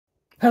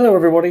Hello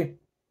everybody,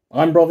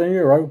 I'm Brother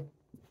Neuro.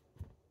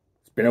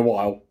 It's been a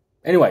while.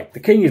 Anyway, the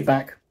king is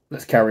back.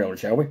 Let's carry on,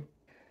 shall we?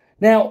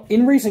 Now,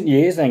 in recent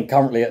years, and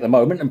currently at the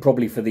moment, and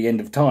probably for the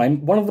end of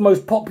time, one of the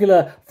most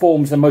popular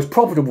forms and most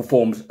profitable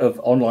forms of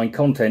online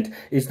content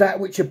is that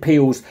which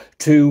appeals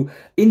to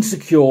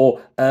insecure,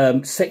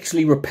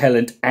 sexually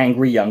repellent,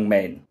 angry young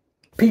men.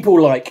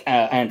 People like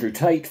Andrew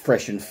Tate,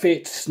 Fresh and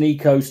Fit,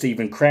 Sneeko,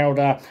 Stephen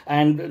Crowder,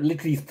 and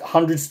literally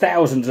hundreds,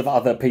 thousands of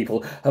other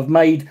people have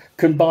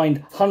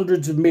combined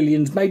hundreds of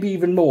millions, maybe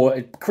even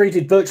more,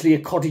 created virtually a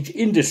cottage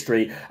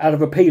industry out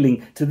of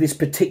appealing to this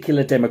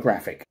particular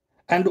demographic.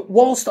 And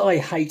whilst I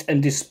hate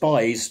and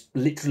despise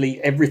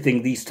literally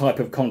everything these type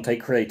of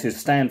content creators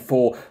stand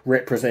for,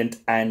 represent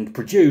and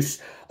produce,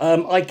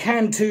 I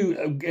can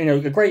to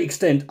a great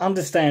extent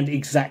understand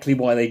exactly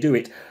why they do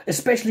it,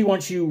 especially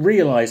once you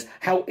realise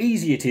how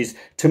easy it is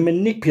to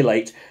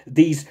manipulate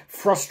these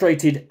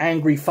frustrated,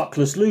 angry,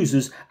 fuckless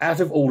losers out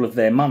of all of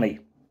their money.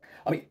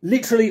 I mean,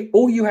 literally,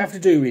 all you have to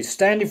do is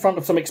stand in front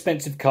of some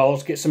expensive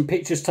cars, get some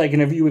pictures taken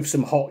of you with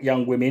some hot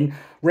young women,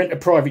 rent a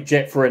private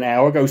jet for an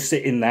hour, go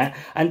sit in that,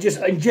 and just,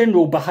 in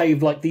general,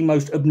 behave like the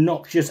most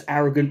obnoxious,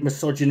 arrogant,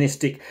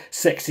 misogynistic,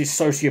 sexist,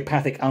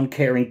 sociopathic,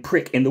 uncaring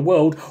prick in the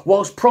world,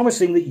 whilst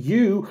promising that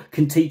you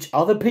can teach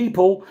other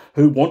people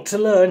who want to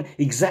learn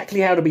exactly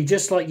how to be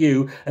just like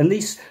you, and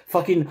this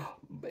fucking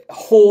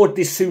horde,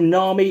 this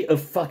tsunami of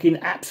fucking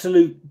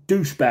absolute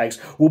douchebags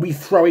will be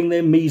throwing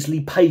their measly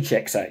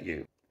paychecks at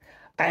you.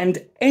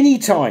 And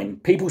anytime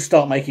people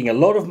start making a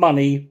lot of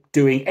money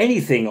doing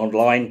anything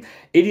online,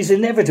 it is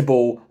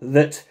inevitable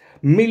that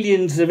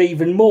millions of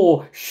even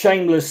more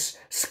shameless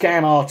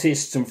scam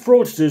artists and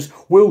fraudsters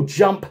will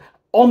jump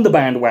on the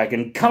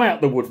bandwagon, come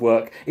out the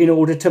woodwork in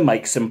order to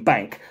make some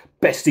bank.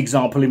 Best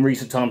example in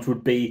recent times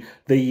would be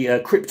the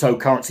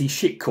cryptocurrency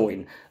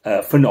shitcoin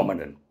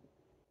phenomenon.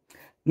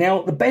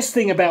 Now, the best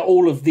thing about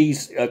all of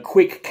these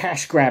quick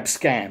cash grab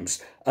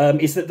scams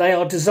is that they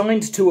are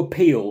designed to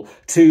appeal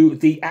to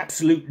the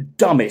absolute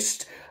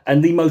dumbest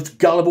and the most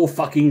gullible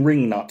fucking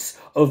ringnuts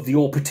of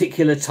your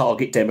particular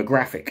target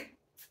demographic.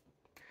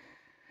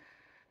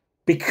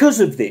 Because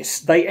of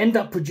this, they end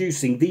up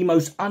producing the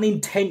most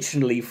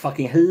unintentionally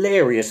fucking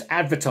hilarious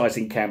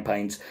advertising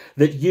campaigns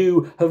that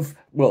you have,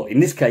 well, in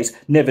this case,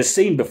 never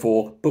seen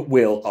before, but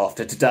will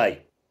after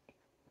today.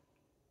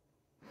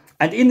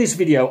 And in this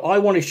video, I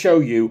want to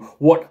show you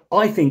what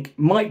I think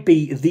might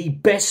be the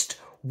best,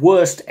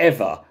 worst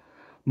ever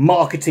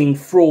marketing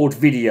fraud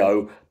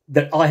video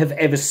that I have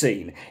ever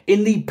seen.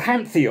 In the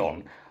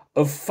pantheon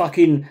of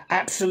fucking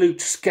absolute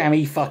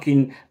scammy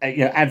fucking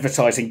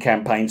advertising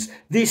campaigns,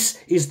 this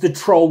is the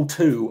Troll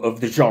 2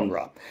 of the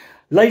genre.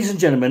 Ladies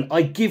and gentlemen,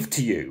 I give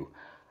to you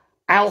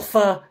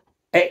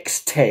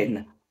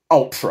AlphaX10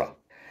 Ultra.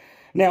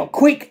 Now,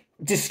 quick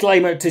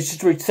disclaimer to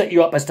set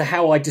you up as to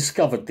how I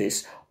discovered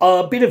this.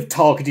 A bit of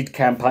targeted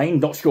campaign,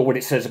 not sure what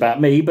it says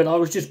about me, but I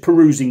was just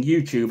perusing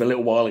YouTube a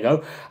little while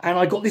ago, and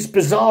I got this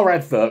bizarre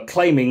advert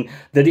claiming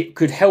that it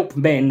could help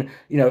men,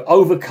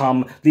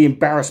 overcome the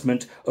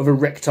embarrassment of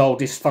erectile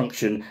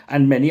dysfunction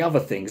and many other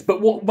things.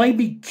 But what made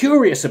me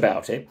curious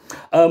about it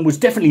was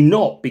definitely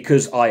not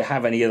because I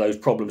have any of those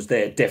problems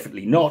there,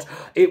 definitely not.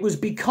 It was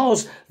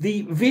because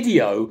the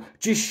video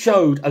just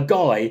showed a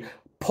guy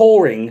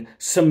pouring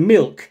some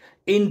milk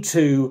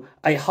into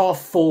a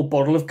half-full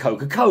bottle of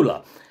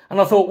Coca-Cola. And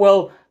I thought,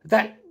 well,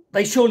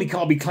 they surely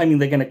can't be claiming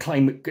they're going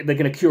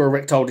to cure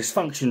erectile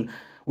dysfunction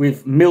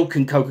with milk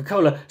and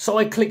Coca-Cola. So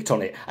I clicked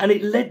on it, and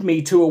it led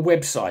me to a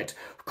website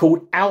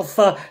called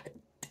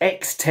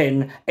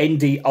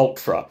AlphaX10nd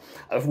Ultra,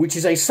 which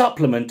is a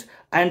supplement,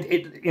 and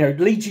it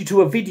leads you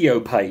to a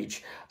video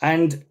page.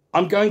 And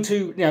I'm going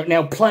to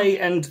now play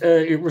and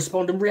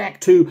respond and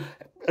react to,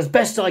 as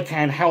best I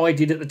can, how I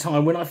did at the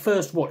time when I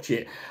first watched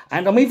it.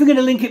 And I'm even going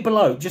to link it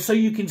below, just so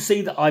you can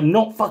see that I'm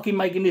not fucking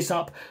making this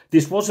up.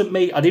 This wasn't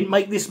me. I didn't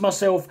make this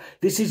myself.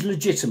 This is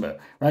legitimate.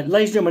 Right,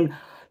 ladies and gentlemen,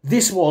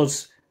 this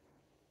was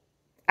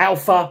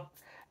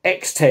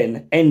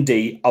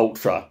AlphaX10nd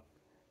Ultra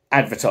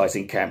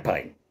advertising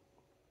campaign.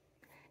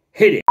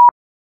 Hit it.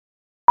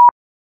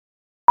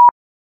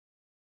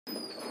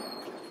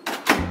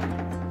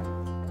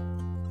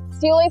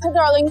 See you later,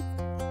 darling.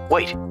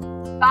 Wait.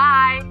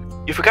 Bye.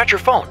 You forgot your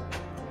phone.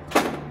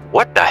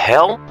 What the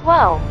hell?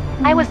 Whoa,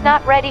 I was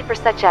not ready for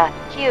such a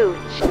huge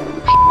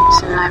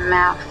penis in my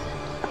mouth.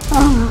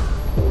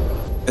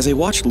 As I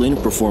watched Lynn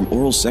perform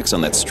oral sex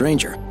on that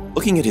stranger,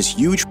 looking at his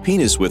huge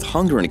penis with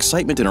hunger and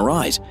excitement in her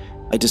eyes,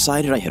 I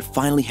decided I had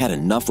finally had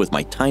enough with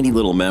my tiny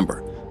little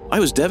member. I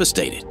was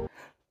devastated.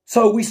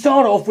 So we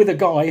start off with a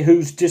guy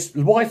whose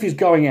wife is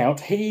going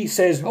out. He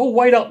says, "Oh,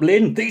 wait up,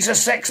 Lynn, these are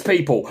sex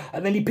people."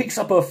 And then he picks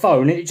up her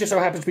phone, and it just so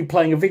happens to be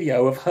playing a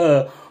video of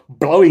her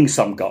blowing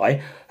some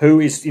guy who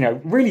is,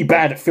 really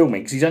bad at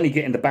filming because he's only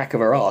getting the back of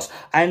her ass.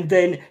 And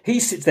then he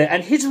sits there,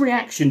 and his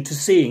reaction to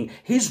seeing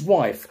his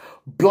wife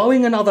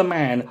blowing another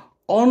man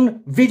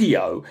on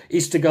video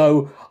is to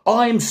go,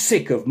 "I'm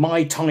sick of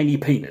my tiny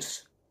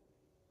penis."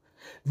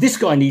 This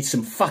guy needs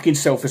some fucking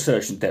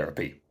self-assertion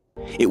therapy.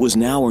 It was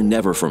now or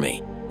never for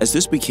me, as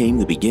this became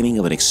the beginning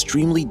of an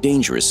extremely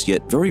dangerous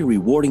yet very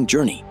rewarding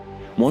journey,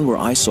 one where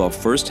I saw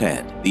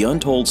firsthand the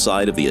untold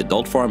side of the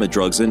adult pharma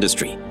drugs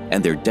industry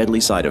and their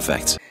deadly side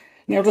effects.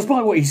 Now,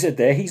 despite what he said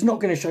there, he's not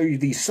going to show you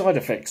the side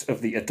effects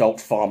of the adult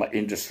pharma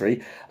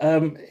industry.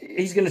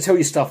 He's going to tell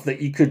you stuff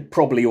that you could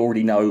probably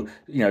already know,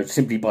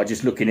 simply by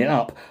just looking it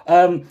up.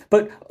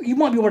 But you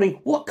might be wondering,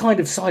 what kind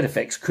of side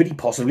effects could he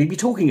possibly be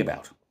talking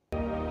about?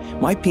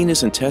 My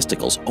penis and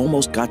testicles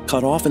almost got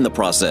cut off in the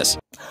process.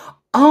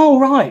 Oh,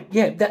 right.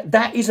 Yeah,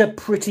 that's a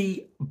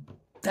pretty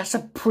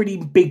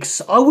big...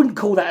 I wouldn't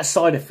call that a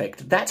side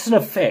effect. That's an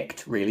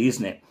effect, really,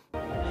 isn't it?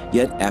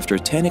 Yet, after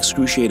 10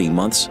 excruciating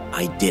months,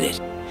 I did it.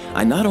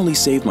 I not only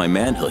saved my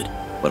manhood,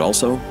 but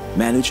also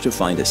managed to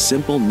find a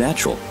simple,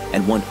 natural,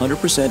 and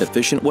 100%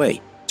 efficient way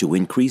to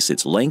increase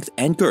its length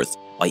and girth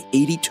by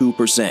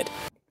 82%.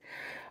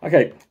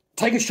 Okay,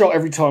 take a shot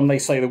every time they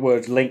say the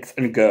words length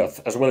and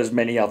girth, as well as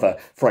many other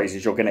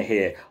phrases you're going to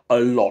hear a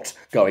lot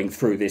going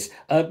through this.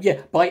 By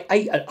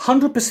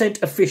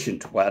 100%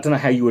 efficient. Well, I don't know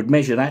how you would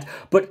measure that,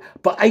 but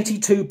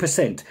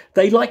 82%.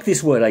 They like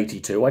this word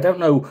 82. I don't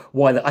know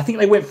why. I think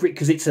they went for it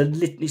because it's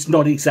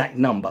not an exact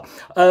number.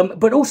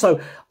 But also,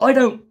 I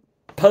don't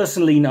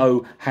personally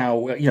know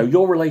how,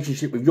 your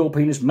relationship with your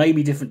penis may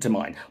be different to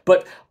mine,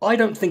 but I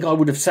don't think I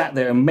would have sat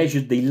there and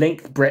measured the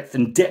length, breadth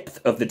and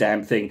depth of the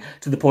damn thing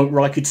to the point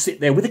where I could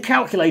sit there with a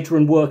calculator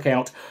and work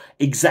out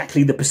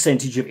exactly the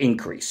percentage of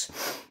increase.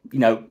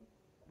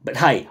 But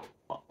hey,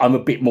 I'm a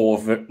bit more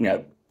of a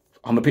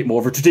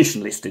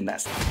traditionalist in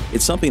that.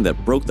 It's something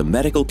that broke the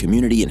medical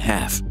community in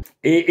half.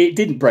 It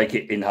didn't break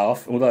it in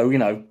half, although,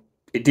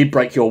 it did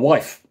break your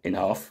wife in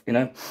half,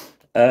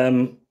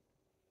 But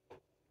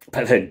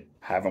then,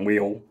 haven't we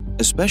all?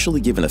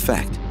 Especially given the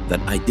fact that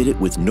I did it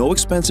with no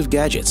expensive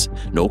gadgets,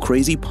 no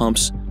crazy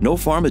pumps, no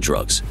pharma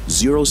drugs,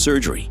 zero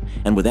surgery,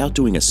 and without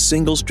doing a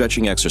single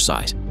stretching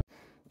exercise.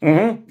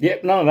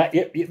 Yep, none of that.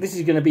 Yep, this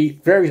is going to be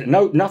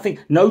nothing,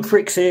 no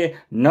tricks here,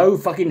 no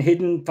fucking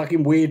hidden,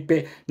 fucking weird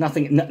bit,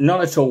 nothing,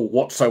 none at all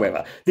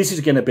whatsoever. This is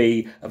going to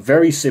be a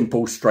very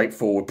simple,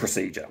 straightforward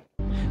procedure.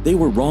 They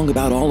were wrong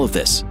about all of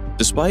this.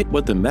 Despite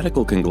what the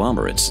medical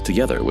conglomerates,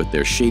 together with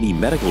their shady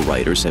medical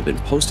writers, have been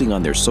posting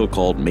on their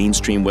so-called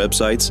mainstream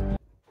websites.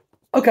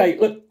 Okay,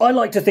 look, I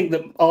like to think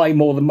that I,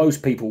 more than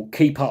most people,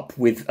 keep up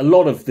with a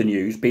lot of the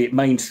news, be it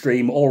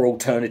mainstream or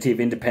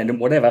alternative, independent,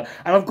 whatever.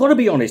 And I've got to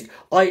be honest,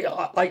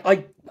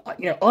 I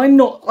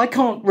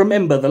can't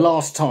remember the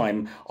last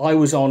time I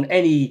was on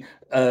any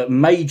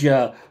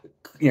major,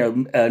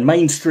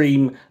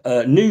 mainstream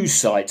news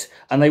site,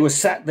 and they were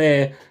sat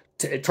there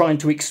trying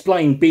to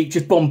explain,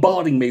 just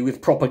bombarding me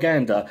with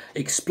propaganda,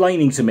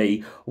 explaining to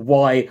me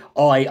why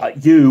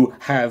you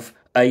have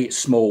a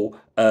small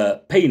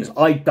penis.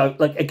 I don't,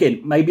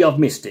 again, maybe I've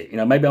missed it,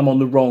 maybe I'm on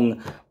the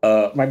wrong,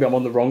 or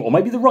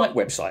maybe the right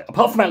website.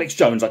 Apart from Alex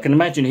Jones, I can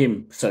imagine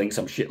him selling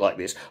some shit like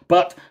this.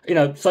 But,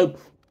 but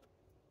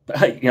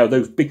hey,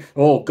 those big,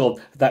 oh God,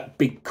 that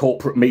big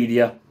corporate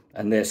media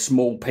and their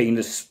small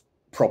penis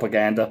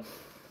propaganda.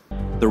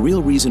 The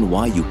real reason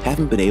why you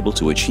haven't been able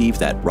to achieve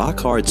that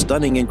rock-hard,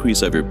 stunning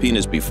increase of your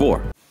penis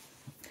before.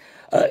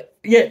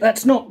 Yeah,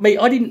 that's not me.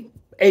 I didn't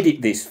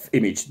edit this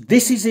image.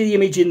 This is the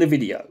image in the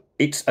video.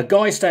 It's a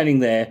guy standing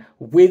there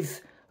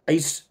with a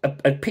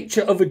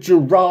picture of a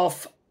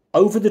giraffe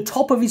over the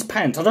top of his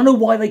pants. I don't know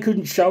why they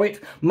couldn't show it.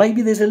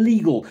 Maybe there's a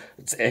legal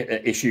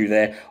issue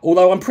there.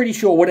 Although I'm pretty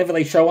sure whatever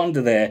they show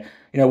under there,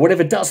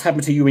 whatever does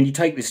happen to you when you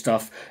take this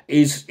stuff,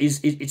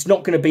 it's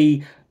not going to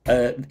be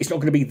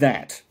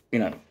that.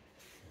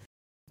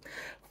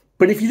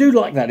 But if you do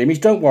like that image,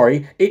 don't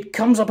worry, it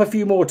comes up a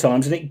few more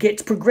times and it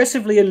gets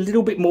progressively a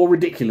little bit more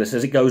ridiculous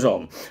as it goes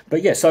on.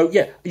 But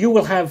you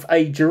will have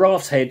a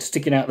giraffe's head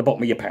sticking out the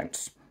bottom of your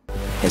pants.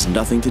 Has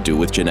nothing to do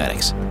with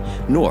genetics,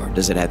 nor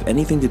does it have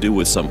anything to do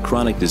with some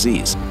chronic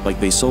disease,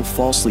 like they so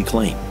falsely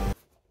claim.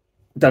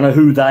 Don't know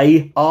who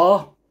they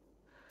are.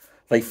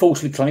 They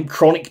falsely claim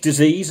chronic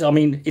disease. I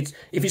mean, if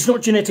it's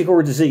not genetic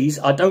or a disease,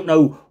 I don't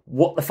know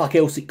what the fuck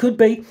else it could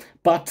be.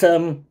 But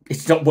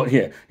it's not what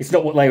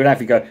they would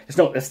have you go.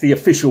 That's the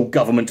official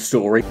government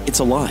story. It's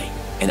a lie,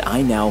 and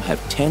I now have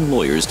 10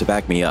 lawyers to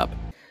back me up.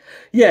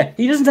 Yeah,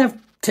 he doesn't have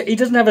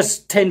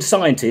 10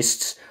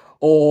 scientists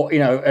or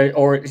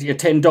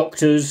 10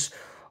 doctors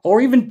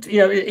or even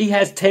he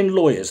has 10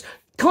 lawyers.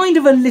 Kind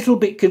of a little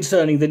bit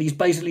concerning that he's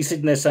basically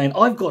sitting there saying,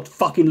 I've got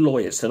fucking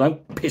lawyers, so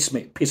don't piss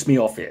me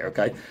off here,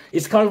 okay?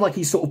 It's kind of like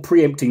he's sort of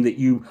preempting that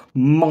you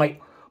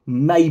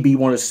maybe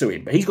want to sue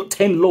him, but he's got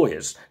 10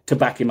 lawyers to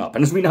back him up.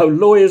 And as we know,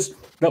 lawyers,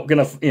 not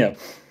going to,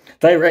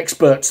 they're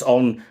experts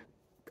on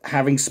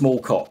having small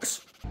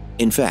cocks.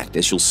 In fact,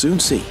 as you'll soon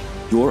see,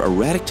 your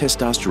erratic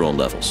testosterone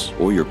levels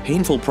or your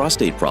painful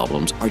prostate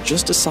problems are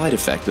just a side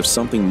effect of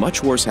something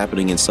much worse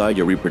happening inside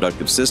your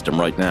reproductive system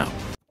right now.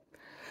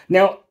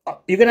 Now, I'm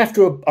going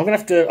to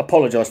have to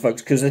apologise,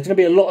 folks, because there's going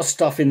to be a lot of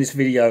stuff in this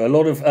video, a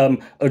lot of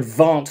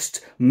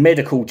advanced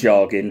medical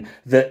jargon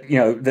that,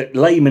 that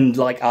laymen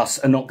like us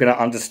are not going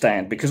to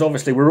understand, because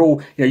obviously we're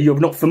all, you're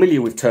not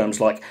familiar with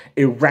terms like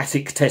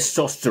erratic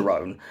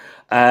testosterone.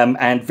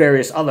 and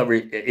various other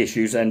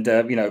issues, and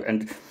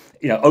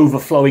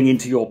overflowing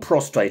into your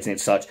prostate and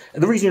such.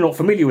 And the reason you're not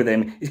familiar with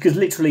them is because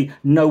literally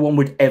no one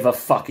would ever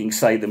fucking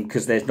say them,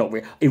 because there's not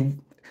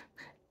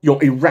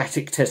your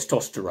erratic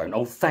testosterone.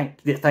 Oh, thank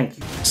you.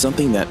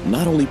 Something that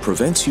not only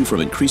prevents you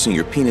from increasing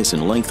your penis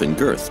in length and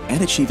girth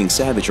and achieving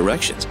savage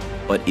erections,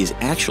 but is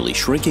actually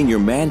shrinking your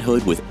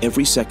manhood with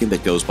every second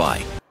that goes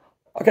by.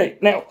 Okay,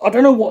 now, I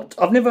don't know what...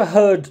 I've never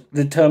heard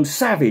the term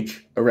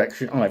savage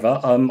erection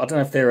either. I don't know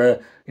if they're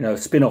a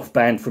spin-off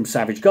band from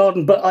Savage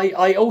Garden, but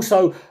I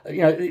also,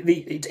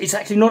 it's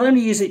actually, not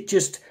only is it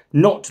just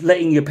not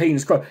letting your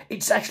penis grow,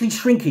 it's actually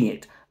shrinking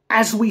it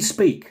as we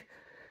speak.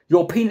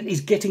 Your penis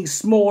is getting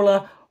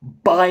smaller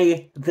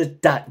by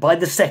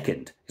the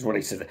second, is what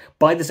he says.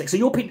 By the second. So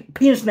your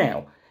penis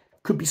now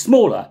could be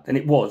smaller than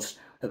it was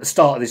at the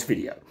start of this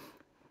video.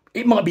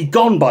 It might be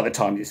gone by the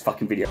time of this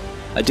fucking video.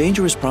 A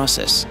dangerous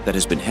process that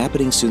has been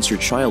happening since your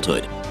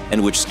childhood,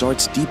 and which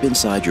starts deep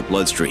inside your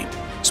bloodstream,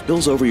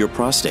 spills over your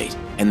prostate,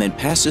 and then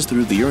passes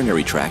through the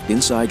urinary tract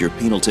inside your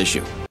penile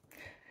tissue.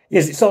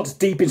 Yes, it starts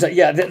deep inside.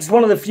 Yeah, that's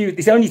one of the few...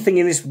 It's the only thing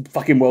in this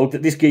fucking world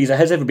that this geezer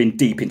has ever been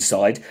deep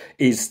inside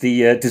is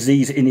the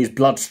disease in his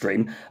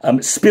bloodstream.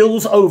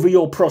 Spills over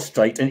your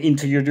prostate and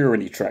into your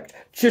urinary tract.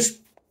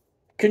 Just,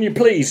 can you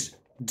please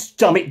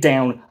dumb it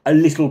down a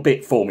little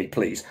bit for me,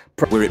 please?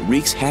 Where it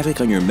wreaks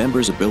havoc on your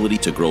member's ability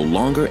to grow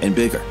longer and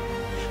bigger.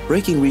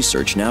 Breaking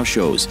research now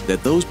shows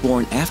that those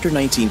born after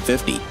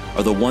 1950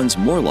 are the ones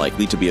more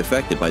likely to be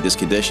affected by this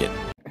condition.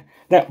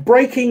 Now,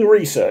 breaking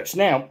research.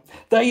 Now,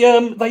 they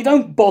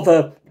don't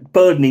bother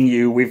burdening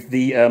you with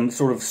the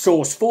sort of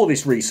source for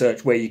this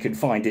research where you can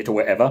find it or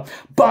whatever,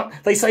 but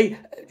they say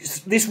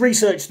this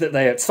research that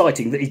they're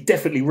citing that is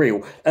definitely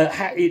real,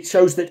 it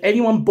shows that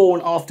anyone born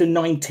after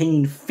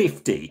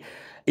 1950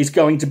 is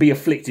going to be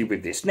afflicted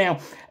with this. Now,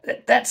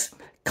 that's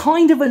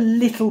kind of a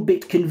little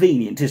bit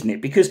convenient, isn't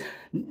it? Because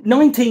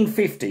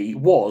 1950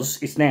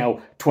 it's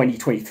now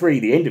 2023,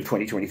 the end of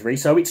 2023,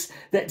 so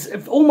that's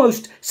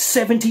almost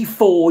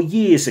 74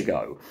 years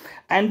ago.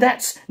 And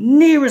that's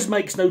near as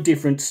makes no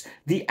difference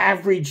the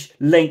average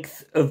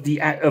length of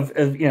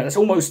that's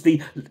almost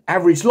the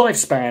average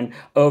lifespan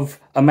of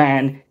a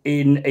man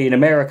in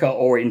America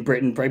or in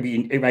Britain,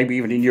 maybe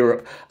even in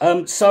Europe.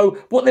 So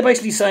what they're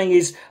basically saying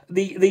is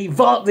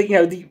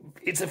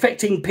it's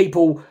affecting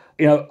people,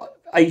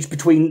 aged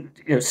between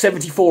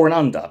 74 and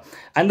under,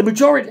 and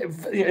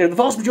the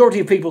vast majority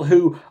of people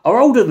who are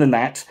older than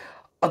that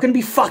are going to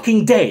be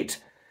fucking dead.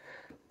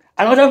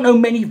 And I don't know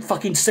many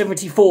fucking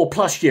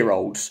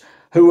 74-plus-year-olds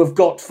who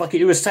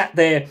are sat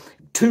there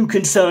too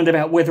concerned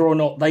about whether or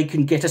not they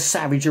can get a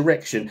savage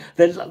erection.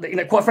 They're,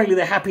 quite frankly,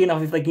 they're happy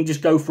enough if they can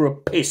just go for a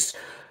piss,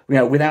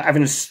 without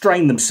having to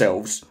strain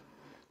themselves.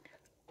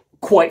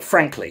 Quite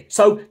frankly,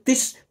 so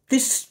this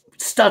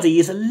study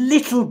is a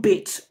little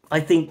bit, I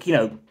think,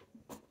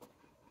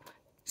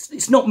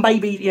 it's not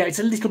maybe, it's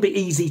a little bit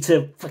easy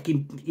to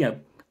fucking,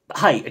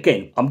 hey,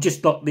 again, I've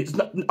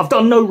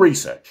done no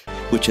research.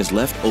 Which has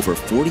left over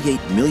 48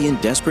 million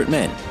desperate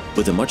men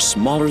with a much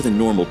smaller than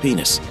normal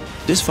penis,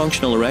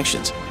 dysfunctional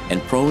erections,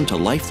 and prone to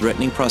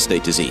life-threatening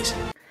prostate disease.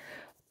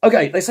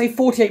 Okay, they say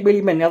 48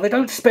 million men. Now, they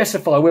don't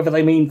specify whether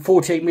they mean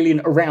 48 million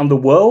around the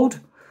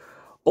world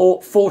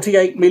or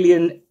 48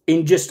 million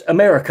in just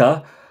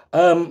America.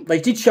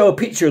 They did show a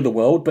picture of the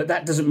world, but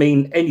that doesn't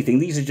mean anything.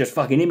 These are just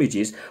fucking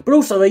images. But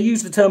also, they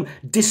use the term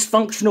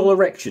dysfunctional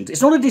erections.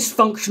 It's not a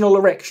dysfunctional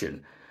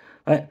erection.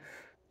 Right?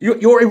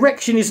 Your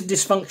erection isn't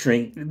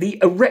dysfunctioning. The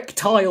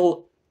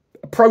erectile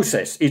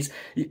process,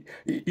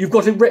 you've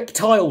got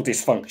erectile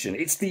dysfunction.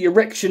 It's the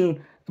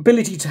erection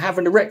ability to have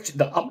an erection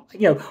that,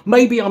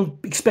 maybe I'm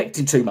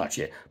expecting too much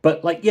here.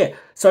 But,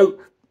 so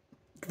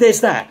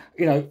there's that,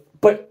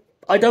 but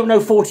I don't know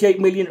 48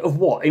 million of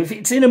what. If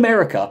it's in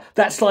America,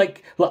 that's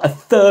like a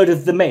third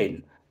of the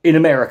men in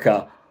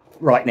America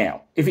right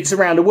now. If it's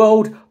around the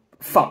world,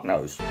 fuck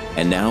knows.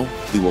 And now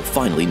we will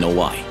finally know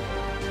why.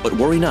 But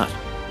worry not,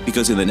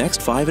 because in the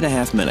next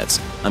 5.5 minutes,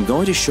 I'm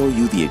going to show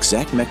you the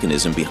exact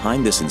mechanism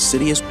behind this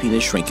insidious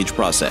penis shrinkage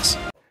process.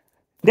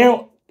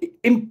 Now,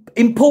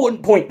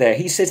 important point there.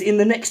 He says in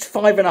the next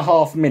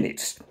 5.5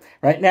 minutes.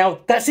 Right now,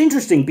 that's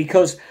interesting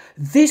because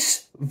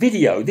this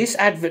video, this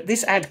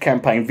ad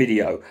campaign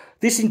video,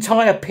 this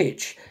entire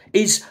pitch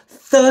is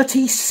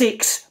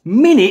 36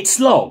 minutes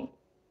long.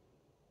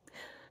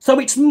 So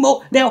it's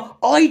more. Now,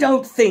 I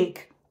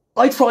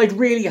tried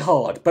really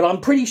hard, but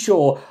I'm pretty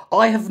sure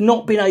I have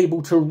not been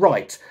able to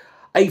write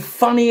a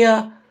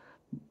funnier,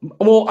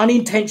 more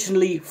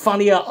unintentionally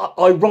funnier,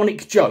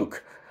 ironic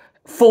joke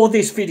for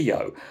this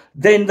video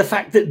than the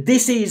fact that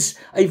this is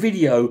a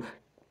video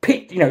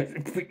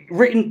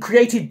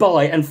created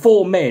by and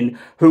for men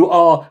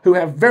who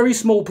have very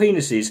small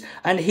penises,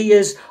 and he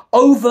has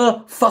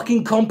over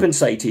fucking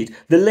compensated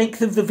the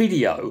length of the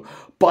video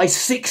by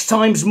 6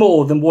 times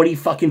more than what he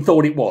fucking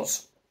thought it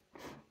was.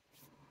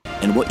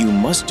 And what you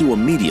must do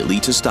immediately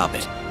to stop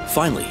it.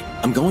 Finally,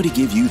 I'm going to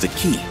give you the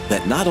key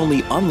that not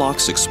only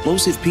unlocks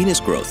explosive penis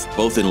growth,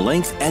 both in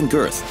length and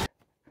girth.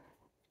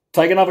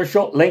 Take another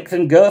shot, length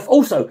and girth.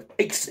 Also,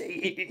 he's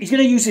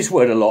going to use this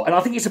word a lot, and I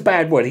think it's a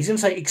bad word. He's going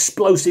to say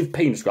explosive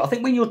penis growth. I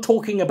think when you're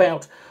talking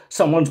about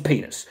someone's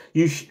penis,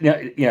 you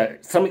know,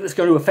 something that's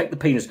going to affect the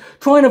penis,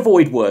 try and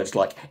avoid words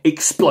like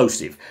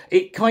explosive.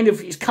 It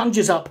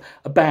conjures up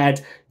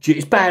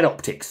it's bad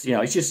optics. You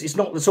know, it's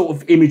not the sort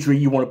of imagery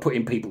you want to put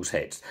in people's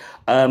heads.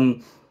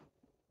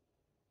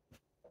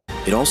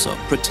 It also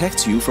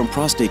protects you from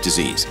prostate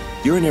disease,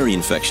 urinary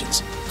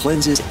infections,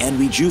 cleanses and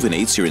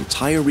rejuvenates your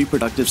entire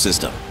reproductive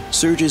system,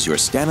 surges your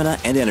stamina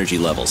and energy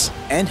levels,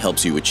 and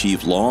helps you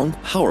achieve long,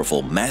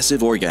 powerful,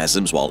 massive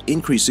orgasms while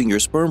increasing your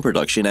sperm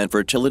production and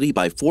fertility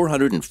by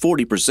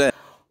 440%.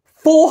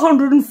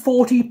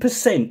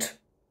 440%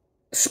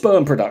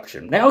 sperm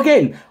production. Now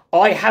again,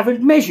 I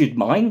haven't measured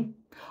mine.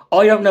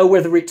 I don't know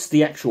whether it's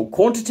the actual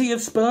quantity of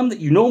sperm that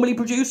you normally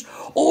produce,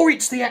 or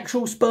it's the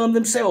actual sperm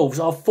themselves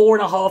are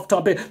 4.5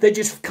 times bigger. They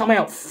just come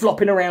out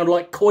flopping around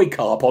like koi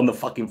carp on the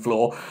fucking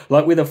floor,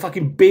 like with a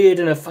fucking beard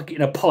and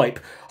a pipe,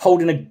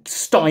 holding a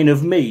stein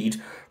of mead,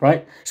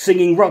 right?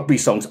 Singing rugby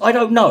songs. I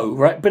don't know,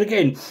 right? But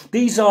again,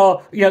 these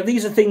are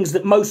things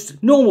that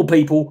most normal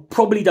people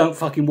probably don't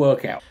fucking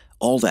work out.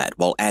 All that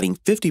while adding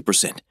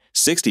 50%,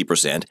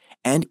 60%,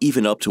 and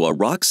even up to a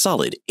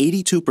rock-solid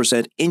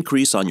 82%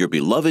 increase on your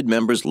beloved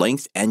member's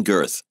length and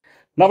girth.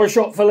 Another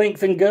shot for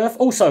length and girth.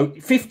 Also,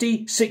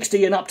 50,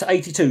 60, and up to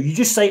 82. You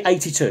just say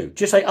 82.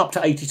 Just say up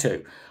to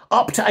 82.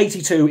 Up to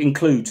 82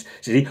 includes,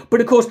 but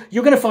of course,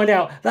 you're going to find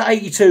out that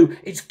 82,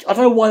 I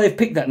don't know why they've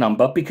picked that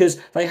number, because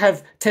they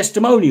have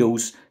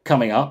testimonials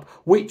coming up,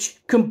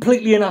 which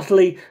completely and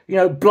utterly,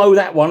 blow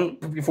that one,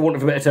 for want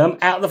of a better term,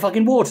 out of the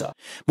fucking water.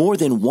 More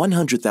than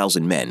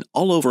 100,000 men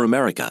all over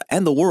America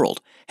and the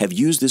world have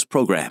used this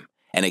program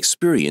and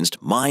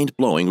experienced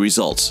mind-blowing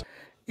results.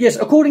 Yes,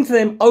 according to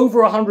them,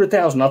 over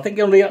 100,000. I think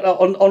on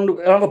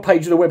another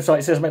page of the website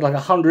it says something like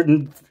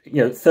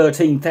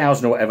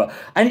 113,000 or whatever.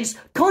 And it's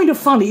kind of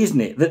funny,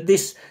 isn't it, that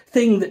this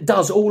thing that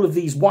does all of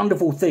these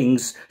wonderful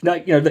things,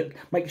 that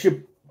makes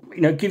you,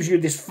 gives you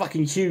this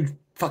fucking huge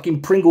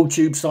fucking Pringle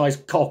tube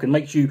sized cock and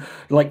makes you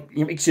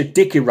makes your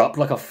dick erupt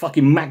like a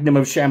fucking magnum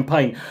of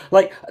champagne.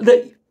 Like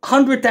that.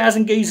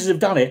 100,000 geezers have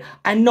done it,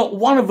 and not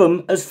one of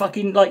them has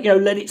fucking let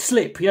it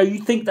slip. You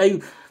think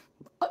they.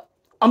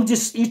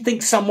 You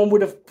think someone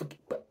would have.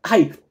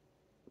 Hey,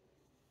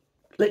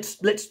 let's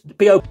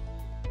be open.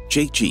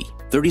 Jake G,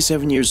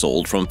 37 years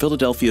old from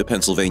Philadelphia,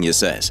 Pennsylvania,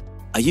 says,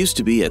 I used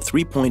to be at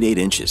 3.8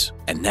 inches,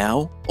 and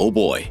now, oh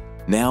boy,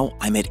 now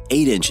I'm at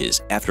 8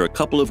 inches after a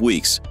couple of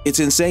weeks. It's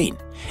insane.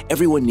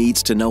 Everyone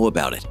needs to know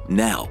about it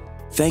now.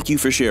 Thank you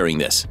for sharing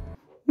this.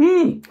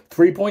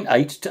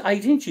 3.8 to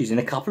 8 inches in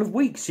a couple of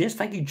weeks. Yes,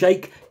 thank you,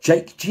 Jake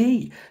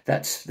G.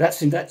 That's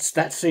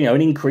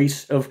an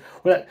increase of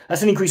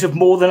that's an increase of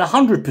more than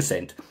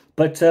 100%.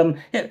 But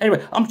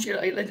anyway,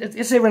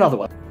 let's hear another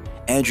one.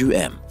 Andrew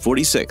M,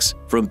 46,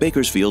 from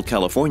Bakersfield,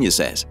 California,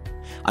 says,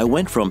 I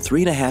went from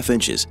 3.5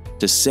 inches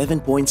to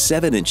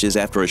 7.7 inches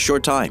after a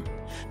short time.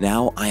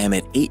 Now I am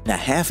at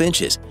 8.5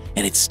 inches,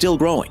 and it's still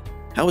growing.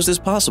 How is this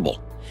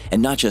possible?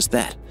 And not just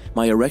that,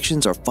 my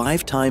erections are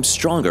 5 times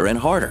stronger and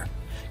harder.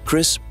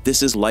 Chris,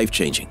 this is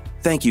life-changing.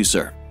 Thank you,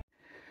 sir.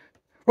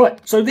 Right,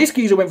 so this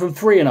geezer went from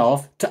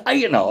 3.5 to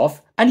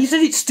 8.5, and he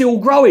said it's still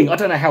growing. I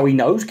don't know how he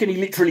knows. Can he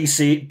literally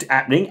see it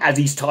happening as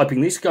he's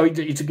typing this? Can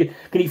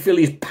he feel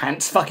his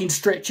pants fucking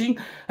stretching?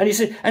 And he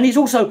said, and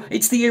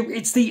it's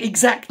the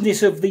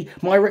exactness of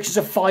my erections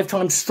are 5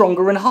 times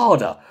stronger and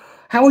harder.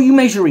 How are you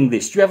measuring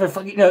this? Do you have a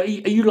fucking, are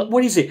you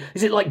what is it?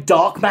 Is it like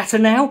dark matter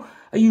now?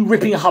 Are you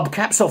ripping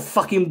hubcaps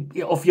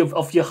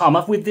off your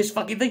Hummer with this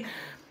fucking thing?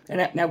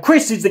 And now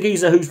Chris is the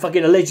geezer who's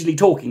fucking allegedly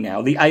talking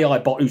now, the AI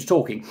bot who's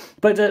talking.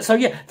 But so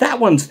yeah,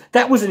 that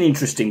was an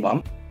interesting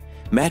one.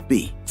 Matt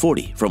B,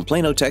 40, from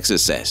Plano,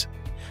 Texas, says,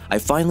 I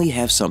finally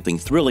have something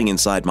thrilling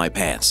inside my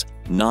pants.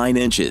 9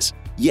 inches.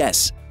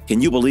 Yes. Can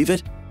you believe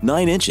it?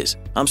 9 inches.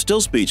 I'm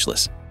still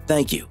speechless.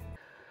 Thank you.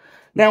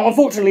 Now,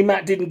 unfortunately,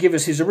 Matt didn't give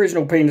us his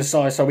original penis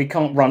size, so we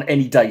can't run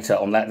any data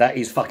on that. That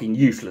is fucking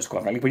useless,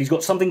 quite frankly. But he's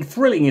got something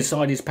thrilling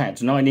inside his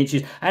pants, 9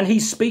 inches, and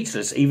he's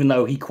speechless, even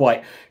though he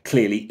quite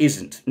clearly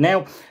isn't.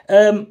 Now,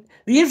 the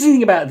interesting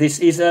thing about this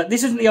is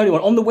this isn't the only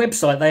one. On the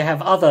website, they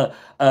have other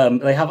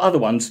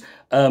ones,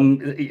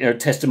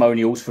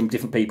 testimonials from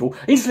different people.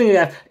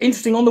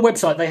 Interesting on the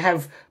website, they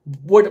have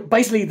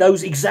basically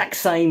those exact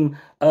same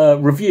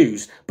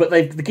reviews, but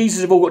the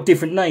geezers have all got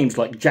different names,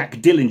 like Jack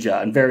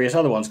Dillinger and various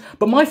other ones.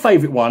 But my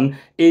favourite one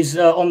is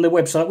on the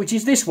website, which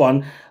is this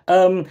one.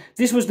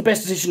 This was the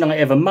best decision I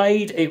ever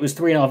made. It was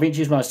 3.5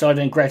 inches when I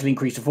started and gradually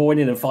increased to 4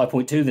 inches, then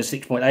 5.2, then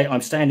 6.8.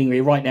 I'm standing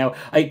here right now,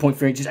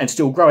 8.3 inches and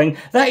still growing.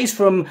 That is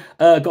from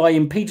a guy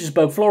in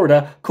Petersburg,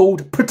 Florida,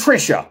 called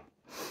Patricia.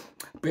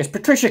 It's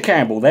Patricia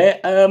Campbell there.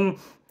 Hey,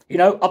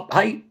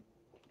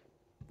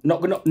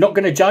 not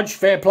gonna judge.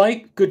 Fair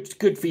play.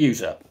 Good for you,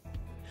 sir.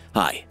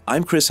 Hi,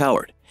 I'm Chris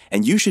Howard,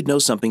 and you should know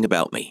something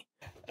about me.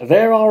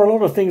 There are a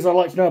lot of things I'd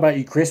like to know about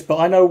you, Chris, but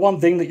I know one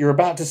thing that you're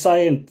about to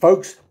say, and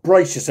folks,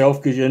 brace yourself,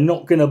 because you're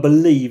not going to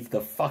believe the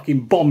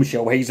fucking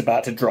bombshell he's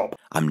about to drop.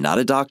 I'm not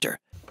a doctor.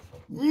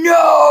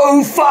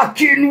 No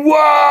fucking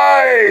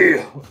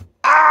way!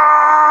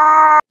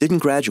 Ah! Didn't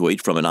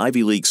graduate from an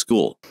Ivy League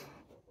school.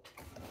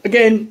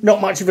 Again,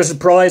 not much of a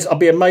surprise. I'd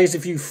be amazed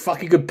if you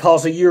fucking could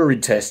pass a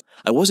urine test.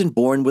 I wasn't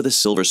born with a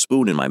silver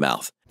spoon in my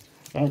mouth.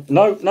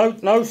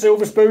 No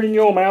silver spoon in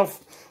your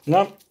mouth.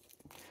 No.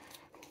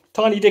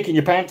 Tiny dick in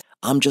your pants.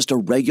 I'm just a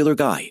regular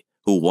guy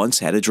who once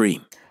had a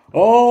dream.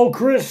 Oh,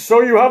 Chris,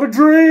 so you have a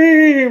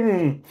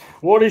dream.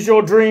 What is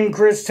your dream,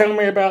 Chris? Tell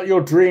me about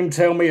your dream.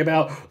 Tell me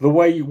about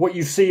what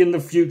you see in the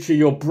future,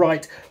 your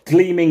bright,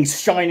 gleaming,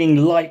 shining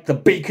light, the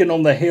beacon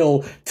on the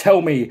hill.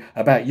 Tell me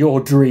about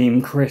your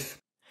dream, Chris.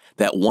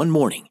 That one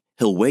morning,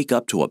 he'll wake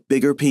up to a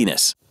bigger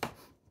penis.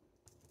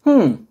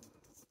 Okay.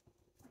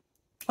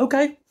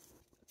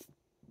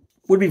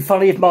 Would be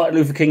funny if Martin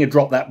Luther King had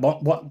dropped that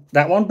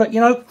one, but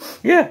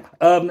yeah,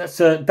 that's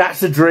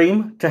a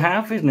dream to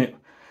have, isn't it?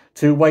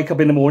 To wake up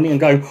in the morning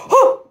and go,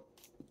 oh!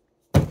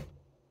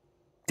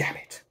 Damn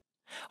it.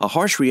 A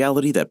harsh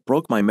reality that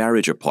broke my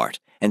marriage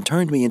apart and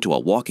turned me into a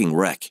walking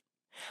wreck.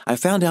 I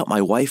found out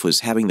my wife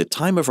was having the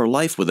time of her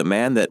life with a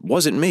man that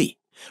wasn't me,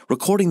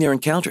 recording their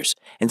encounters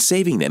and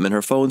saving them in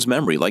her phone's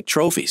memory like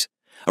trophies.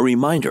 A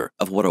reminder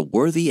of what a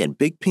worthy and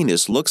big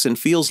penis looks and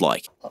feels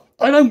like.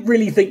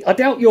 I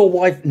doubt your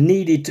wife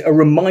needed a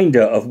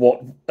reminder of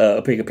what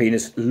a bigger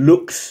penis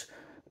looks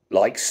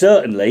like,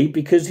 certainly,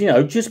 because,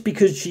 just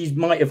because she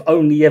might have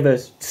only ever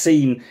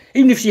seen,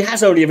 even if she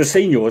has only ever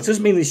seen yours,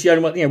 doesn't mean that she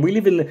only, we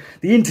live in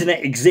the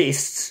internet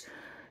exists,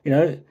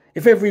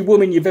 If every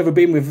woman you've ever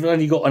been with has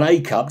only got an A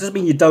cup, doesn't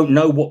mean you don't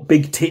know what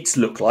big tits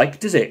look like,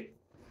 does it?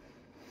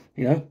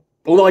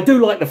 Although I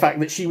do like the fact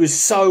that she was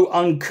so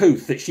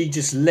uncouth that she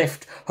just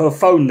left her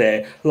phone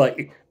there,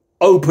 like,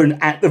 open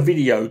at the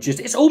video.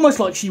 It's almost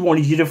like she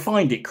wanted you to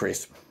find it,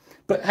 Chris.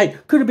 But hey,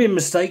 could have been a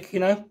mistake,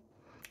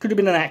 Could have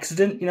been an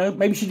accident,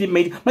 Maybe she didn't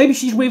mean it. Maybe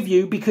she's with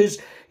you because,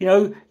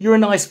 you're a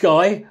nice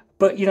guy,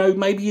 but,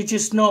 maybe you're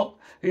just not,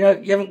 you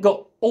haven't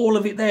got all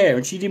of it there.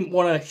 And she didn't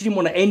want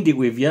to end it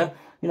with you,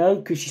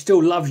 because she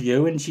still loves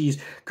you and she's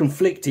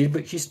conflicted,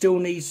 but she still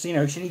needs, she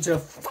needs a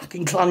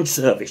fucking clunge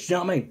service. Do you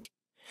know what I mean?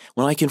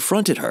 When I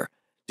confronted her,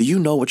 do you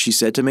know what she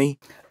said to me?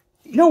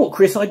 You know what,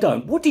 Chris? I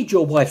don't. What did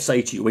your wife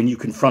say to you when you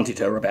confronted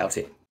her about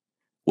it?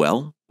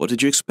 Well, what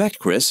did you expect,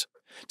 Chris?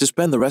 To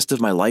spend the rest of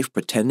my life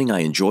pretending I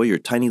enjoy your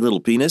tiny little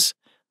penis?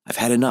 I've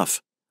had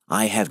enough.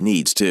 I have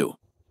needs, too.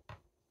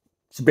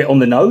 It's a bit on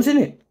the nose,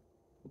 isn't it?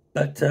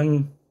 But,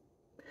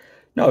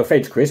 no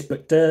offence, Chris,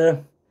 but,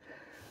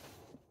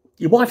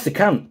 your wife's a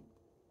cunt.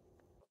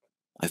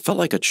 I felt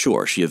like a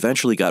chore she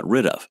eventually got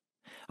rid of.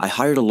 I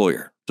hired a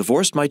lawyer,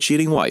 divorced my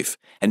cheating wife,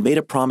 and made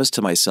a promise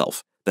to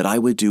myself that I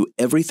would do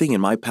everything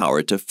in my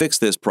power to fix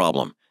this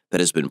problem that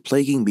has been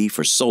plaguing me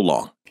for so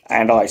long.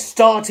 And I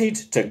started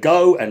to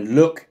go and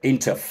look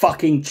into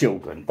fucking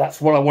children. That's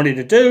what I wanted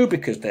to do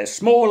because they're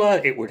smaller,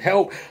 it would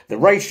help, the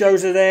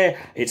ratios are there,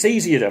 it's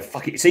easy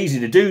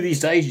to do these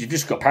days. You've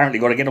just apparently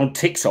got to get on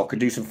TikTok and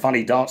do some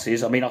funny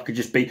dances. I mean,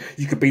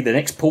 you could be the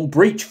next Paul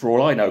Breach for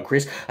all I know,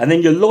 Chris. And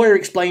then your lawyer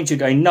explained to you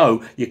going,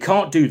 no, you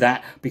can't do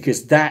that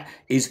because that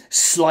is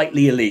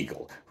slightly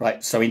illegal,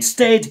 right? So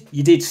instead,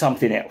 you did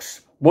something else.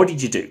 What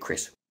did you do,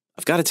 Chris?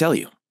 I've got to tell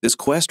you, this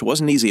quest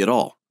wasn't easy at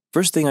all.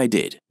 First thing I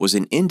did was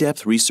an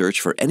in-depth research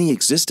for any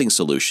existing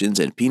solutions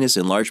and penis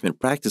enlargement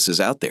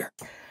practices out there.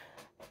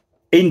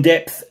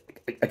 In-depth,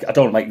 I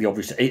don't want to make the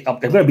obvious.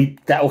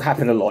 That'll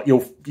happen a lot.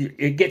 You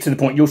get to the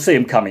point, you'll see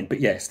them coming.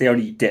 But yes, the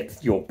only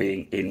depth you're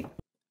being in.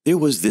 There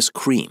was this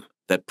cream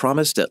that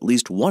promised at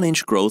least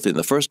 1-inch growth in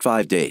the first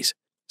 5 days.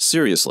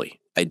 Seriously,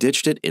 I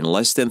ditched it in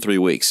less than 3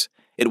 weeks.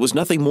 It was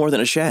nothing more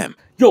than a sham.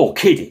 You're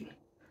kidding.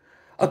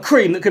 A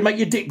cream that could make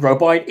your dick grow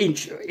by 1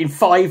 inch in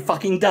 5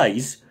 fucking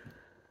days?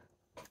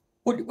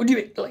 What do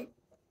you like?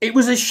 It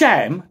was a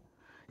sham.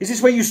 Is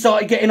this where you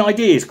started getting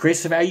ideas,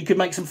 Chris, of how you could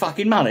make some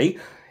fucking money?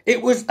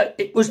 It was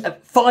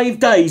 5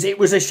 days. It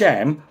was a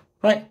sham,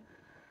 right?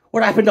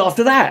 What happened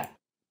after that?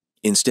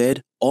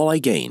 Instead, all I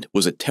gained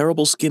was a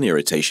terrible skin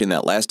irritation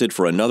that lasted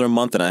for another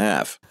month and a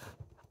half.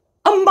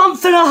 A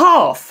month and a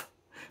half?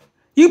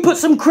 You put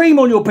some cream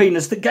on your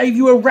penis that gave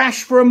you a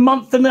rash for a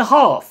month and a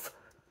half?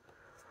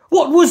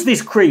 What was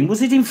this cream?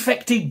 Was it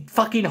infected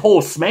fucking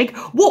horse smeg?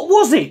 What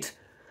was it?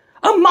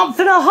 A month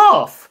and a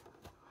half?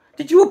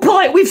 Did you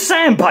apply it with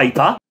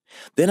sandpaper?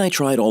 Then I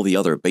tried all the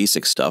other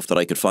basic stuff that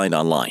I could find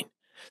online.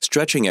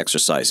 Stretching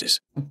exercises.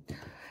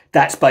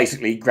 That's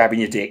basically grabbing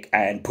your dick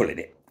and pulling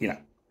it,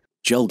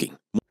 Jelging.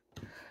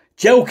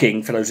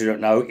 Jelking, for those who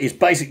don't know, is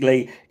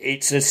basically,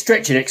 it's a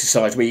stretching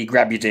exercise where you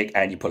grab your dick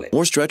and you pull it.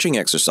 More stretching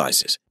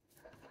exercises.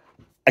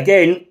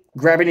 Again,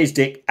 grabbing his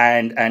dick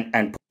and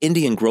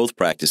Indian growth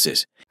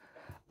practices.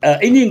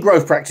 Indian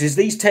growth practices,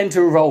 these tend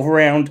to revolve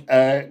around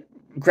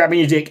grabbing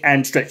your dick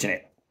and stretching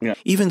it.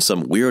 Even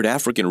some weird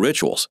African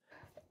rituals.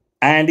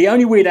 And the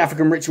only weird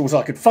African rituals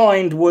I could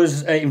find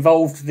was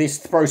involved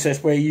this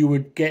process where you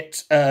would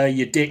get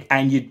your dick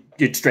and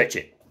you'd stretch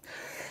it.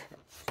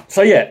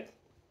 So yeah,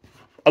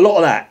 a lot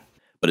of that.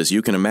 But as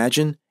you can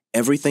imagine,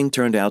 everything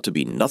turned out to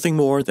be nothing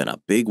more than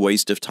a big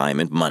waste of time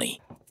and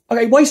money.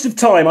 Okay, waste of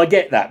time, I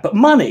get that. But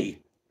money?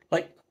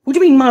 What do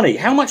you mean money?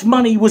 How much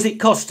money was it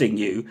costing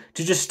you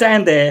to just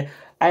stand there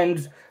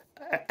and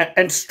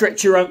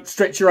stretch your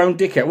own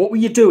dick out? What were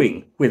you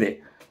doing with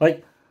it?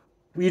 Like,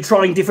 were you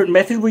trying different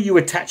methods? Were you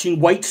attaching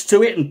weights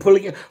to it and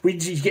pulling it?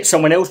 Did you get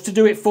someone else to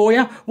do it for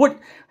you? What?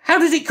 How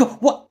does it?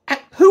 What?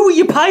 Who are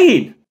you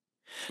paying?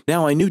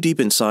 Now, I knew deep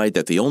inside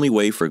that the only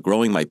way for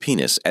growing my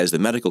penis, as the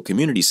medical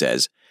community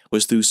says,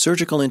 was through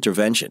surgical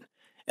intervention.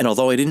 And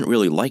although I didn't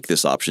really like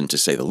this option, to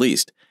say the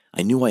least,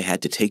 I knew I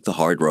had to take the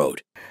hard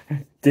road.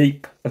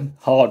 Deep and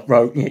hard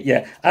road,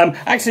 yeah.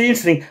 Actually,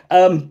 interesting.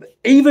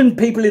 Even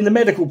people in the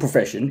medical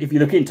profession, if you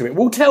look into it,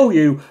 will tell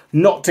you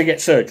not to get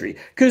surgery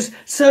because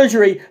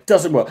surgery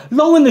doesn't work.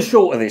 Long and the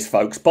short of this,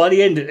 folks. By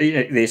the end of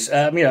this,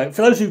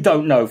 for those who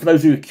don't know, for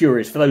those who are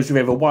curious, for those who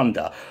ever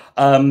wonder,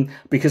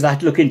 because I had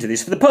to look into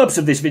this for the purpose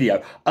of this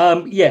video.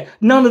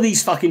 None of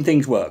these fucking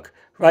things work.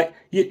 Right,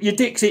 your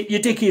dick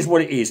is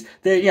what it is.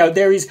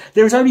 There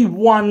is only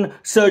one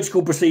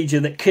surgical procedure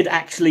that could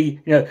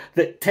actually,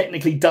 that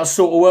technically does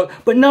sort of work,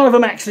 but none of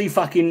them actually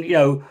fucking,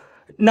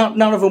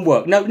 none of them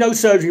work. No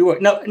surgery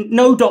work.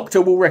 No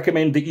doctor will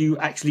recommend that you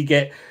actually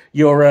get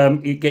your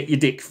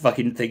dick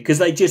fucking thing because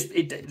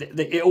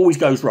it always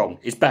goes wrong.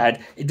 It's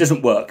bad. It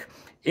doesn't work.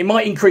 It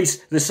might increase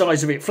the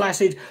size of it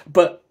flaccid,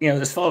 but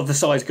as far as the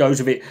size goes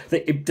of it,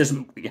 it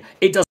doesn't.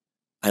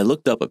 I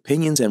looked up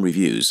opinions and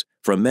reviews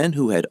from men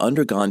who had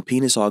undergone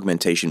penis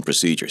augmentation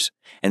procedures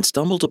and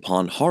stumbled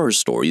upon horror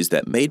stories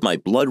that made my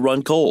blood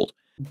run cold.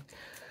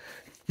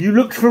 You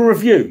looked for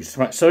reviews,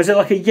 right? So is it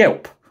like a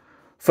Yelp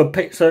for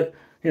penis?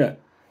 You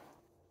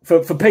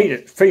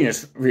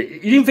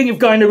didn't think of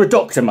going to a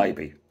doctor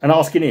maybe and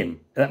asking him?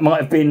 That might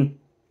have been,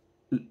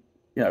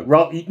 you're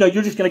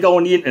just going to go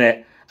on the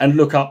internet and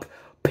look up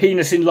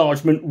penis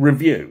enlargement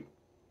review.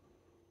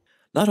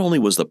 Not only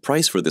was the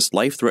price for this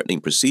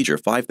life-threatening procedure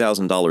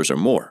 $5,000 or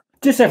more.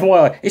 Just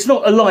FYI, it's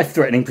not a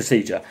life-threatening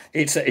procedure.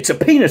 It's a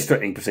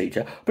penis-threatening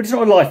procedure, but it's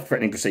not a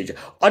life-threatening procedure.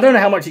 I don't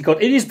know how much it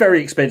cost. It is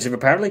very expensive,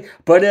 apparently,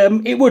 but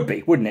it would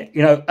be, wouldn't it?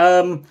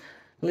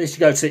 Unless you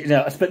go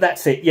to, but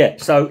that's it. Yeah.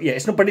 So yeah,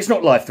 it's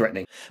not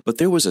life-threatening. But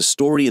there was a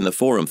story in the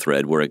forum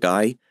thread where a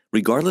guy,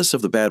 regardless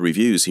of the bad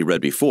reviews he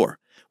read before,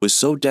 was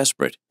so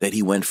desperate that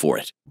he went for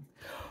it.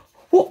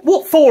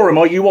 What forum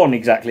are you on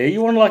exactly? Are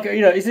you on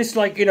is this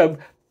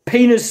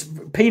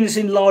penis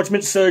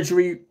enlargement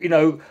surgery,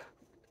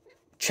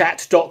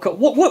 chat.com.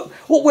 What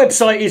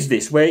website is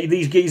this where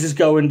these geezers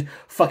go and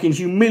fucking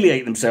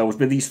humiliate themselves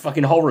with these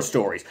fucking horror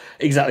stories?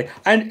 Exactly.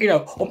 And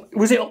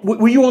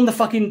were you on the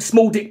fucking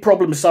small dick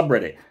problems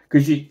subreddit?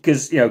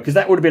 Because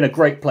that would have been a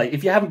great play.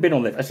 If you haven't been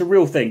on there, that's a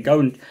real thing.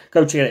 Go check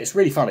it out. It's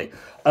really funny.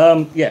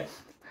 So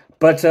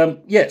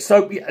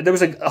there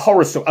was a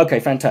horror story. Okay,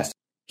 fantastic.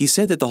 He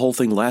said that the whole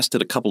thing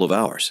lasted a couple of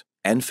hours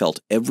and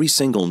felt every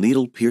single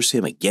needle pierce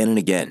him again and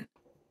again.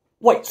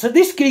 Wait, so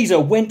this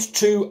geezer went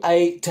to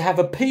have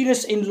a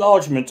penis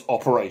enlargement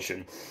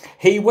operation.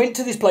 He went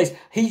to this place,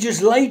 he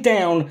just laid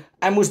down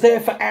and was there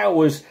for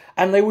hours,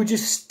 and they were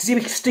just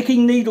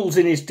sticking needles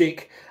in his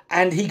dick,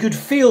 and he could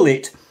feel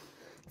it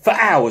for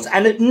hours.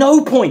 And at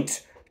no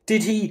point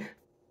did he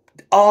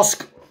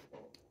ask,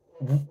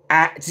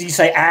 did he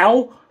say,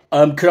 ow?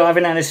 Could I have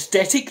an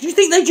anaesthetic? Do you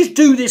think they just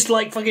do this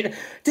like fucking...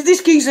 Did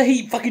this geezer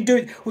fucking do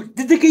it?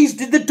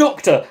 Did the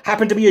doctor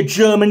happen to be a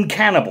German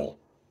cannibal?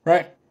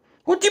 Right?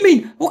 What do you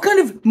mean? What kind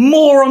of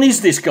moron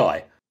is this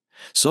guy?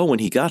 So when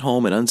he got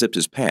home and unzipped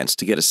his pants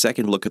to get a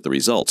second look at the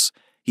results,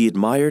 he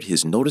admired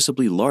his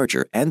noticeably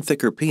larger and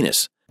thicker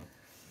penis.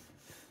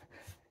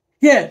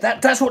 Yeah,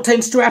 that's what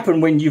tends to happen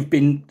when you've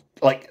been,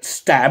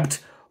 stabbed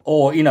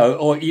or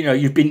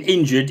you've been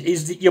injured,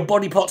 is that your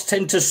body parts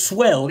tend to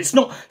swell. It's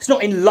not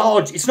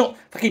enlarged. It's not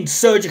fucking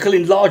surgical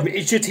enlargement.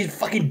 It's just his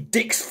fucking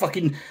dick's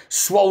fucking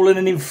swollen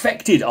and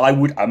infected. I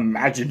would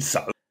imagine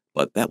so.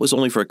 But that was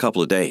only for a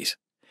couple of days.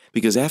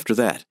 Because after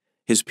that,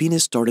 his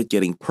penis started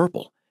getting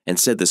purple and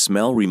said the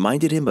smell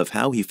reminded him of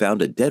how he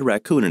found a dead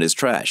raccoon in his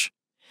trash.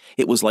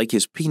 It was like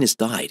his penis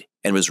died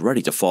and was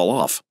ready to fall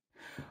off.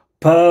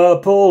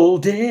 Purple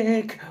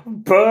dick,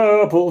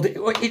 purple dick.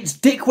 Its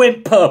dick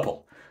went purple.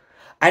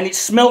 And it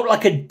smelt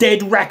like a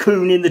dead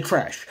raccoon in the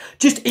trash.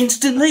 Just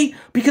instantly.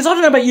 Because I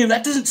don't know about you,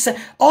 that doesn't say...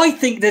 I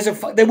think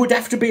there would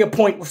have to be a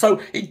point... So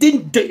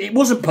it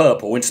wasn't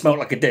purple and smelt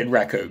like a dead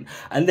raccoon.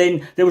 And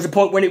then there was a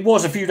point when it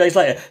was a few days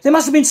later. There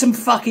must have been some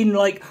fucking,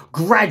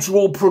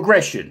 gradual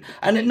progression.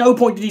 And at no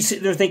point did he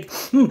sit there and think,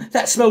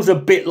 that smells a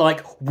bit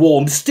like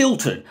warm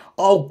Stilton.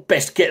 I'll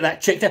best get that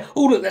checked out.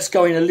 Oh, look, that's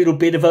going a little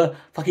bit of a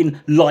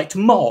fucking light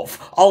mauve.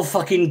 I'll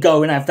fucking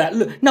go and have that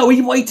look. No,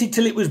 he waited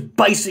till it was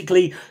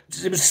basically...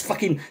 It was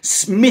fucking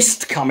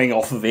mist coming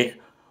off of it.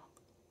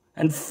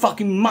 And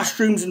fucking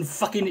mushrooms and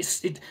fucking...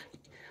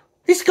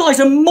 This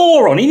guy's a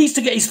moron. He needs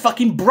to get his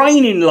fucking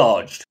brain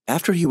enlarged.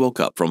 After he woke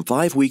up from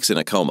 5 weeks in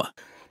a coma.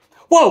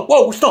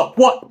 Whoa, stop.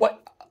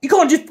 What? You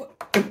can't just...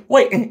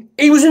 Wait,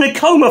 he was in a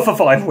coma for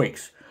 5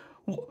 weeks.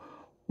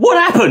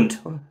 What happened?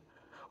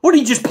 What,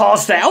 he just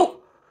passed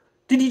out?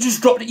 Did he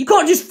just drop it? You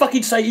can't just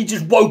fucking say he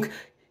just woke.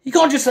 You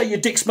can't just say your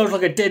dick smells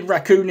like a dead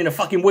raccoon in a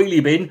fucking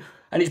wheelie bin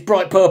and it's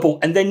bright purple,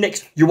 and then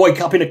next you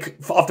wake up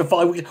after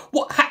 5 weeks.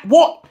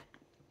 What?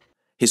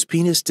 His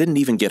penis didn't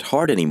even get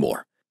hard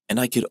anymore, and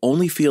I could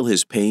only feel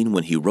his pain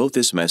when he wrote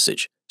this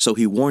message, so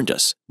he warned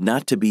us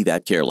not to be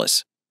that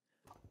careless.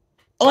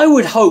 I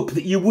would hope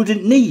that you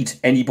wouldn't need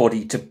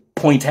anybody to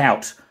point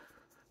out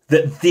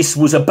that this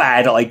was a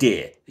bad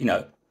idea, you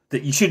know,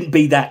 that you shouldn't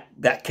be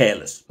that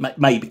careless.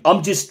 Maybe.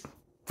 I'm just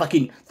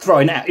fucking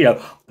throwing out, you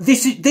know,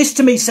 this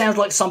to me sounds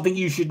like something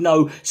you should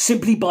know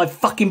simply by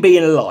fucking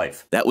being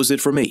alive. That was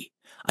it for me.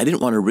 I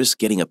didn't want to risk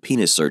getting a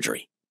penis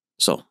surgery.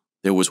 So,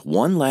 there was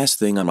one last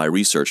thing on my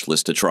research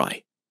list to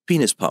try.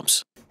 Penis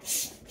pumps.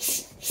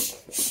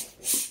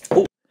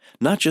 Oh.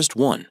 Not just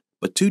one,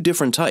 but 2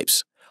 different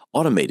types.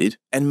 Automated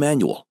and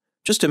manual,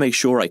 just to make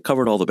sure I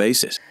covered all the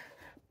bases.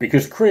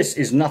 Because Chris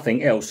is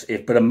nothing else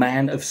but a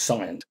man of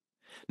science.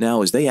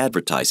 Now, as they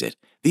advertise it,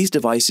 these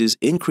devices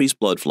increase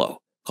blood flow,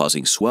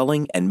 causing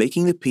swelling and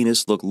making the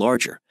penis look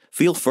larger,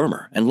 feel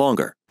firmer and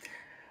longer.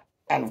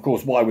 And of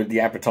course, why would the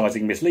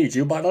advertising mislead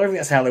you? But I don't think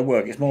that's how they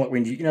work. It's more like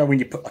when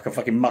you put like a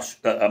fucking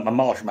a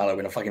marshmallow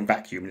in a fucking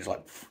vacuum, and it's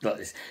like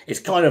this. It's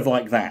kind of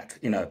like that,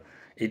 you know.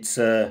 It's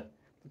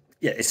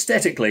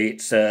aesthetically,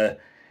 it's an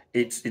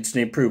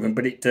improvement,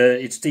 but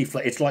it's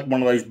deflate. It's like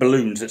one of those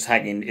balloons that's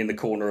hanging in the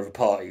corner of a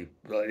party.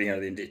 You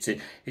know,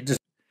 it just.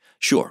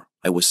 Sure,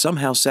 I was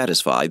somehow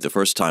satisfied the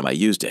first time I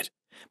used it,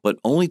 but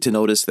only to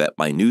notice that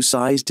my new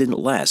size didn't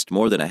last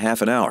more than a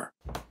half an hour.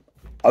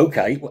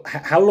 Okay, well,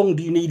 how long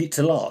do you need it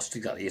to last?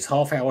 Exactly, is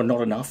half hour not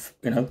enough?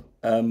 You know,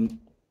 can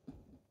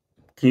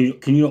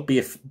you not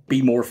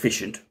be more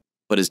efficient?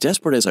 But as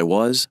desperate as I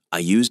was, I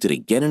used it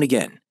again and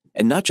again,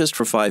 and not just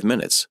for 5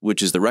 minutes,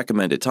 which is the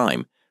recommended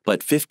time,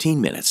 but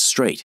 15 minutes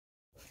straight.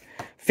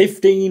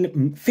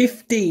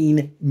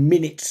 15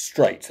 minutes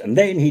straight, and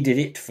then he did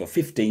it for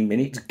 15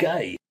 minutes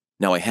gay.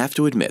 Now I have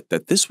to admit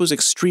that this was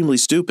extremely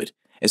stupid,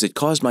 as it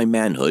caused my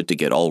manhood to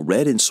get all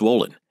red and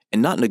swollen,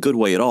 and not in a good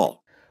way at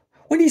all.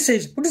 When he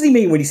says, what does he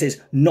mean when he says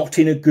not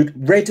in a good,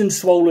 red and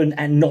swollen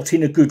and not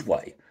in a good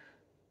way?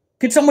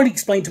 Can somebody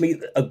explain to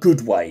me a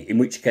good way in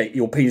which case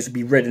your penis would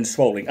be red and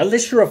swollen?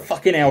 Unless you're a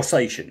fucking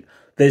Alsatian,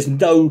 there's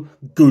no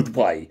good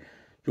way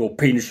your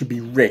penis should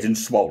be red and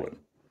swollen.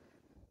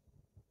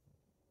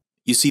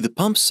 You see, the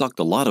pump sucked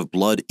a lot of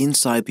blood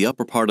inside the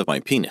upper part of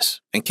my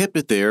penis and kept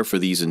it there for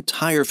these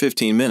entire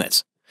 15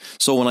 minutes.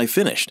 So when I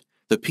finished,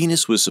 the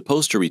penis was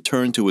supposed to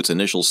return to its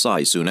initial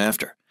size soon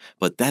after,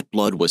 but that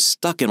blood was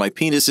stuck in my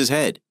penis's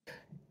head.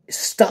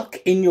 Stuck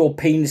in your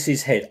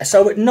penis's head.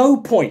 So at no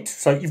point,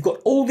 so you've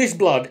got all this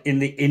blood in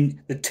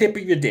the tip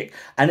of your dick,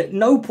 and at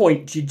no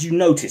point did you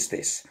notice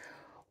this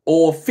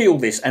or feel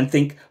this and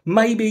think,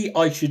 maybe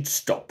I should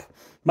stop.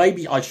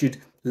 Maybe I should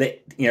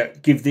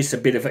give this a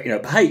bit of a,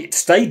 hey, it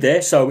stayed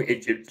there, so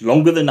it's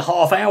longer than the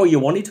half hour you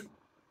wanted,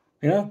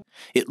 you know?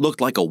 It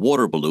looked like a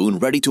water balloon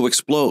ready to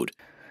explode.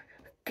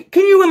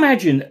 Can you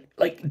imagine,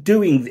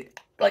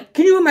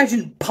 can you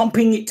imagine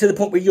pumping it to the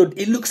point where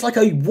it looks like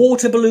a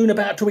water balloon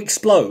about to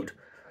explode,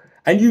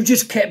 and you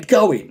just kept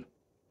going?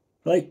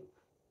 Like,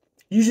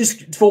 you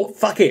just thought,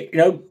 fuck it, you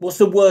know, what's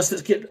the worst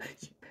that's get?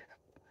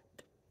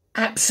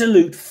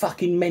 Absolute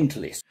fucking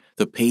mentalist.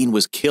 The pain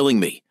was killing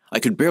me. I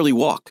could barely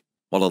walk,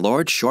 while a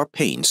large, sharp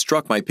pain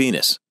struck my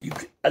penis.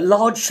 A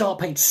large, sharp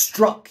pain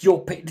struck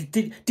your penis?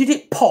 Did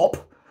it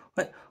pop?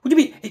 What do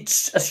you mean?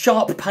 It's a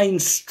sharp pain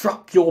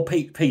struck your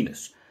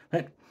penis?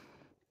 Right?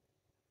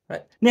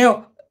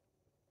 Now,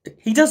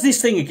 he does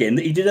this thing again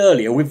that he did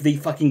earlier with the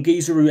fucking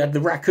geezer who had the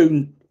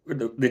raccoon,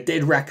 the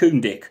dead raccoon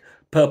dick,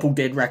 purple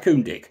dead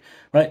raccoon dick,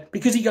 right?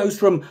 Because he goes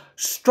from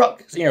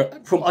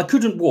from I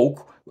couldn't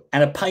walk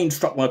and a pain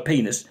struck my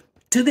penis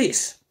to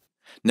this.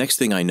 Next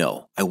thing I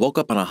know, I woke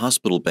up on a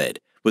hospital bed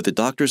with the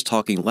doctors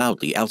talking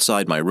loudly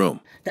outside my room.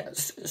 Now,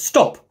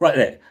 stop right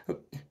there.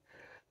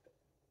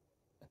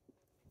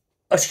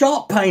 A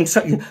sharp pain.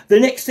 So the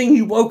next thing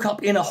you woke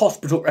up in a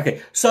hospital.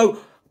 Okay, so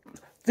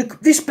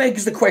this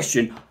begs the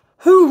question: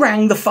 who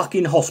rang the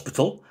fucking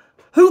hospital?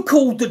 Who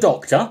called the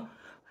doctor?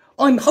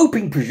 I'm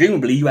hoping,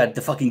 presumably, you had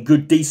the fucking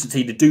good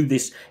decency to do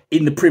this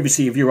in the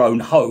privacy of your own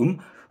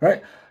home,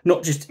 right?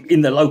 Not just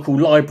in the local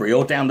library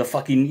or down the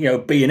fucking,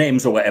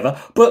 B&M's or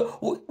whatever. But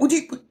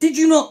did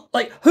you not,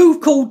 who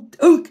called,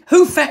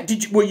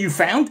 were you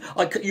found?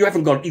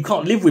 You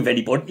can't live with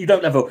anybody. You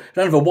don't have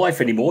a wife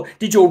anymore.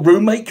 Did your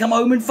roommate come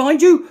home and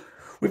find you?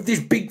 With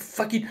this big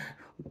fucking,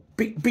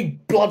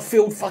 big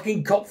blood-filled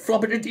fucking cop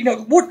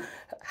flubber, what?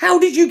 How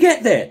did you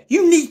get there?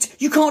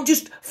 You can't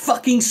just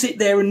fucking sit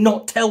there and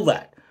not tell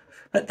that.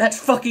 That's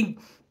fucking,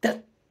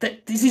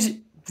 this is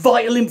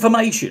vital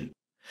information.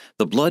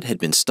 The blood had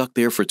been stuck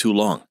there for too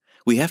long.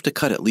 We have to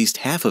cut at least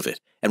half of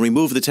it and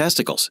remove the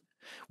testicles.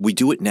 We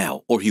do it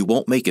now, or he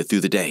won't make it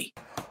through the day.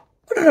 I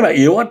don't know about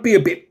you,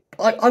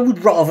 I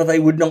would rather they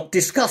would not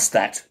discuss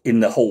that in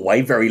the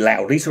hallway very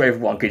loudly so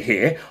everyone could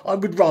hear. I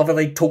would rather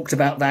they talked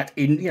about that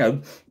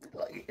in,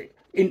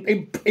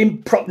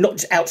 not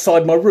just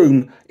outside my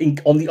room. And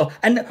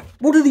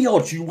what are the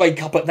odds you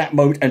wake up at that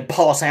moment and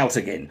pass out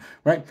again?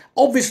 Right?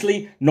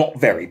 Obviously not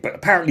very, but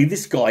apparently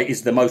this guy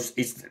is the most.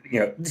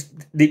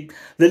 The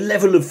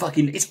level of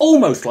fucking. It's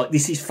almost like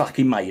this is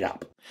fucking made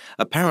up.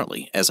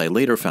 Apparently, as I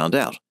later found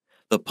out,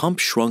 the pump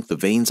shrunk the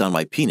veins on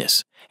my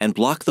penis and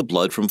blocked the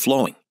blood from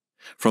flowing.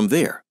 From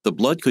there, the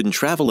blood couldn't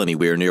travel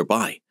anywhere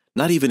nearby,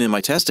 not even in my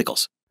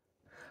testicles.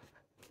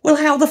 Well,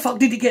 how the fuck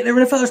did it get there in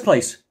the first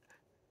place?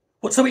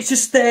 What? So it's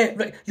just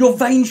there. Your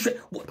veins.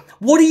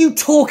 What are you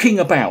talking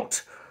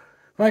about?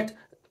 Right?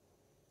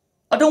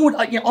 I don't want.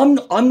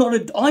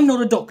 I'm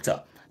not a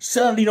doctor.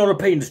 Certainly not a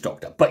penis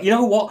doctor. But you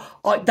know what?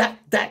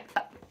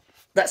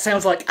 That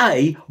sounds like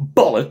A,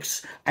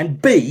 bollocks,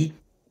 and B.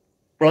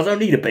 Well, I don't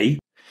need a B.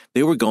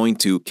 They were going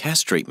to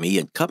castrate me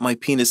and cut my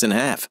penis in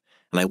half,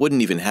 and I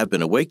wouldn't even have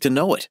been awake to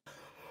know it.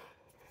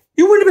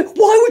 You wouldn't have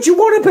been. Why would you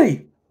want to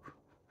be?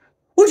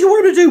 What do you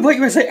want him to do? Wait, you're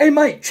going to say, hey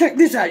mate, check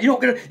this out. You're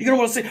going to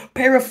want to see a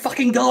pair of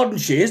fucking garden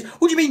shears?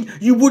 What do you mean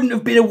you wouldn't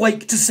have been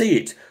awake to see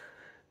it?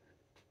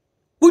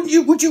 Would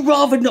you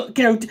rather not,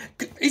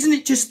 isn't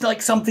it just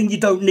like something you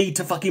don't need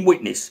to fucking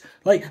witness?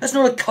 Like, that's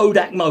not a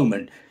Kodak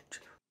moment.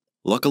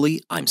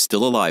 Luckily, I'm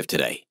still alive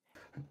today.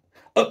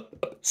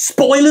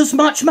 Spoilers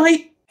much,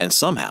 mate? And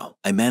somehow,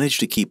 I managed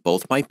to keep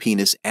both my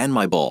penis and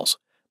my balls.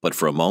 But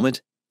for a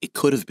moment, it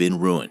could have been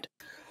ruined.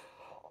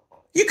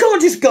 You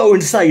can't just go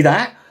and say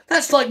that.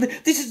 That's like,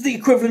 this is the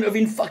equivalent of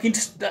in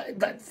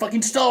that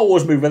fucking Star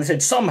Wars movie where they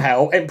said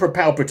somehow Emperor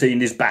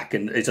Palpatine is back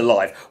and is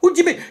alive. What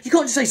do you mean? You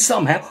can't just say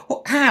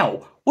somehow.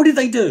 How? What did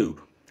they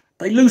do?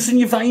 They loosen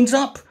your veins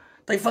up?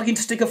 They fucking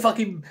stick a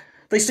vacuum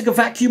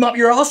up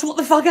your ass? What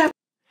the fuck happened?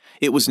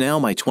 It was now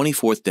my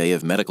 24th day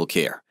of medical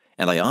care,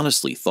 and I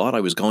honestly thought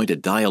I was going to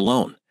die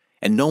alone,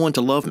 and no one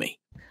to love me.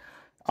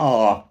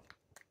 Kind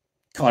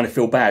of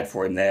feel bad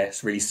for him there.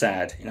 It's really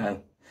sad,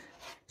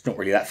 It's not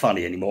really that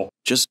funny anymore.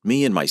 Just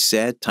me and my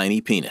sad,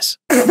 tiny penis.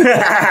 I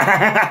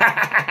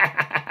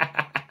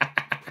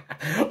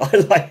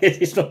like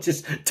it. It's not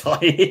just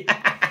tiny.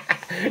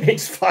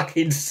 It's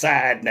fucking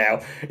sad now.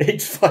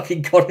 It's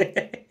fucking got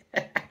it.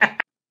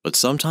 But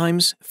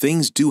sometimes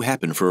things do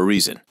happen for a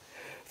reason.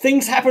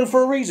 Things happen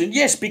for a reason.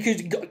 Yes,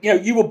 because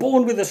you were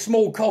born with a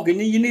small cog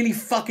and you nearly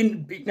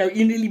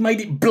you nearly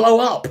made it blow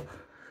up.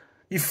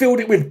 You filled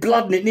it with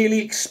blood and it nearly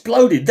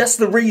exploded. That's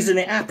the reason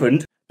it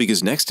happened.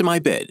 Because next to my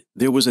bed,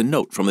 there was a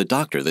note from the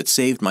doctor that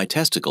saved my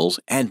testicles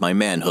and my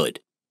manhood.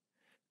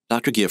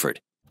 Dr.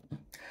 Gifford.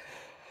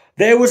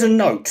 There was a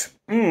note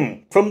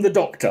from the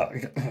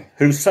doctor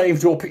who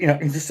saved your,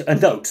 just a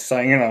note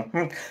saying,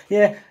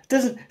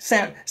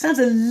 sounds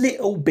a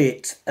little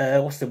bit,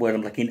 what's the word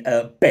I'm looking,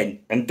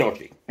 bent and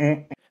dodgy.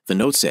 The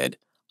note said,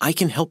 I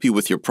can help you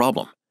with your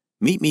problem.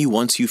 Meet me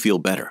once you feel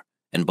better.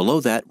 And below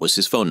that was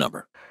his phone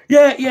number.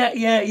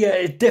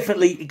 Yeah.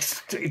 Definitely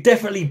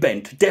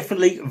bent.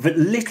 Definitely a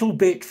little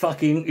bit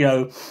fucking,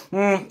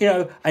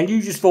 and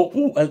you just thought,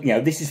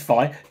 this is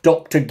fine.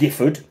 Dr.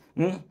 Gifford.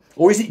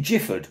 Or is it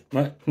Gifford?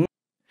 Right?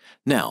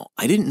 Now,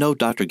 I didn't know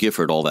Dr.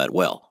 Gifford all that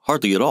well.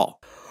 Hardly at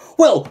all.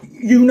 Well,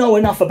 you know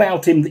enough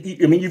about him.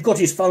 You've got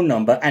his phone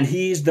number, and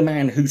he is the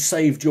man who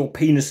saved your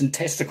penis and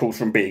testicles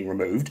from being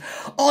removed.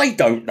 I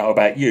don't know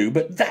about you,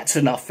 but that's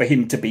enough for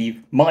him to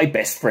be my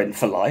best friend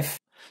for life.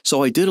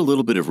 So I did a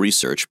little bit of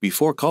research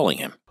before calling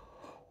him.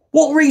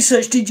 What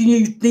research did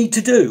you need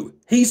to do?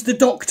 He's the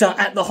doctor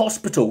at the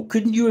hospital.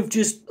 Couldn't you have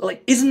just,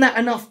 isn't that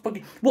enough?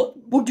 What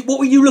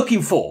were you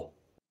looking for?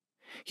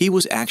 He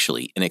was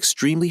actually an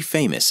extremely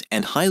famous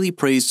and highly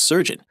praised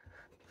surgeon.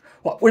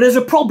 Well, there's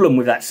a problem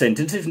with that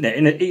sentence, isn't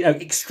it?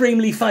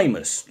 Extremely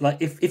famous. Like,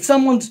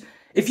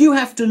 if you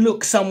have to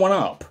look someone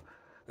up,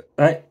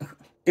 right?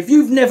 If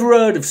you've never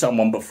heard of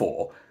someone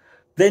before,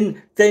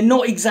 then they're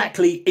not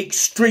exactly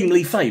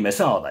extremely famous,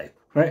 are they?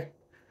 Right?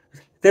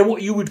 They're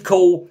what you would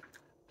call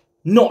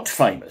not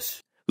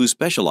famous. Who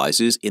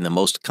specializes in the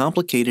most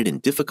complicated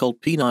and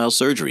difficult penile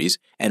surgeries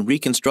and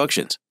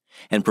reconstructions,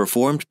 and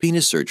performed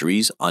penis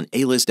surgeries on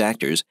A-list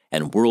actors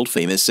and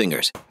world-famous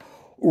singers.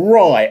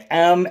 Right.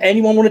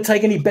 Anyone want to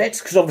take any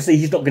bets? Because obviously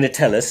he's not going to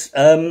tell us.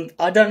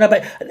 I don't know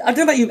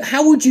about you.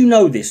 How would you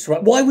know this?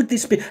 Right? Why would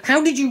this be?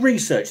 How did you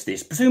research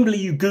this? Presumably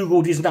you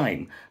Googled his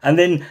name, and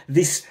then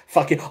this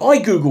fucking. I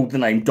Googled the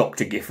name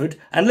Dr. Gifford,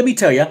 and let me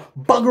tell you,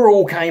 bugger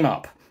all came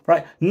up.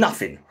 Right?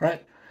 Nothing.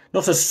 Right?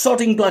 Not a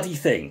sodding bloody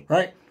thing.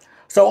 Right?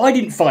 So I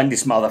didn't find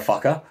this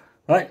motherfucker.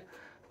 Right?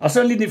 I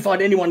certainly didn't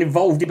find anyone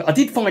involved. But I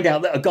did find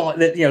out that a guy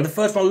that the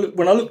first one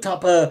when I looked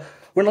up.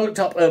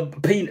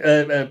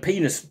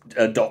 Penis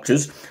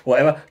doctors,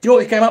 whatever, do you know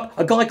what came up?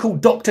 A guy called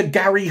Dr.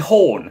 Gary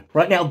Horn.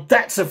 Right now,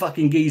 that's a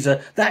fucking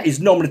geezer. That is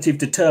nominative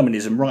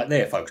determinism right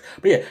there, folks.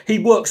 But yeah, he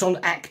works on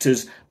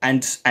actors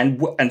and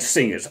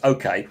singers.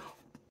 Okay.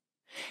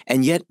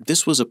 And yet,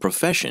 this was a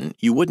profession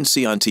you wouldn't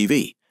see on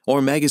TV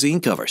or magazine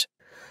covers.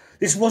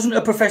 This wasn't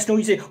a professional,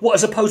 you see, what,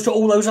 as opposed to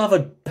all those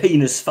other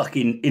penis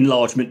fucking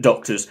enlargement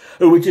doctors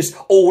who were just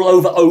all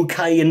over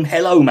OK and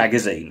Hello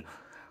magazine.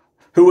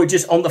 Who were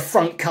just on the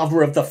front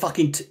cover of the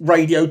fucking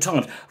Radio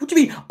Times. What do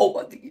you mean?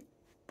 Oh,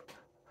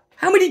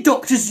 How many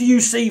doctors do you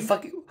see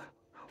fucking...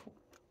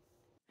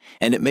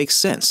 And it makes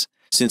sense,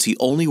 since he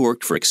only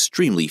worked for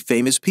extremely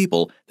famous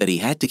people that he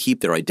had to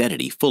keep their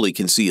identity fully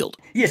concealed.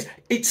 Yes,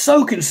 it's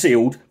so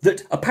concealed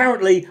that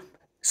apparently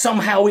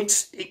somehow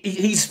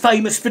he's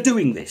famous for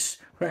doing this.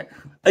 Right?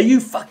 Are you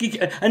fucking...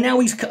 And now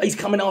he's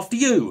coming after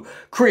you,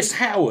 Chris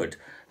Howard.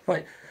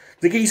 Right?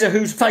 The geezer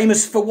who's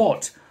famous for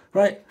what?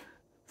 Right?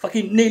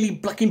 Fucking nearly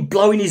fucking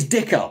blowing his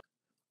dick up.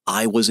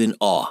 I was in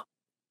awe.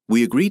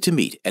 We agreed to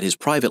meet at his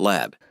private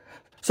lab.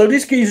 So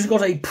this geezer's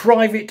got a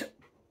private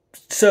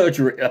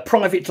surgery, a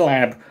private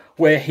lab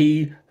where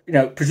he,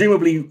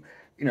 presumably,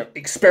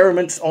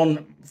 experiments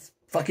on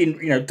fucking,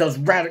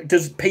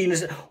 does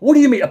penis. What do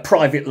you mean a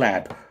private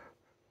lab?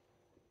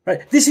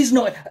 Right? This is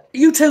not. Are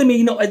you telling me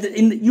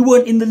you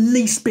weren't in the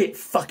least bit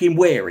fucking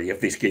wary of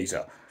this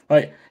geezer?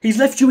 Right? He's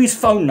left you his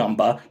phone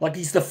number like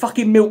he's the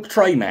fucking milk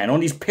tray man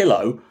on his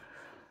pillow.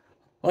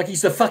 Like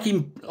he's the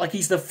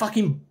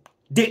fucking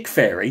dick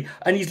fairy,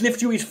 and he's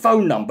left you his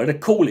phone number to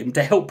call him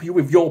to help you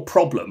with your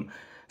problem.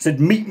 Said,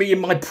 meet me in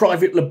my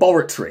private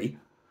laboratory.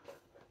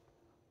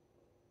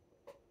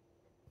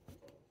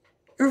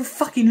 You're a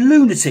fucking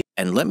lunatic.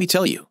 And let me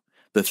tell you,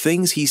 the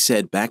things he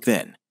said back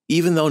then,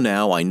 even though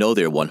now I know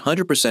they're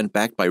 100%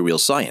 backed by real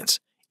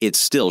science, it's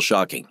still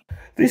shocking.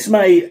 This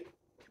may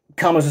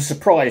come as a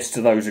surprise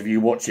to those of you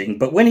watching,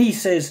 but when he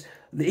says,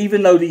 that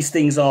even though these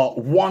things are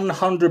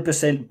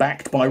 100%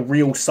 backed by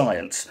real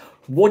science,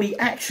 what he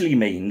actually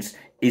means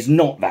is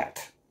not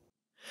that.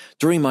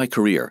 During my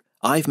career,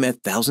 I've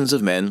met thousands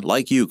of men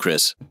like you,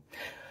 Chris.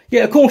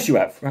 Yeah, of course you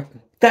have. Right?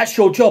 That's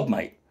your job,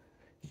 mate.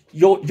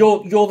 You're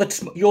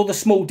the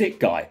small dick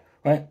guy,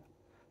 right?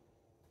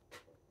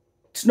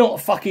 It's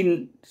not.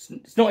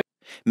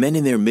 Men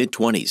in their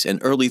mid-20s and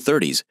early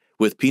 30s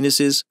with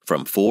penises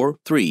from 4,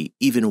 3,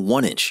 even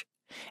 1 inch.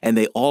 And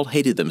they all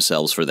hated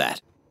themselves for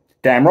that.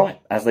 Damn right,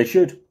 as they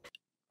should.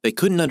 They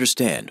couldn't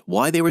understand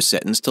why they were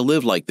sentenced to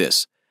live like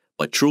this,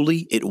 but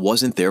truly it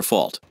wasn't their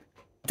fault.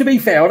 To be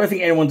fair, I don't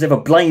think anyone's ever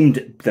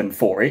blamed them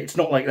for it. It's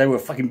not like they were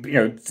fucking,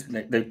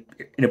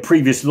 in a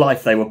previous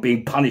life they were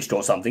being punished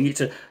or something.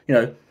 It's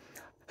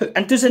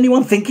and does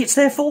anyone think it's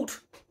their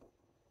fault?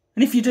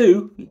 And if you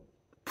do, it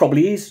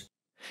probably is.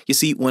 You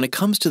see, when it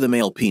comes to the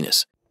male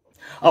penis...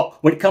 Oh,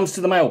 when it comes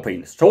to the male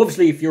penis. So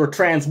obviously if you're a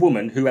trans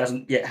woman who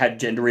hasn't yet had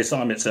gender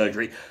reassignment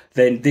surgery,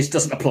 then this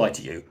doesn't apply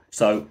to you.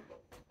 So,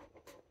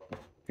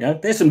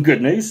 there's some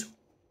good news.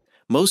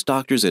 Most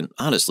doctors and,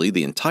 honestly,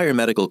 the entire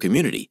medical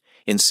community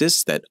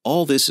insists that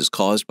all this is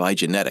caused by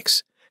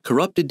genetics,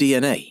 corrupted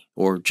DNA,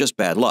 or just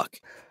bad luck.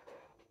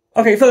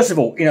 Okay, first of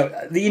all,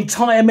 the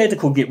entire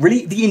medical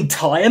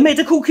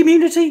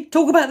community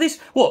talk about this?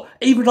 What?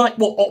 Even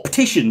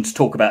opticians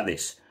talk about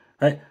this,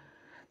 right?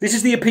 This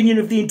is the opinion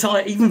of the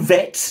entire, even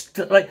vets.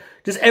 Like,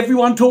 does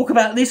everyone talk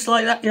about this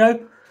like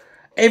that?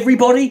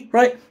 Everybody,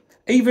 right?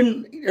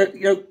 Even,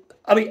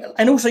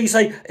 and also you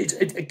say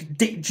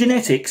it's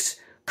genetics,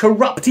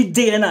 corrupted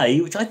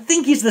DNA, which I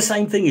think is the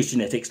same thing as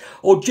genetics,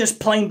 or just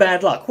plain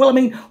bad luck. Well,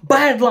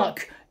 bad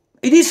luck,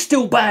 it is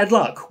still bad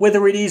luck,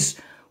 whether it is,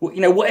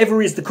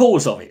 whatever is the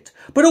cause of it.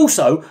 But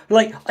also,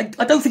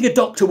 I don't think a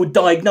doctor would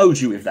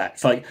diagnose you with that.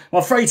 It's like, I'm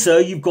afraid, sir,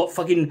 you've got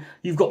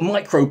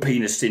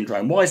micropenis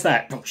syndrome. Why is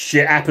that? Oh,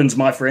 shit happens,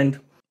 my friend.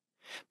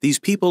 These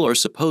people are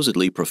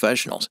supposedly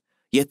professionals,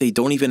 yet they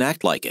don't even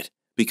act like it,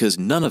 because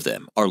none of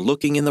them are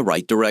looking in the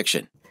right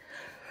direction.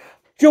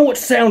 Do you know what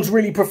sounds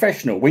really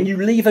professional? When you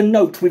leave a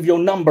note with your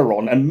number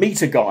on and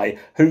meet a guy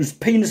whose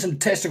penis and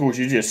testicles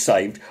you just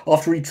saved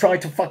after he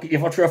tried to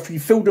after you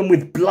filled them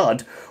with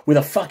blood with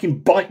a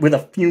fucking with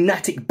a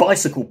pneumatic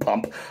bicycle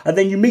pump, and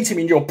then you meet him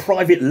in your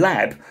private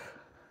lab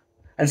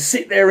and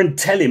sit there and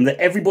tell him that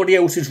everybody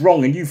else is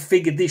wrong and you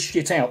figured this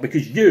shit out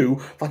because you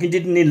fucking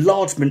did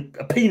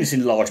a penis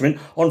enlargement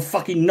on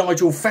fucking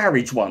Nigel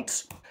Farage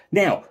once.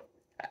 Now,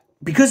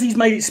 because he's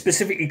made it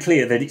specifically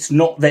clear that it's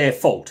not their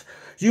fault,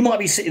 you might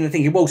be sitting there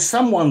thinking, well,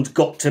 someone's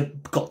got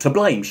to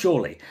blame,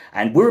 surely.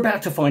 And we're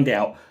about to find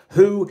out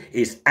who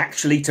is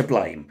actually to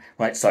blame.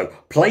 Right, so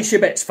place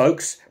your bets,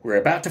 folks. We're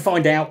about to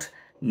find out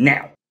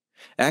now.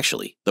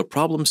 Actually, the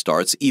problem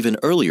starts even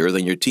earlier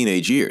than your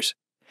teenage years.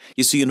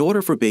 You see, in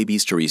order for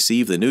babies to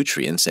receive the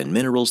nutrients and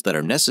minerals that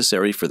are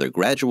necessary for their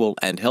gradual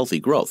and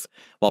healthy growth,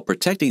 while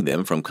protecting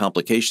them from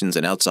complications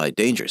and outside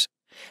dangers,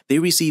 they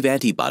receive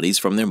antibodies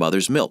from their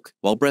mother's milk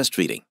while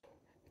breastfeeding.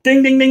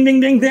 Ding, ding, ding,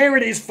 ding, ding. There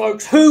it is,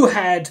 folks. Who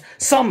had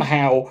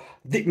somehow,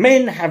 the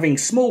men having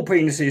small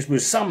penises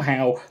was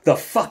somehow the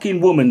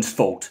fucking woman's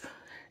fault.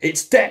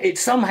 It's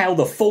somehow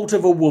the fault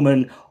of a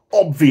woman,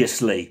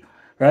 obviously,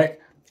 right?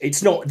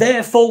 It's not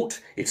their fault.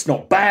 It's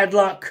not bad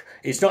luck.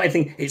 It's not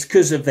anything. It's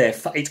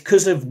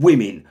because of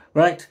women,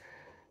 right?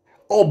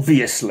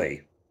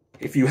 Obviously.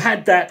 If you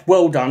had that,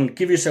 well done.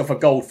 Give yourself a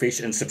goldfish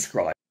and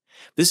subscribe.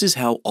 This is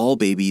how all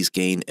babies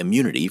gain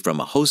immunity from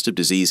a host of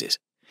diseases.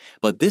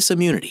 But this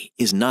immunity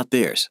is not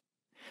theirs.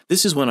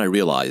 This is when I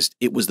realized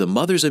it was the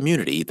mother's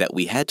immunity that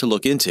we had to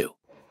look into.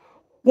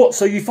 What,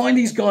 so you find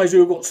these guys who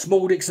have got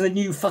small dicks and then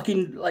you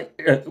fucking,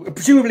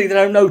 presumably they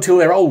don't know till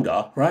they're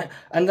older, right?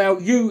 And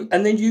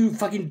then you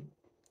fucking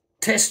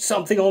test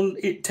something on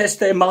it, test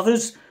their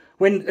mothers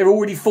when they're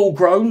already full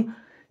grown?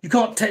 You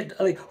can't test.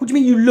 What do you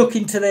mean you look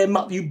into their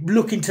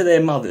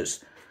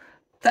mothers?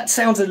 That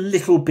sounds a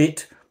little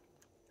bit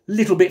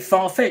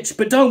far-fetched.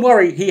 But don't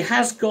worry, he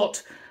has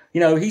got,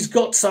 he's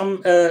got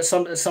some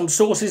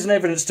sources and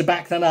evidence to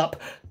back that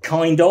up,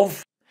 kind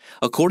of.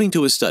 According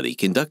to a study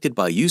conducted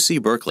by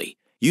UC Berkeley,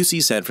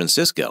 UC San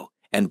Francisco,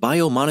 and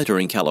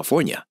Biomonitoring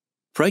California,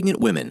 pregnant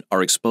women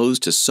are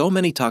exposed to so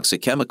many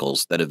toxic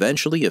chemicals that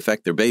eventually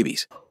affect their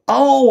babies.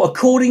 Oh,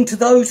 according to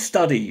those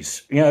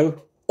studies,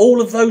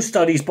 all of those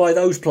studies by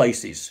those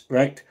places,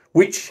 right?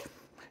 Which,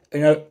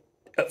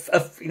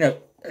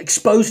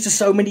 exposed to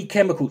so many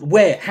chemicals.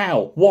 Where?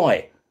 How?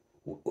 Why?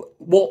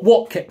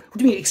 What do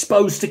you mean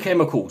exposed to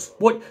chemicals?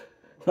 What?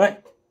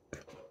 Right?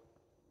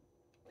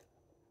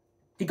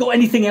 You got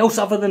anything else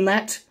other than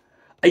that?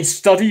 A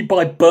study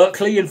by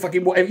Berkeley and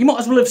fucking whatever. You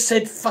might as well have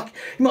said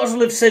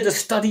a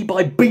study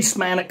by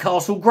Beastman at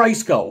Castle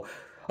Grayskull.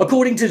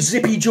 According to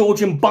Zippy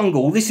George and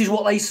Bungle, this is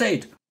what they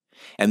said.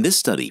 And this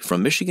study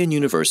from Michigan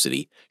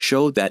University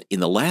showed that in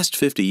the last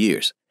 50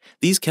 years,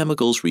 these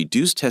chemicals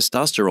reduce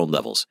testosterone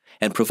levels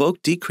and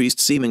provoke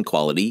decreased semen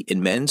quality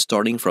in men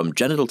starting from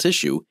genital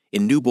tissue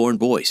in newborn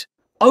boys.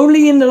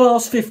 Only in the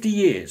last 50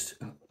 years.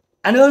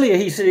 And earlier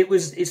he said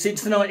it's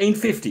since the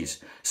 1950s.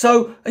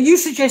 So are you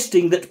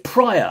suggesting that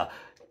prior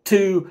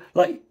to,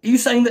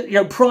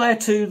 prior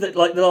to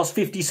the last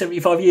 50,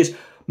 75 years,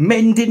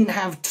 men didn't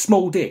have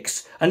small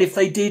dicks? And if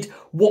they did,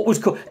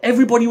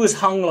 everybody was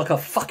hung like a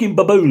fucking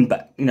baboon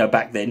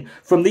back then,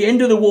 from the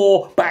end of the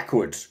war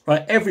backwards,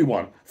 right?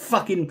 Everyone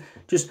fucking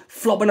just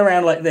flopping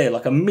around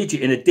like a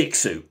midget in a dick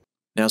suit.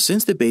 Now,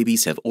 since the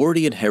babies have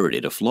already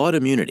inherited a flawed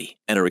immunity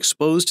and are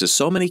exposed to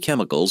so many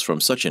chemicals from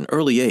such an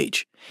early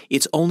age,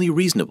 it's only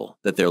reasonable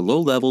that their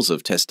low levels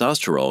of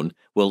testosterone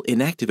will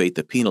inactivate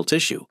the penile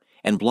tissue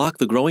and block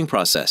the growing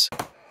process.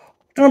 I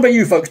don't know about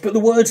you folks, but the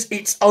words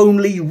 "it's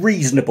only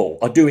reasonable"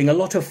 are doing a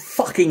lot of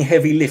fucking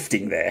heavy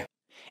lifting there.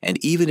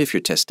 And even if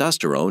your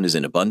testosterone is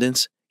in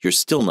abundance, you're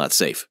still not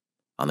safe.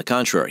 On the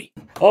contrary.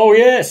 Oh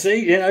yeah,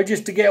 see,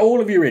 just to get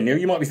all of you in here,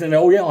 you might be thinking,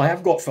 oh yeah, I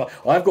have got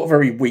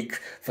very weak,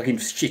 fucking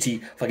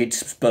shitty, fucking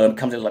sperm,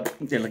 comes in like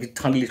a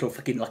tiny little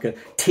fucking, like a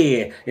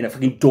tear in a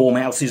fucking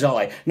dormouse's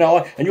eye.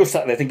 No, and you're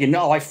sat there thinking,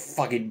 no, I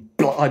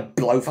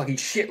blow fucking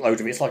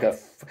shitloads of it.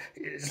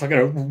 It's like an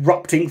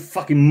erupting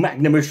fucking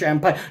magnum of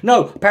champagne.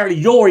 No, apparently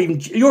you're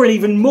in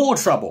even more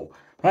trouble,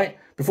 right?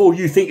 Before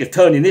you think of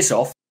turning this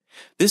off.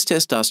 This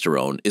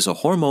testosterone is a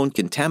hormone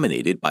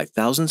contaminated by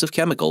thousands of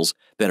chemicals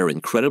that are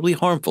incredibly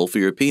harmful for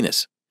your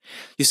penis.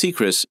 You see,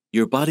 Chris,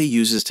 your body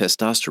uses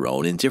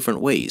testosterone in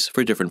different ways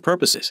for different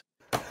purposes.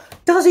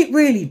 Does it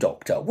really,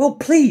 Doctor? Well,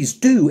 please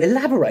do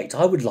elaborate.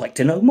 I would like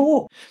to know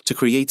more. To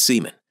create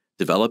semen,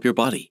 develop your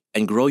body,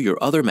 and grow your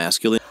other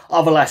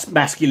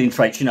masculine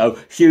traits,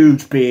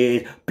 huge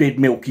beard, big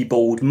milky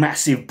bald,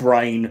 massive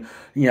brain,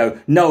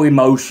 no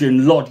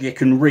emotion,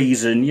 logic and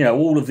reason,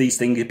 all of these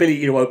things,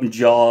 ability to open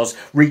jars,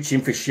 reaching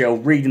for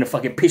shells, reading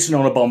pissing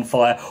on a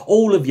bonfire,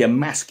 all of your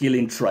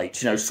masculine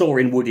traits,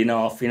 sawing wood in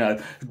half,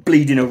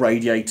 bleeding a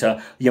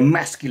radiator, your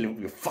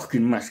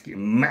fucking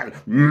masculine,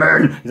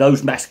 man,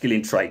 those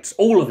masculine traits,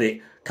 all of it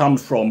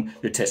comes from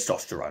your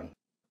testosterone.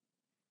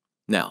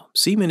 Now,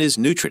 semen is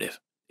nutritive.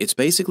 It's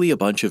basically a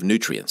bunch of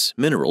nutrients,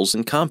 minerals,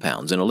 and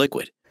compounds in a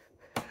liquid.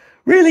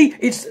 Really?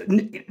 It's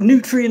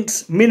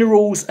nutrients,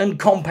 minerals, and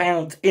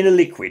compounds in a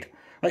liquid.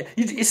 Right?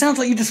 It sounds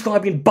like you're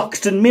describing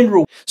Buxton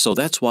Mineral. So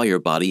that's why your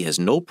body has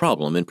no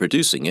problem in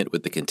producing it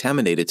with the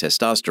contaminated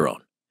testosterone.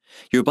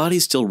 Your body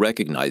still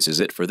recognizes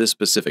it for this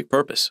specific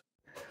purpose.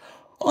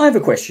 I have a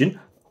question.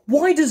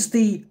 Why does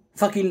the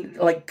fucking,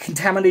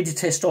 contaminated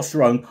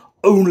testosterone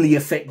only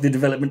affect the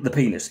development of the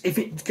penis if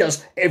it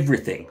does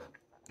everything?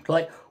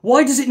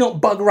 Why does it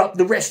not bugger up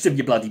the rest of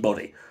your bloody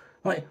body?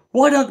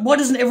 Why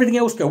doesn't everything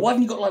else go? Why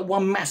haven't you got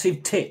one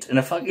massive tit and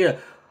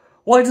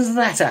why does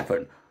that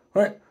happen?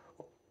 Right?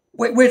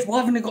 Why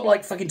haven't you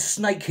got fucking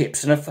snake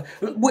hips and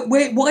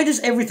why does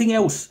everything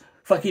else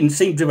fucking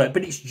seem to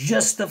but it's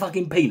just the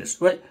fucking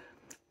penis, right?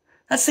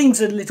 That seems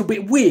a little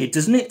bit weird,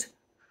 doesn't it?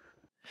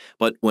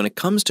 But when it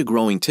comes to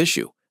growing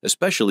tissue,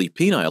 especially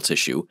penile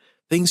tissue,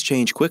 things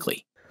change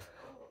quickly.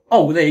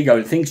 Oh, there you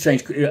go. Things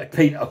change.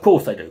 Of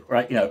course they do,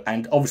 right?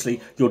 And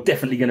obviously you're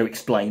definitely going to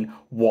explain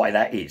why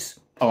that is,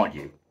 aren't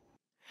you?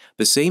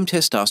 The same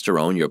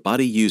testosterone your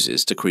body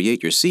uses to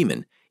create your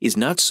semen is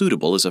not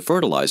suitable as a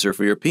fertilizer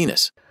for your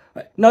penis.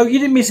 Right. No, you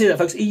didn't miss it,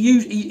 folks.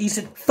 He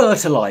said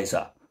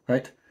fertilizer,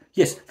 right?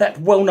 Yes, that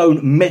well-known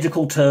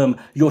medical term,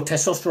 your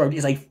testosterone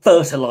is a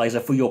fertilizer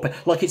for your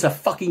like it's a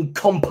fucking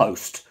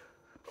compost.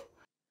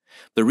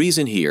 The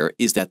reason here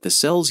is that the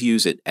cells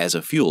use it as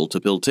a fuel to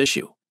build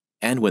tissue.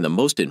 And when the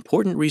most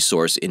important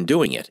resource in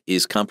doing it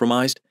is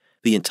compromised,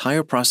 the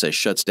entire process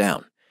shuts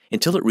down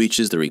until it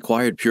reaches the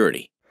required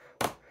purity.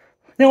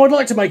 Now, I'd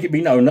like to make it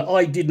be known that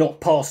I did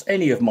not pass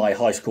any of my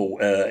high school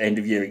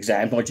end-of-year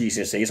exams, my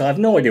GCSEs. I have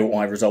no idea what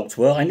my results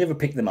were. I never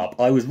picked them up.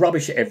 I was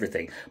rubbish at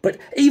everything. But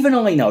even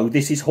I know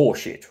this is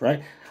horseshit,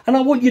 right? And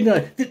I want you to know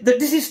that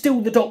this is still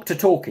the doctor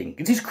talking.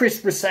 It is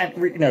Chris,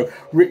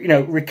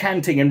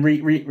 recanting and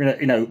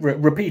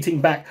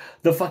repeating back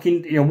the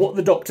fucking, what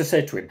the doctor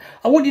said to him.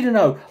 I want you to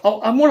know.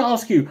 I want to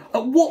ask you: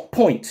 at what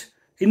point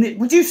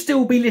would you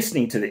still be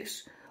listening to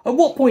this? At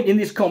what point in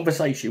this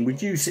conversation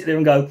would you sit there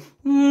and go,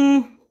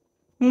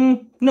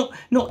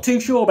 not too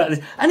sure about this?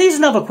 And here's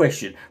another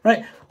question,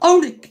 right?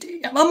 Am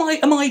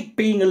I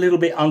being a little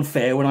bit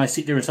unfair when I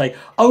sit there and say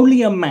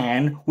only a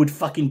man would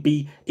fucking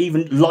be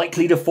even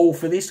likely to fall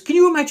for this? Can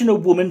you imagine a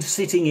woman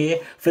sitting here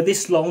for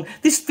this long?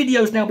 This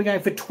video's now been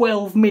going for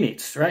 12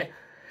 minutes, right?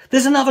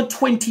 There's another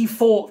 20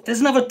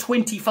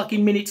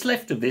 fucking minutes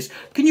left of this.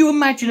 Can you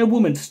imagine a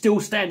woman still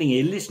standing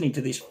here listening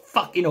to this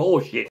fucking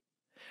horseshit?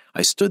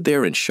 I stood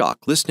there in shock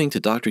listening to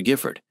Dr.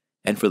 Gifford,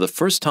 and for the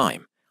first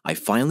time, I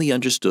finally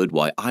understood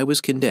why I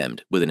was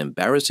condemned with an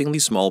embarrassingly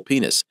small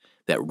penis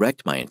that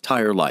wrecked my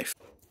entire life.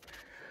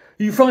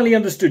 You finally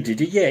understood,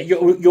 did you? Yeah,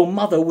 your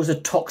mother was a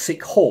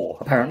toxic whore,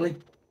 apparently,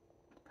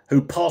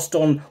 who passed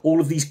on all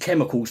of these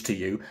chemicals to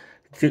you,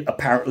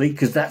 apparently,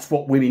 because that's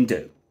what women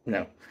do,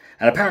 And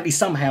apparently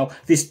somehow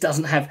this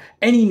doesn't have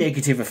any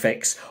negative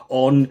effects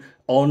on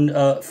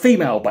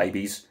female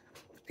babies.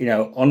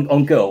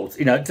 On girls,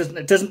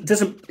 it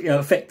doesn't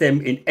affect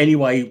them in any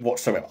way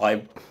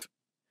whatsoever.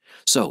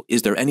 So,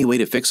 is there any way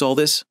to fix all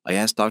this? I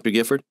asked Dr.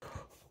 Gifford.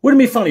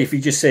 Wouldn't it be funny if he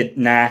just said,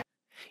 nah?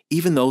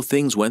 Even though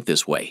things went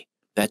this way,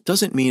 that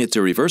doesn't mean it's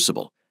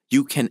irreversible.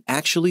 You can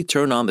actually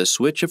turn on the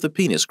switch of the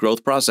penis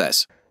growth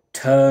process.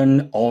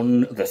 Turn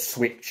on the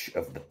switch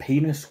of the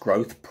penis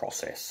growth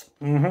process.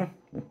 Let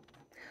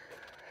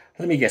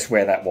me guess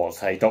where that was.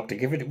 Hey, Dr.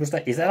 Gifford,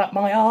 is that up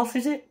my arse,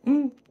 is it?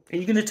 Are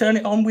you going to turn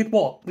it on with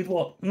what? With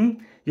what?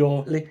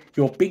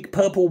 Your big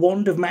purple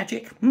wand of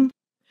magic?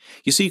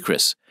 You see,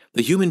 Chris,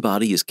 the human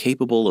body is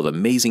capable of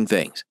amazing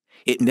things.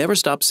 It never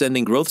stops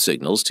sending growth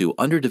signals to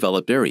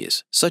underdeveloped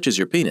areas, such as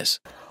your penis.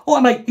 All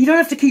right, mate, you don't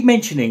have to keep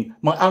mentioning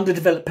my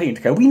underdeveloped penis,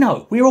 okay? We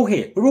know. We're all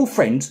here. We're all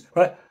friends,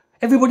 right?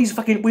 Everybody's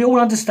we all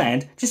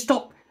understand. Just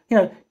stop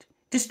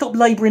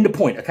labouring the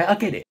point, okay? I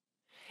get it.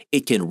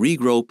 It can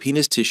regrow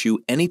penis tissue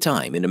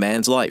anytime in a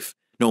man's life,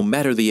 no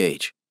matter the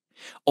age.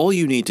 All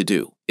you need to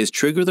do is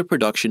trigger the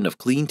production of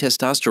clean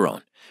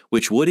testosterone,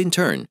 which would in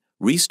turn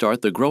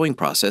restart the growing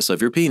process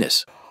of your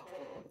penis.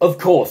 Of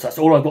course, that's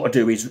all I've got to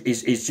do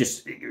is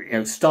just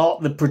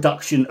start the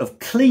production of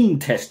clean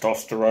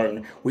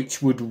testosterone,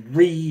 which would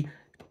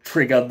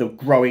re-trigger the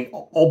growing,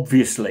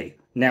 obviously.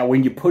 Now,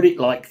 when you put it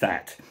like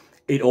that,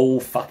 it all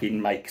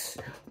fucking makes...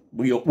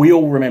 We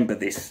all remember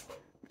this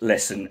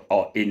lesson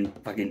in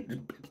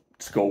fucking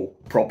school,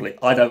 probably.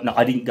 I don't know.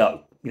 I didn't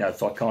go,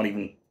 so I can't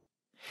even...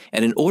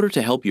 And in order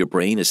to help your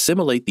brain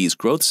assimilate these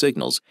growth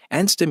signals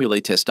and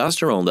stimulate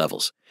testosterone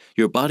levels,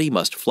 your body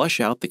must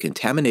flush out the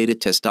contaminated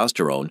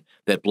testosterone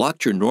that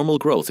blocked your normal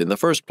growth in the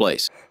first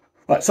place.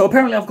 Right, so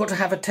apparently I've got to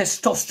have a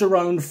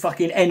testosterone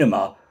fucking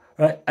enema,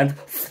 right, and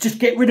just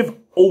get rid of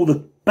all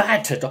the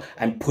bad testosterone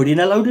and put in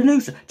a load of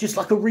new, just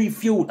like a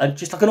refuel,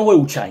 just like an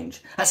oil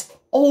change. That's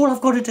all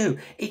I've got to do.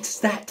 It's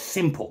that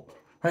simple,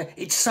 right?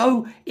 It's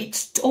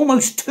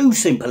almost too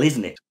simple,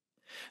 isn't it?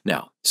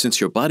 Now,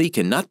 since your body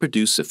cannot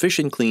produce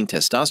sufficient clean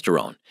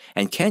testosterone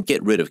and can't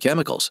get rid of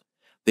chemicals,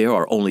 there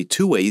are only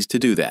two ways to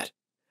do that.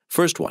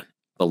 First one,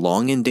 the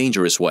long and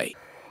dangerous way.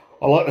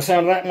 I like the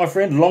sound of that, my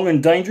friend. Long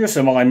and dangerous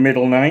are my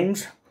middle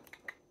names.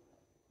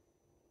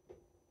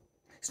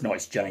 It's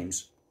nice,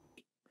 James.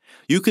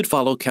 You could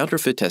follow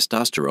counterfeit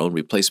testosterone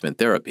replacement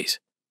therapies.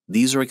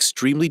 These are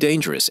extremely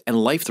dangerous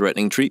and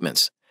life-threatening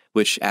treatments,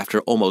 which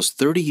after almost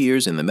 30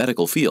 years in the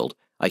medical field,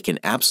 I can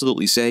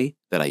absolutely say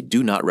that I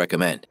do not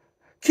recommend.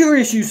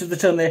 Curious use of the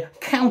term there,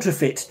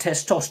 counterfeit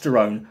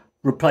testosterone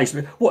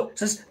replacement.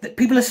 What?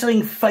 People are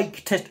selling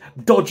fake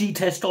dodgy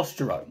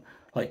testosterone,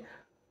 like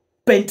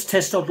bent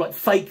testosterone, like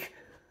fake,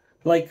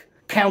 like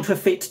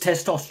counterfeit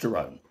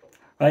testosterone,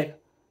 right?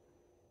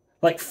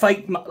 Like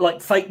fake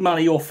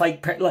money or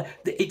fake.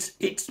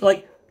 It's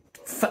like,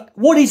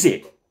 what is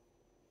it?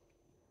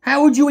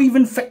 How would you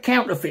even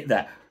counterfeit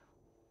that?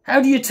 How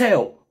do you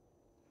tell?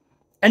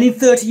 And in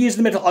 30 years in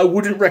the middle, I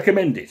wouldn't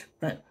recommend it.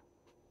 Right?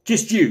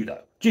 Just you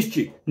though. Just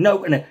you.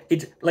 No,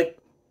 it's like,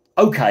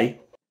 okay.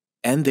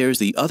 And there's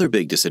the other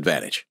big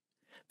disadvantage.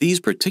 These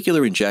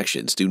particular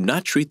injections do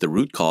not treat the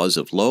root cause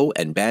of low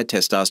and bad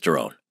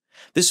testosterone.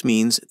 This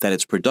means that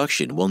its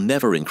production will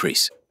never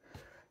increase.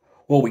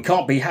 Well, we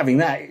can't be having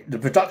that. The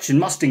production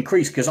must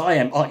increase because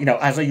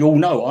as you all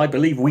know, I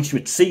believe we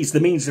should seize the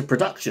means of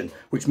production,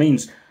 which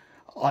means,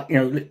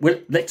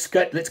 let's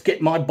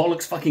get my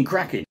bollocks fucking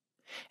cracking.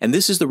 And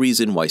this is the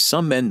reason why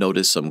some men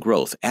notice some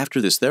growth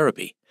after this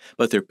therapy,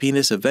 but their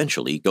penis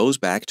eventually goes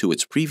back to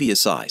its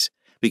previous size,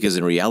 because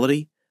in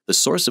reality, the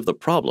source of the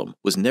problem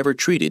was never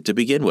treated to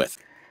begin with.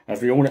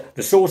 As we all know,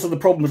 the source of the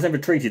problem was never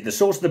treated. The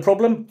source of the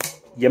problem?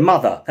 Your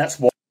mother, that's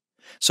what.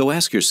 So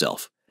ask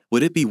yourself,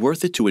 would it be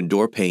worth it to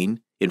endure pain,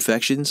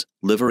 infections,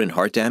 liver and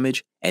heart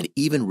damage, and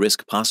even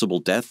risk possible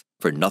death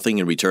for nothing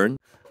in return?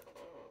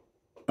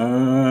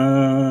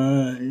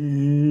 No.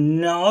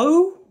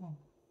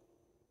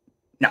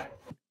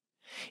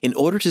 In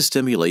order to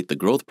stimulate the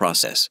growth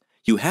process,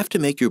 you have to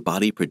make your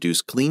body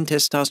produce clean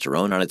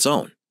testosterone on its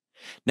own,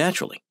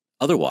 naturally.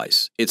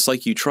 Otherwise, it's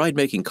like you tried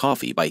making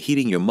coffee by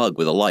heating your mug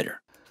with a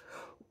lighter.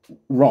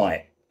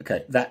 Right.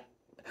 That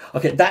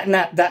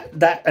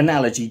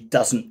analogy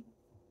doesn't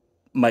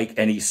make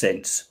any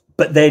sense.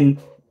 But then,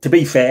 to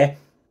be fair,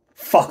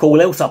 fuck all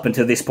else up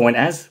until this point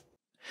has.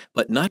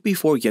 But not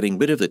before getting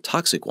rid of the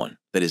toxic one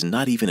that is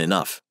not even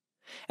enough.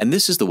 And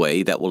this is the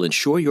way that will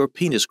ensure your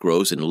penis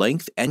grows in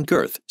length and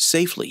girth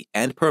safely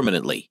and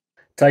permanently.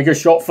 Take a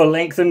shot for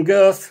length and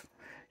girth.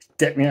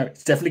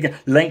 It's definitely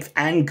length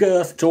and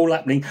girth. It's all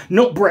happening.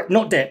 Not breadth,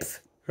 not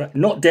depth. Right?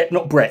 Not depth,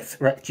 not breadth.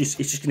 Right? It's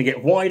just going to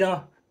get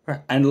wider,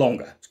 right, and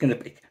longer. It's going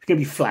to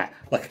be flat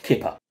like a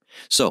kipper.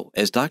 So,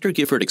 as Dr.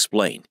 Gifford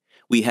explained,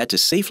 we had to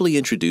safely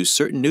introduce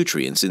certain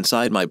nutrients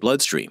inside my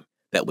bloodstream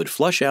that would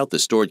flush out the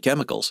stored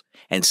chemicals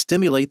and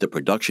stimulate the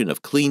production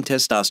of clean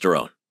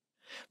testosterone.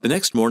 The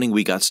next morning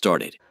we got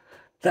started.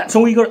 That's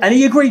all you got, and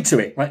he agreed to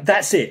it, right?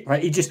 That's it,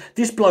 right?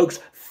 This bloke's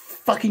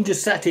fucking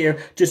just sat here,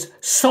 just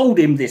sold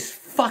him this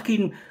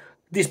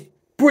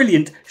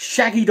brilliant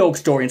shaggy dog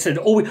story and said,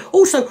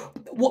 also,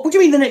 what do you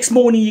mean the next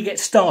morning you get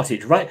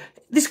started, right?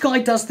 This guy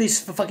does this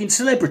for fucking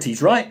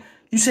celebrities, right?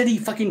 You said he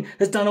fucking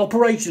has done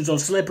operations on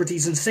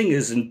celebrities and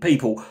singers and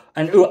people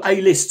and who are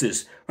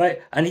A-listers,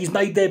 right? And he's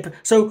made their...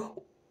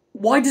 So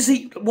why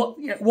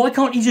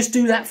can't he just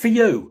do that for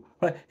you?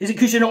 Right? Is it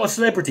because you're not a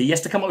celebrity? He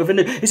has to come up with a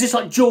new... Is this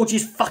like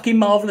George's fucking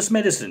Marvellous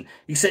Medicine?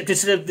 Except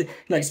instead of...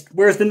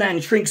 whereas the nan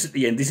shrinks at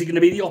the end, this is going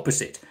to be the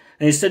opposite.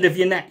 And instead of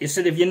your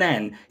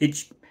nan,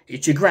 it's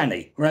your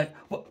granny, right?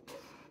 What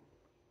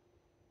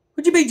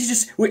do you mean?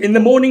 In the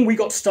morning we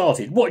got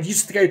started. What, you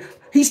used to go...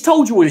 He's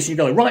told you all this and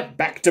you go, right,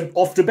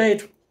 off to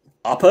bed,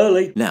 up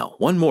early. Now,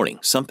 one morning,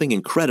 something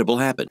incredible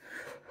happened.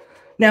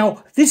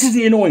 Now, this is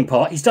the annoying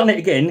part. He's done it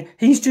again.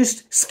 He's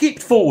just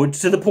skipped forward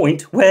to the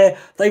point where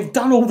they've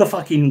done all the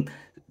fucking...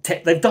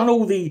 They've done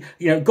all the,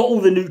 got all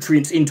the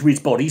nutrients into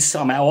his body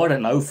somehow, I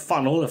don't know,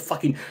 funnel, a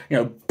fucking,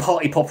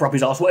 party popper up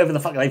his ass, whatever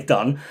the fuck they've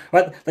done,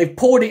 right? They've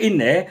poured it in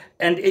there,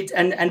 and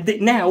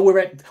now we're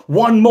at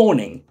one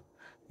morning,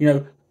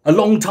 a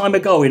long time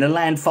ago in a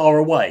land far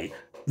away.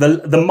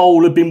 The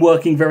mole had been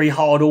working very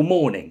hard all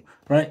morning,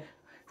 right?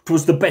 It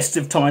was the best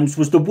of times,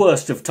 was the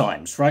worst of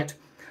times, right?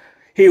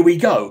 Here we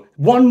go.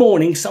 One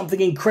morning,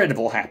 something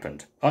incredible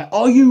happened. Right?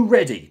 Are you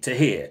ready to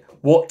hear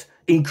what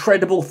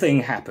incredible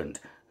thing happened?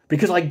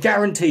 Because I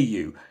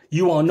guarantee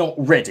you are not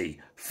ready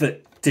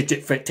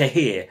to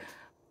hear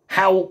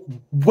how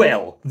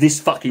well this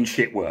fucking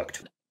shit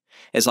worked.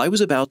 As I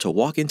was about to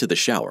walk into the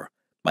shower,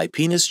 my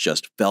penis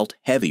just felt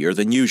heavier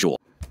than usual.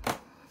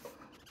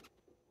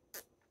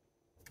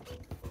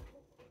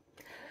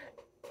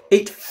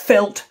 It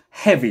felt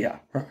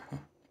heavier.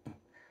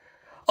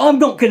 I'm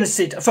not going to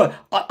sit... Sorry,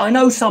 I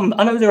know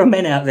there are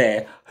men out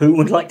there who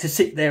would like to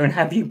sit there and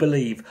have you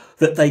believe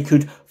that they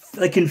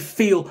can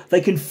feel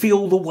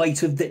the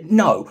weight of the...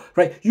 No,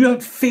 right? You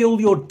don't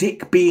feel your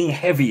dick being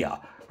heavier,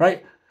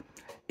 right?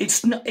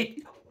 It's not...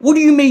 what do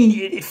you mean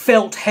it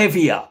felt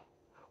heavier?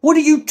 What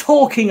are you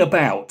talking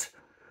about?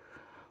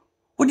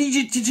 What did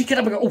you get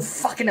up and go, oh,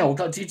 fucking hell.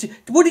 What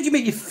did you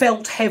mean it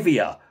felt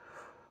heavier?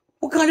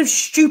 What kind of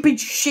stupid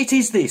shit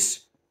is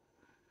this?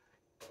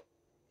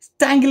 It's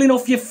dangling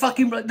off your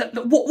fucking...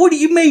 What do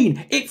you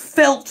mean? It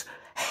felt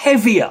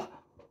heavier.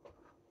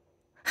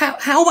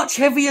 How much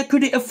heavier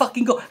could it have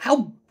fucking got?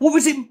 What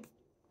was it?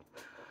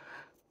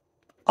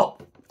 Oh,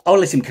 I'll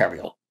let him carry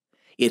on.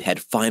 It had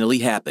finally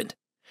happened.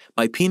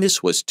 My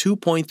penis was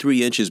 2.3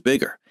 inches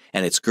bigger,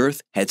 and its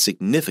girth had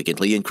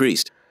significantly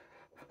increased.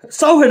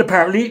 So had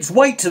apparently its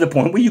weight to the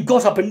point where you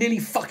got up and nearly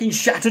fucking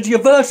shattered your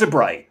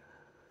vertebrae.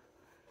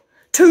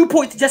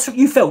 That's what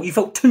you felt. You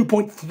felt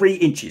 2.3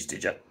 inches,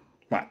 did you?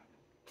 Right.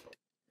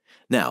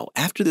 Now,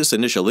 after this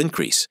initial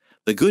increase,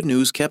 the good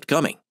news kept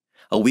coming.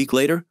 A week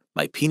later,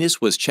 my penis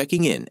was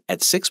checking in at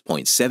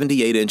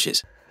 6.78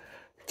 inches.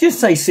 Just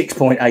say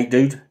 6.8,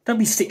 dude. Don't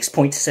be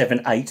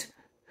 6.78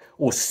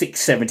 or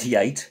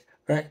 6.78,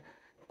 right?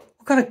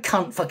 What kind of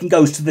cunt fucking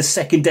goes to the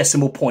second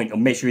decimal point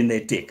on measuring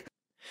their dick?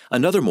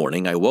 Another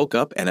morning, I woke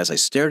up and as I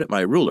stared at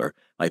my ruler,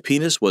 my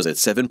penis was at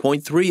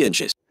 7.3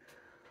 inches.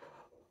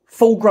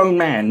 Full-grown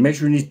man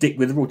measuring his dick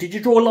with a rule. Did you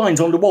draw lines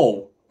on the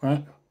wall?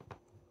 Right?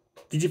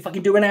 Did you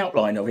fucking do an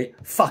outline of it?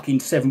 Fucking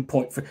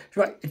 7.3.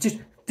 Right?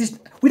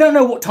 We don't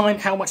know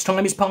how much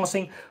time is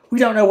passing. We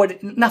don't know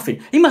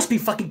nothing. He must be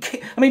fucking...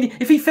 I mean,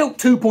 if he felt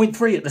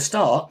 2.3 at the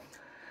start,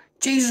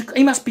 Jesus,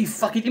 he must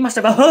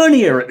have a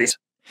hernia at this.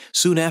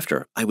 Soon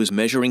after, I was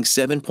measuring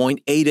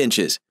 7.8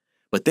 inches.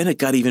 But then it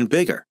got even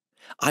bigger.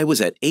 I was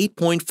at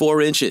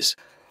 8.4 inches.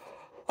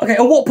 Okay,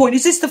 at what point...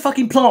 Is this the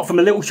fucking plant from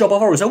A Little Shop of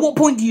Horrors? At what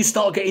point do you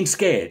start getting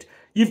scared?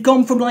 You've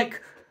gone from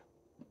like...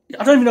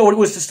 I don't even know what it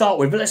was to start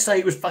with, but let's say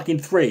it was fucking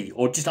 3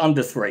 or just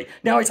under 3.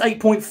 Now it's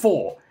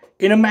 8.4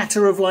 in a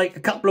matter of like a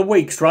couple of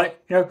weeks, right?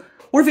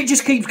 What if it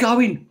just keeps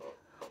going?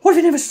 What if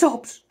it never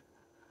stops?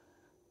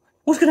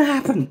 What's going to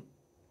happen?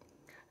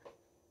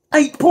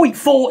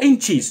 8.4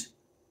 inches.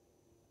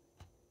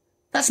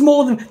 This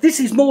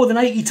is more than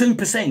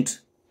 82%.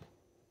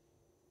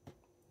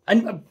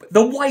 And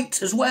the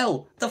weight as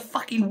well. The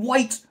fucking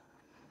weight.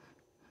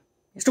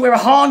 It's to wear a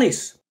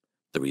harness.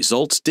 The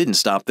results didn't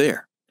stop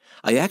there.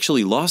 I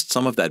actually lost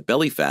some of that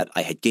belly fat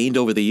I had gained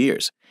over the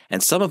years,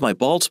 and some of my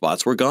bald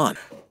spots were gone.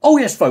 Oh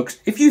yes, folks,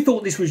 if you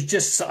thought this was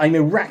just a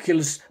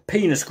miraculous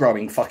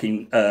penis-growing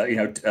fucking,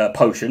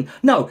 potion,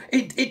 no,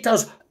 it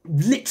does.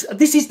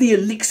 This is the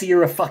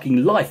elixir of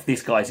fucking life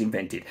this guy's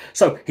invented.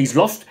 So he's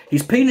lost.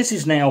 His penis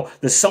is now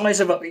the size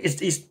of a.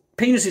 His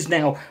penis is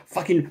now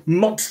fucking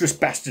monstrous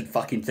bastard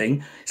fucking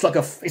thing. It's like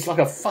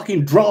a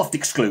fucking draft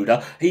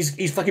excluder.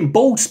 His fucking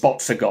bald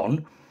spots are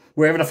gone,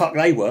 wherever the fuck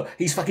they were.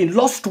 He's fucking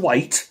lost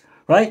weight,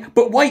 right?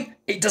 But wait,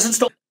 it doesn't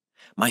stop.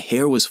 My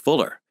hair was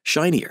fuller,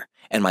 shinier,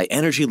 and my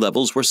energy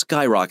levels were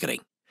skyrocketing.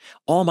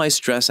 All my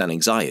stress and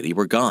anxiety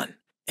were gone.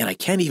 And I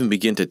can't even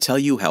begin to tell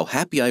you how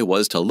happy I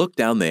was to look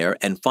down there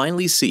and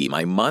finally see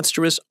my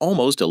monstrous,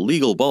 almost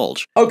illegal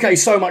bulge. Okay,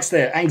 so much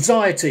there.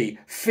 Anxiety,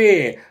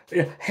 fear,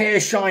 hair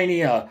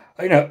shinier,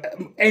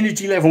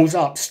 energy levels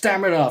up,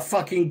 stamina,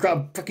 fucking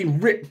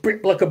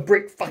rip like a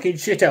brick fucking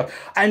shit out.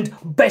 And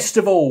best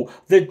of all,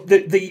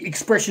 the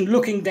expression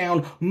looking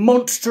down,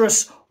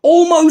 monstrous,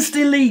 almost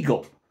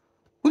illegal.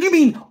 What do you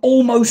mean,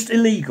 almost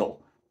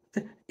illegal?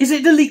 Is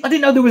it illegal? I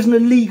didn't know there was an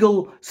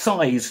illegal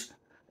size.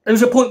 There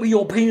was a point where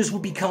your penis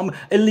would become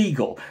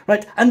illegal,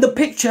 right? And the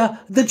picture,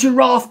 the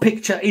giraffe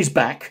picture is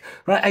back,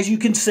 right? As you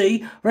can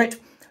see, right?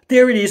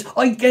 There it is.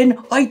 Again,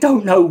 I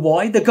don't know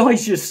why. The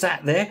guy's just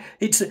sat there.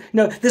 It's,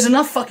 there's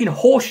enough fucking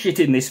horse shit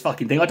in this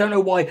fucking thing. I don't know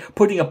why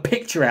putting a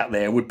picture out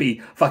there would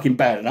be fucking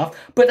bad enough.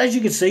 But as you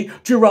can see,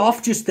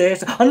 giraffe just there.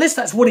 Unless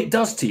that's what it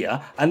does to you,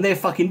 and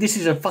this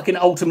is a fucking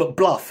ultimate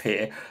bluff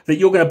here, that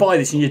you're going to buy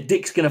this and your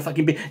dick's going to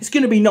fucking be, it's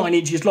going to be 9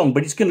 inches long,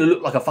 but it's going to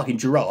look like a fucking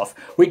giraffe,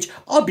 which,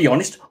 I'll be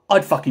honest,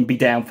 I'd fucking be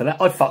down for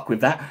that. I'd fuck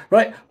with that,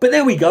 right? But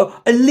there we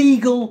go. An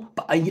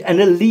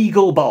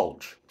illegal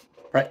bulge,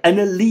 right? An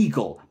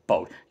illegal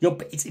bulge.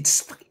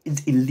 It's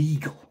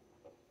illegal.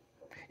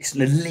 It's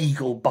an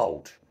illegal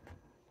bulge.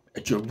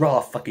 A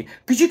giraffe fucking...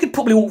 Because you could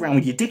probably walk around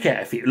with your dick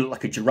out if it looked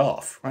like a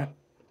giraffe, right?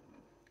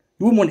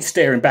 You wouldn't want it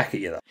staring back at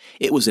you, though.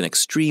 It was an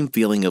extreme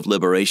feeling of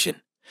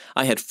liberation.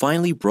 I had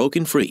finally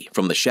broken free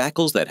from the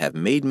shackles that have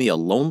made me a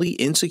lonely,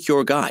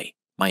 insecure guy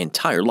my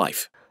entire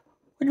life.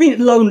 What do you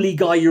mean, lonely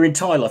guy your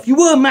entire life? You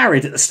were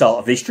married at the start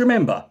of this, do you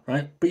remember?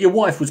 Right? But your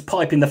wife was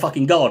piping the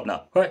fucking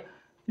gardener, right?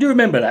 Do you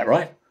remember that,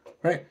 right?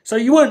 Right? So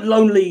you weren't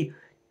lonely.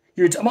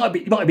 You might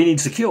have been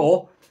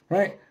insecure,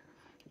 right?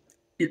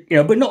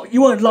 But not.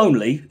 You weren't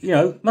lonely.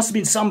 Must have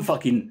been some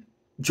fucking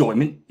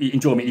enjoyment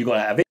you got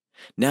out of it.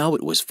 Now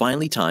it was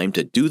finally time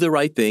to do the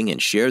right thing and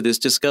share this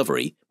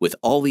discovery with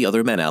all the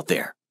other men out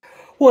there.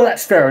 Well,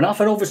 that's fair enough,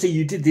 and obviously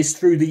you did this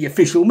through the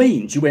official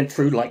means. You went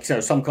through,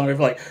 some kind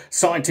of,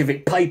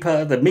 scientific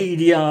paper, the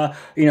media,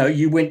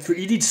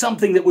 you did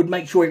something that would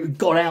make sure it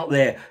got out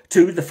there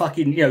to the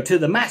fucking, to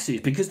the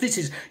masses, because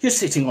you're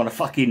sitting on a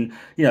fucking,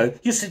 you're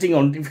sitting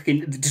on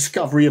the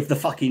discovery of the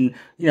fucking,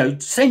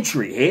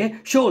 century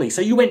here, surely.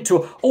 So you went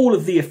to all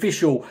of the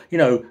official,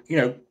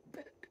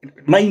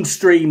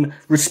 mainstream,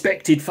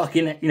 respected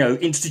fucking,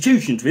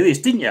 institutions with this,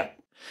 didn't you?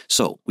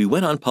 So we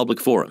went on public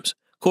forums,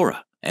 Quora,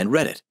 and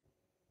Reddit.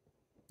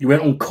 You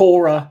went on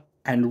Quora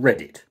and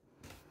Reddit.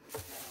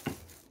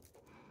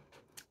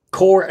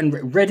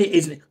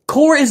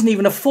 Quora isn't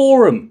even a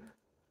forum.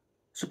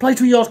 It's a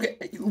place where you ask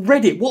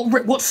Reddit.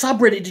 What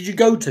subreddit did you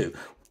go to?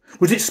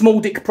 Was it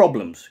Small Dick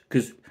Problems?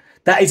 Because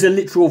that is a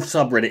literal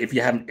subreddit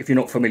if you're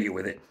not familiar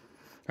with it.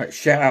 Right,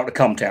 shout out to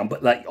Cumtown,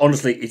 but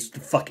honestly, it's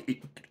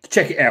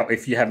check it out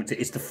if you haven't.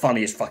 It's the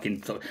funniest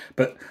fucking.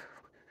 But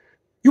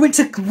you went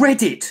to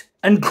Reddit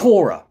and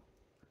Quora.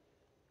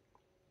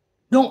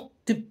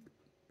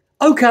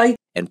 Okay.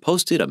 And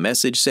posted a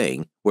message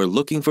saying, "We're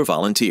looking for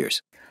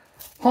volunteers."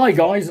 Hi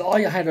guys,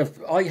 I had a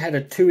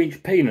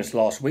 2-inch penis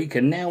last week,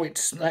 and now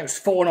it's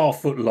 4.5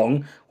 foot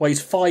long,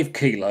 weighs 5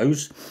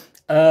 kilos,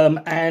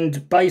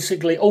 and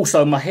basically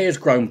also my hair's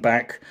grown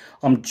back.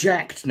 I'm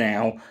jacked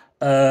now.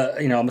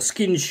 My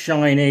skin's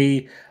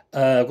shiny.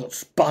 I've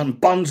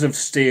got buns of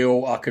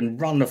steel. I can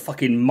run a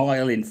fucking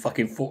mile in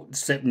fucking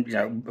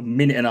a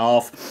minute and a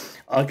half.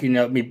 I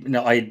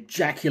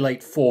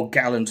ejaculate 4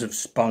 gallons of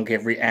spunk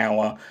every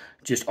hour.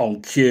 Just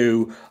on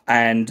cue,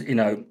 and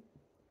I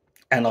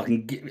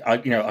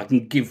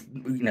can give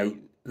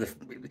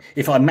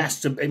if I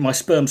masturbate, my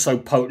sperm's so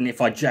potent, if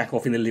I jack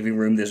off in the living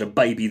room, there's a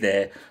baby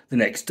there the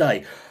next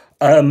day.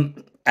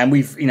 And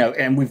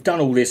we've done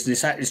all this.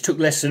 This took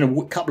less than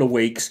a couple of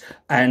weeks,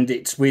 and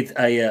it's with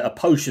a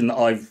potion that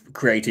I've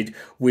created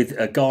with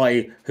a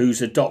guy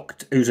who's a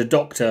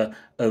doctor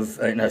of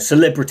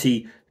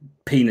celebrity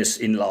penis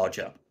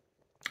enlarger.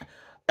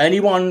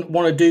 Anyone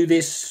want to do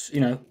this?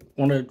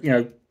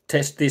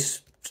 Test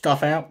this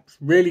stuff out. It's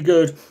really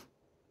good.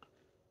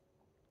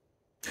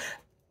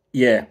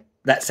 Yeah,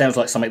 that sounds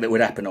like something that would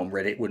happen on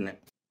Reddit, wouldn't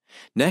it?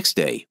 Next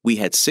day, we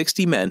had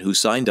 60 men who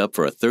signed up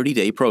for a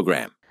 30-day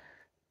program.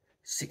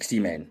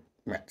 60 men.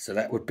 Right, so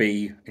that would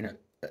be,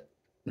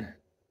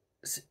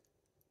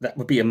 that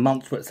would be a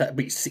month's worth. That would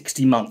be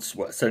 60 months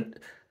worth. So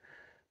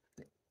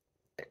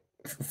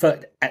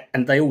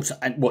And they also,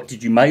 and what,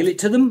 did you mail it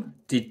to them?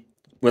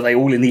 Were they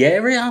all in the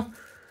area?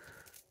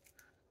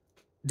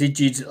 Did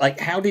you, like,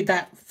 how did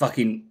that,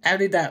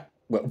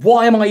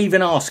 why am I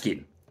even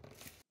asking?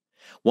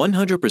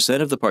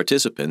 100% of the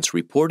participants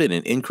reported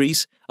an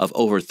increase of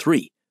over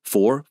 3,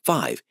 4,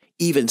 5,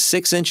 even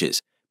 6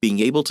 inches, being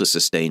able to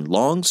sustain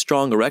long,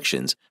 strong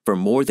erections for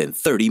more than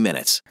 30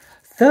 minutes.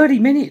 30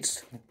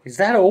 minutes? Is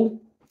that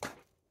all?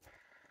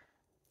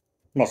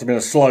 Must have been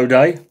a slow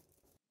day.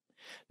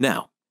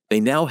 They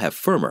now have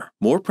firmer,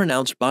 more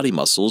pronounced body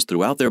muscles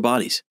throughout their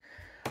bodies.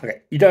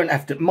 Okay, you don't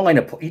have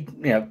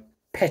to,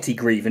 petty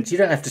grievance, you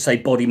don't have to say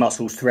body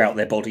muscles throughout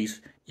their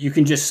bodies. You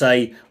can just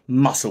say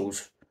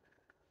muscles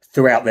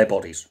throughout their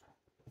bodies.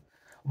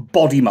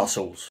 Body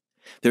muscles.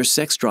 Their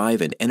sex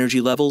drive and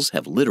energy levels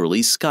have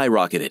literally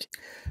skyrocketed.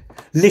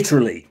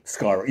 Literally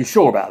skyrocketed. You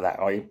sure about that,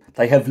 are you?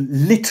 They have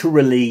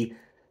literally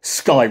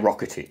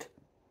skyrocketed.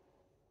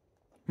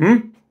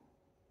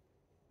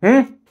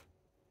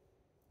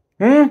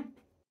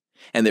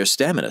 And their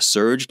stamina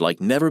surged like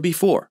never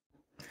before.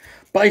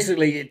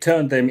 Basically, it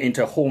turned them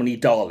into horny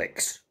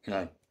Daleks,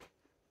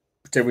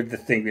 So with the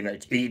thing,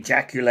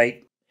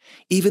 ejaculate.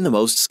 Even the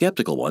most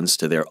skeptical ones,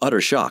 to their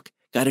utter shock,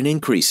 got an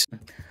increase.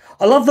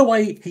 I love the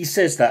way he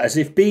says that, as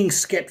if being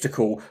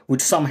skeptical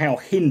would somehow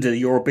hinder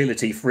your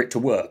ability for it to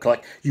work.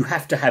 Like, you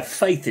have to have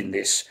faith in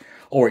this,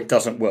 or it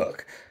doesn't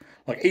work.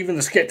 Like, even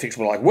the skeptics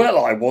were like,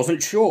 well, I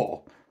wasn't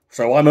sure,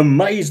 so I'm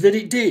amazed that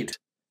it did.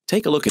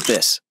 Take a look at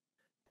this.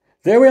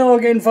 There we are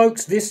again,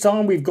 folks. This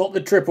time we've got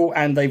the triple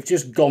and they've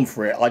just gone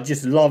for it. I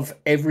just love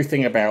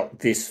everything about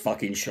this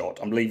fucking shot.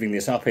 I'm leaving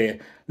this up here.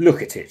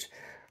 Look at it.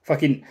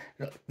 Fucking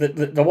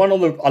the one on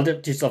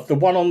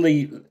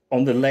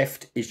the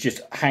left is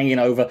just hanging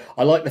over.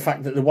 I like the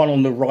fact that the one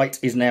on the right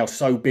is now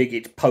so big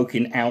it's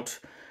poking out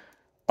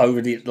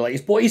over the,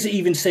 like, what is it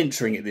even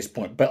censoring at this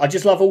point? But I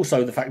just love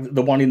also the fact that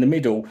the one in the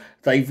middle,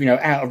 they've,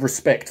 out of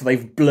respect,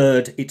 they've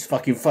blurred its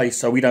fucking face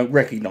so we don't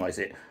recognise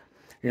it.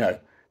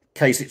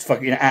 Case it's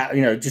fucking out,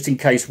 just in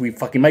case we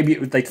fucking, maybe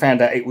they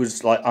found out it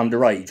was like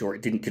underage or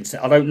it didn't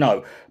consent. I don't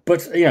know.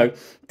 But,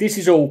 this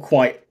is all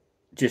quite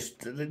just,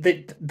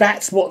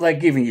 that's what they're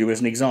giving you as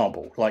an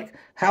example. Like,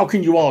 how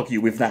can you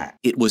argue with that?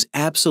 It was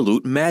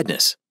absolute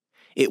madness.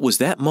 It was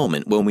that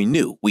moment when we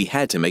knew we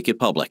had to make it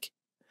public.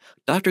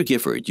 Dr.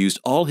 Gifford used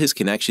all his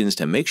connections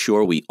to make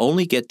sure we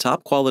only get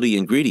top quality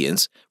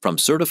ingredients from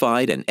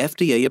certified and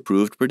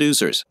FDA-approved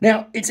producers.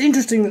 Now, it's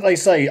interesting that they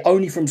say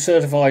only from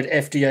certified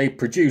FDA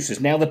producers.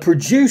 Now, the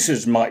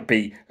producers might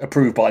be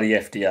approved by the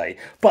FDA,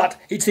 but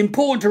it's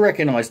important to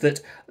recognise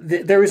that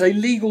there is a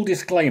legal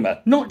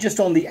disclaimer, not just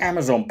on the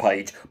Amazon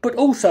page, but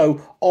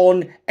also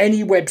on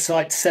any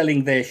website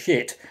selling their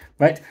shit.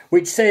 Right,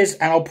 which says,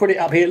 and I'll put it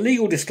up here,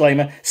 legal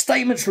disclaimer,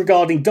 statements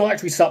regarding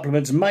dietary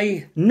supplements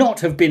may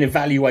not have been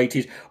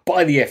evaluated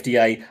by the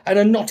FDA and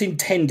are not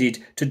intended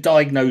to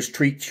diagnose,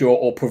 treat, cure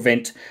or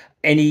prevent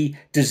any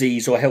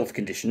disease or health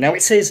condition. Now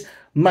it says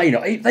may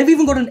not. They've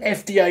even got an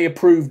FDA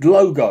approved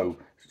logo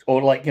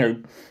or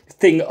brand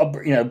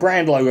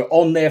logo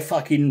on their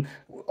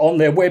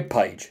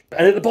webpage.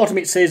 And at the bottom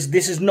it says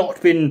this has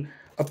not been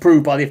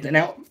approved by the FDA.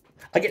 Now,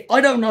 I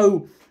don't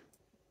know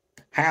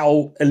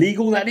how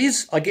illegal that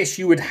is. I guess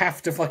you would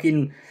have to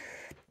fucking,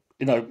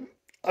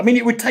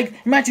 it would take,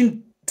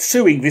 imagine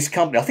suing this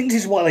company. I think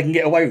this is why they can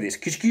get away with this,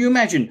 because can you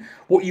imagine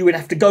what you would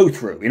have to go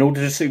through in order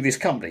to sue this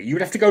company? You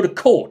would have to go to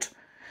court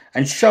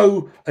and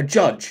show a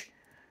judge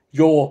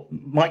your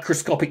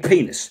microscopic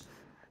penis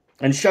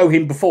and show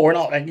him before and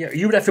after, and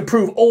you would have to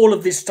prove all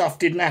of this stuff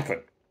didn't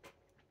happen.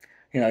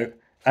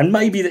 And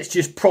maybe that's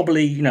just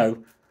probably,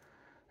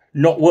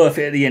 not worth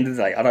it at the end of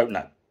the day. I don't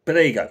know. But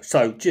there you go.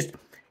 So just,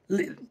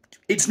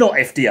 it's not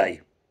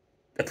FDA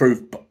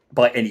approved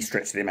by any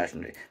stretch of the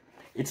imagination.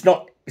 It's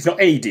not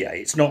any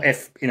DA. It's not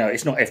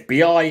it's not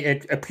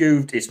FBI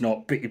approved. It's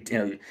not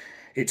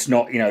it's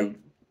not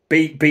BA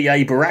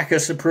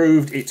Baracus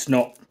approved. It's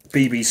not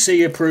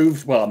BBC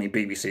approved. Well, I mean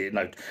BBC,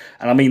 no,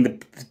 and I mean the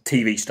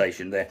TV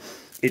station there.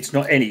 It's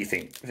not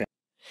anything.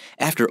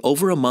 After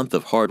over a month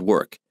of hard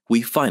work,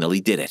 we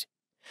finally did it.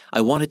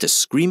 I wanted to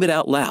scream it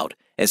out loud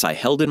as I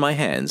held in my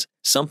hands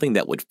something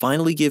that would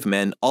finally give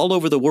men all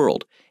over the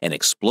world an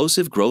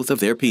explosive growth of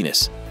their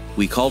penis.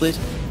 We called it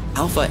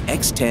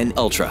AlphaX10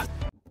 Ultra.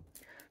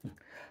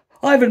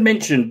 I haven't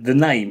mentioned the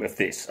name of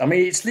this. I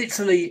mean,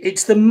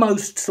 it's the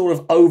most sort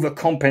of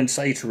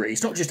overcompensatory.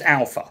 It's not just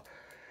Alpha.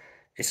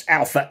 It's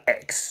Alpha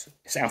X.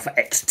 It's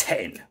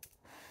AlphaX10.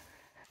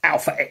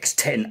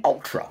 AlphaX10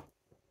 Ultra.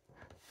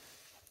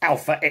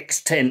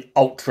 AlphaX10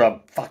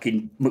 Ultra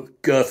fucking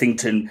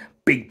McGirthington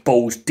Big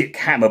Balls Dick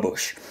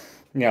Hammerbush.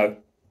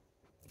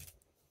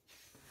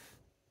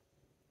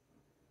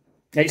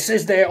 It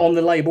says there on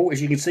the label,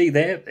 as you can see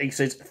there, it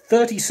says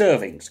 30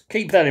 servings.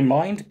 Keep that in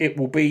mind. It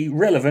will be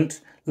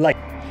relevant later.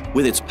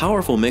 With its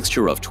powerful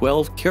mixture of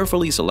 12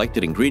 carefully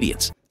selected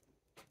ingredients.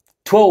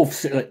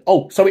 12,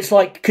 oh, so it's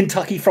like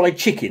Kentucky Fried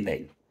Chicken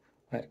then.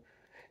 Right.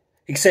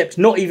 Except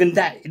not even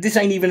that, this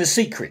ain't even a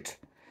secret.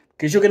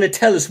 Because you're going to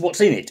tell us what's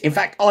in it. In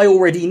fact, I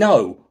already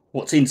know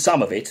what's in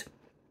some of it.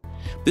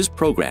 This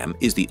program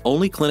is the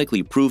only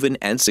clinically proven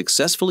and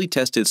successfully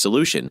tested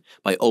solution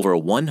by over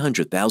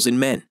 100,000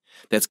 men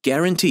that's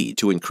guaranteed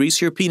to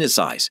increase your penis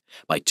size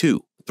by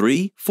 2,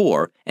 3,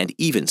 4, and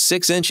even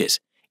 6 inches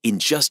in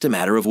just a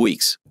matter of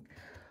weeks.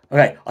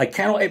 Okay, I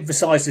cannot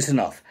emphasize this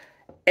enough.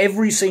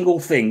 Every single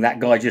thing that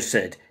guy just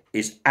said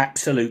is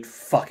absolute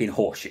fucking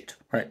horseshit,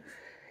 right?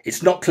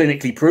 It's not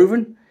clinically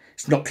proven.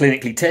 It's not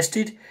clinically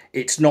tested.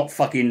 It's not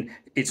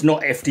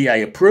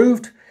FDA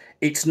approved.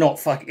 It's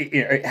not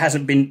it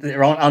hasn't been,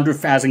 there aren't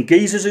 100,000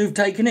 geezers who've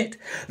taken it.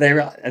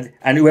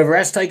 And whoever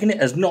has taken it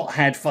has not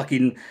had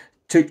fucking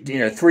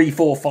 3,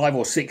 4, 5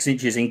 or 6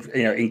 inches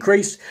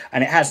increase,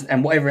 and it hasn't,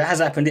 and whatever has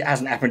happened, it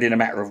hasn't happened in a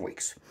matter of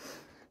weeks.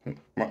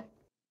 Right.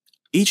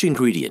 Each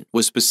ingredient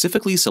was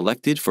specifically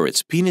selected for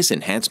its penis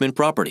enhancement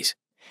properties,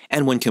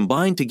 and when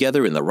combined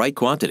together in the right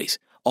quantities,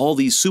 all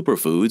these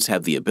superfoods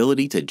have the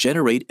ability to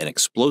generate an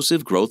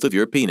explosive growth of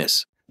your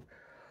penis.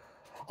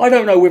 I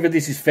don't know whether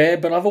this is fair,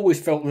 but I've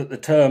always felt that the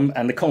term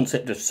and the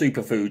concept of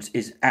superfoods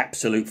is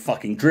absolute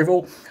fucking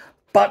drivel.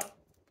 But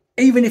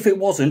even if it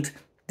wasn't,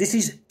 this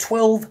is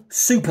 12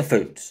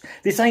 superfoods.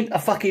 This ain't a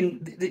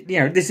fucking,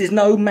 this is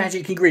no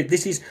magic ingredient.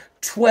 This is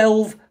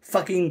 12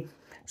 fucking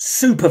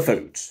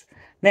superfoods.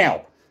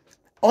 Now,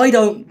 I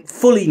don't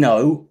fully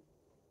know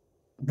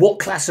what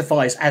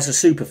classifies as a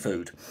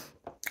superfood.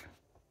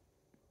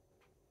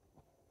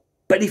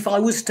 But if I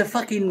was to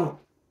fucking,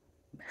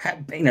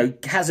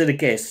 hazard a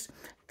guess,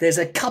 there's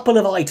a couple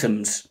of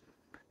items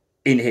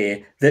in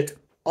here that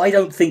I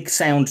don't think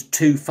sound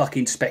too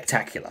fucking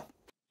spectacular.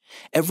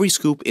 Every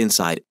scoop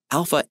inside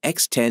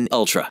AlphaX10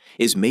 Ultra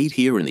is made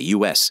here in the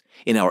U.S.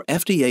 in our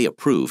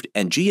FDA-approved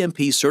and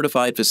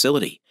GMP-certified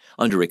facility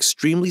under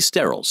extremely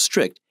sterile,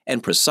 strict,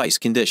 and precise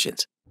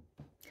conditions.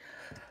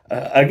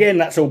 Again,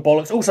 that's all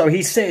bollocks. Also,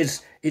 he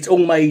says it's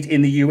all made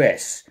in the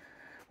US.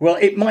 Well,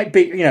 it might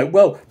be,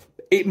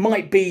 it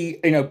might be,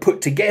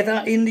 put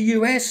together in the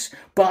US,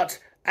 but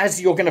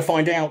as you're going to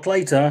find out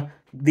later,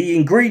 the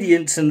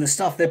ingredients and the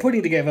stuff they're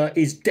putting together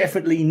is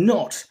definitely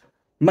not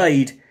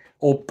made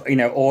or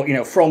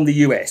from the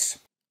US.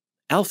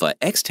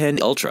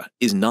 AlphaX10 Ultra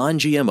is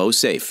non-GMO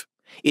safe.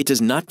 It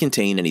does not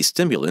contain any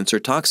stimulants or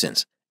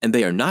toxins, and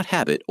they are not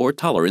habit or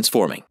tolerance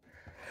forming.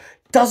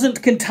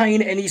 Doesn't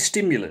contain any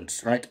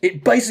stimulants, right?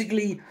 It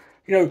basically,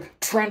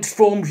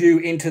 transforms you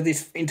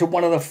into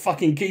one of the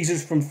fucking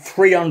geezers from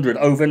 300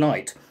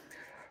 overnight,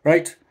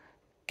 right?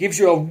 Gives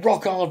you a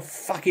rock hard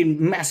fucking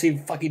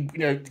massive fucking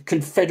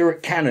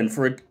Confederate cannon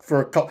for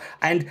a cop,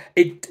 and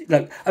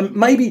and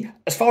maybe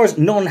as far as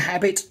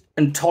non-habit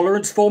and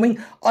tolerance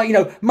forming,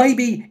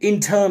 maybe in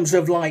terms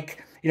of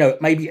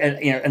maybe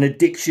an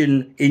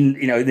addiction in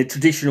the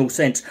traditional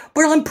sense.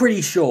 But I'm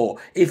pretty sure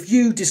if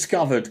you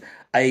discovered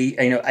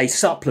a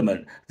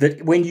supplement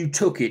that when you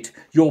took it,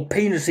 your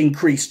penis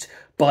increased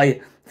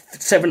by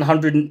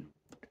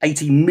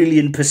 780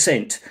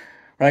 million%,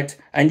 right?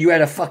 And you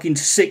had a fucking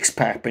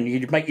six-pack, and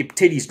you'd make your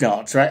titties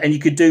dance, right? And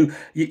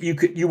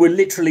you were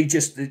literally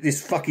just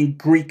this fucking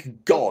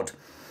Greek god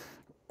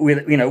with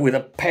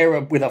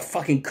a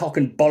fucking cock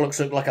and bollocks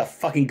that looked like a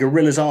fucking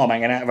gorilla's arm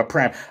hanging out of a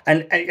pram.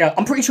 And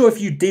I'm pretty sure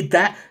if you did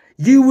that,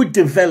 you would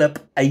develop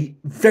a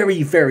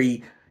very,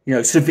 very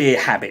severe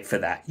habit for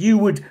that. You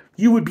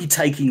would be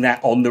taking that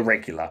on the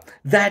regular.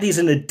 That is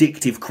an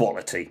addictive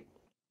quality.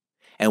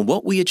 And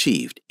what we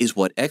achieved is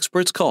what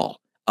experts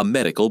call a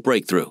medical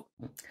breakthrough.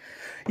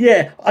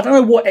 Yeah, I don't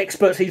know what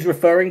experts he's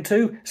referring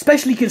to,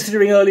 especially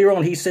considering earlier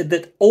on he said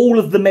that all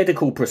of the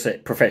medical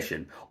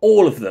profession,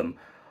 all of them,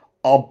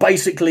 are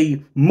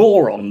basically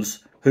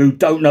morons who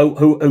don't know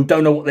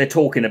what they're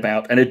talking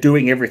about and are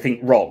doing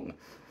everything wrong.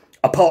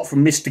 Apart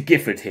from Mr.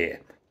 Gifford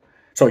here.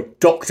 Sorry,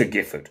 Dr.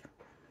 Gifford.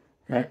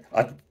 Right?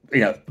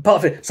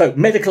 Apart from, so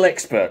medical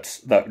experts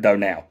though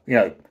now,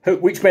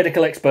 which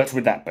medical experts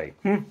would that be?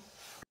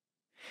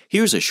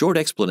 Here's a short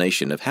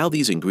explanation of how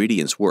these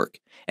ingredients work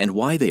and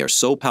why they are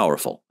so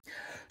powerful.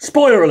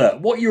 Spoiler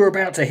alert, what you're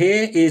about to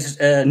hear is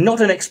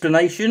not an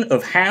explanation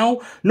of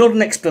how, not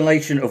an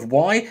explanation of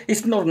why,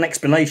 it's not an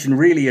explanation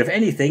really of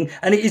anything,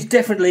 and it is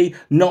definitely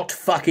not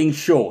fucking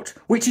short,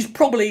 which is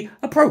probably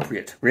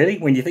appropriate, really,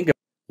 when you think of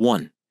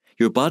 1.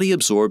 Your body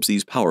absorbs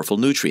these powerful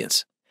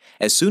nutrients.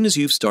 As soon as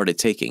you've started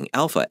taking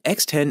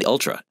AlphaX10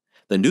 Ultra,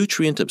 the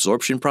nutrient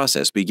absorption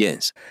process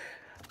begins.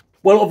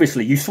 Well,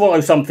 obviously, you swallow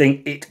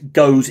something, it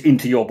goes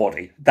into your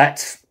body.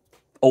 That's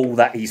all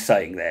that he's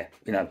saying there,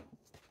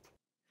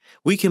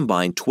 We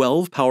combine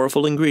 12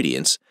 powerful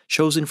ingredients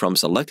chosen from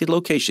selected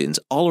locations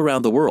all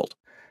around the world.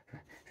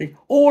 See,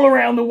 all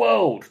around the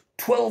world,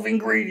 12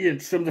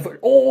 ingredients from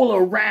all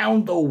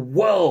around the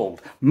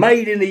world,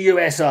 made in the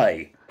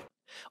USA.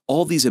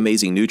 All these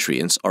amazing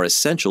nutrients are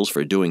essentials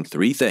for doing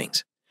 3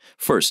 things.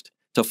 First,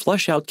 to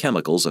flush out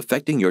chemicals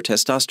affecting your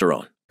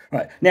testosterone.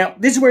 Right. Now,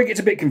 this is where it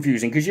gets a bit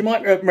confusing, because you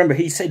might remember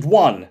he said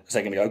 1 a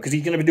second ago, because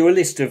he's going to do a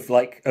list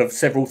of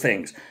several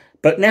things.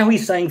 But now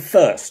he's saying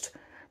first,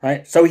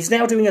 right? So he's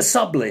now doing a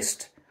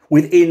sub-list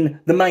within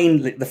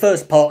the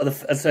first part of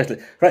the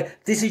list, right?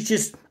 This is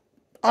just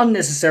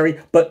unnecessary,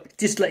 but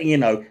just letting you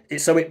know,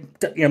 so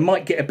it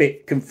might get a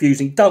bit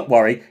confusing. Don't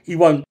worry, you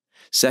won't.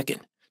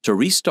 Second, to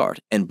restart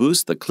and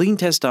boost the clean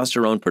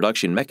testosterone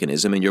production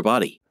mechanism in your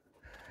body.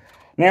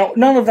 Now,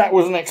 none of that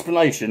was an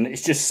explanation.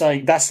 It's just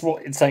saying that's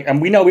what it's saying. And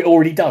we know it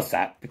already does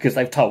that because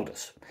they've told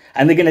us.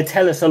 And they're going to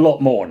tell us a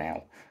lot more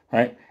now,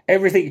 right?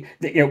 Everything,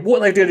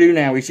 what they're going to do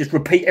now is just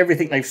repeat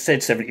everything they've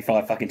said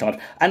 75 fucking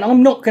times. And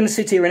I'm not going to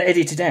sit here and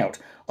edit it out.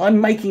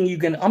 I'm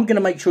going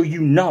to make sure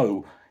you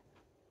know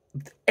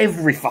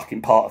every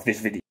fucking part of this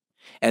video.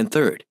 And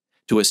third,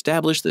 to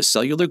establish the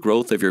cellular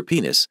growth of your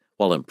penis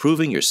while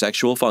improving your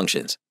sexual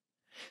functions.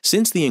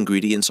 Since the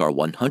ingredients are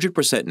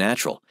 100%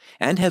 natural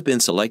and have been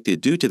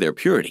selected due to their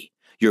purity,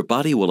 your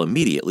body will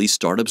immediately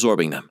start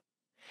absorbing them.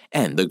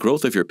 And the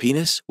growth of your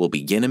penis will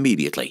begin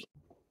immediately.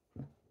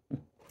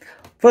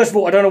 First of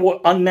all, I don't know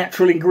what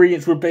unnatural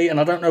ingredients would be, and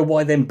I don't know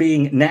why them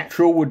being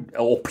natural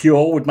or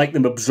pure would make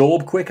them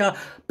absorb quicker,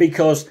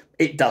 because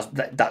it does.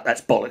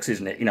 That's bollocks,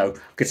 isn't it? I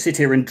could sit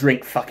here and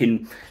drink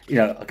fucking,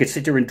 I could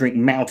sit here and drink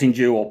Mountain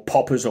Dew or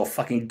Poppers or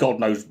fucking God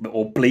knows,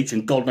 or bleach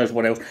and God knows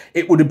what else.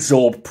 It would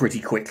absorb pretty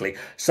quickly.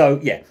 So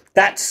yeah,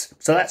 that's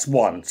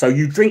one. So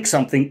you drink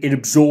something, it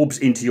absorbs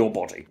into your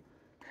body.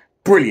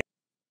 Brilliant.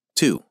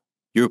 2.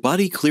 Your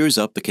body clears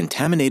up the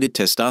contaminated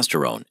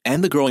testosterone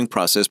and the growing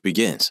process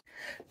begins.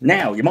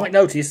 Now, you might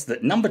notice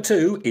that number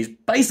 2 is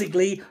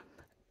basically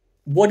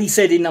what he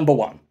said in number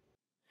 1.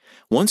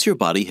 Once your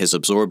body has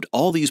absorbed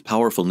all these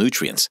powerful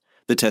nutrients,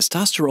 the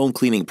testosterone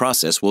cleaning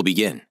process will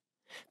begin.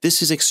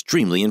 This is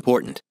extremely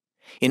important.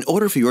 In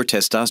order for your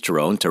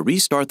testosterone to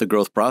restart the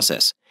growth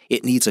process,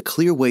 it needs a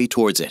clear way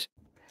towards it.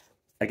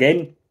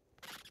 Again,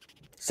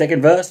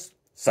 second verse,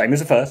 same as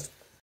the first.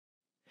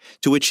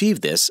 To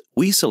achieve this,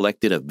 we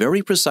selected a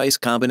very precise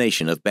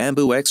combination of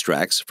bamboo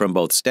extracts from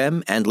both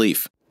stem and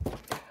leaf.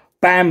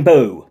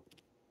 Bamboo.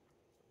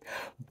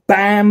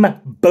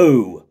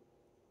 Bamboo.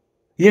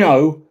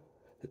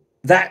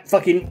 That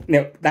fucking,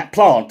 that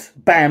plant,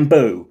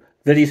 bamboo,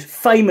 that is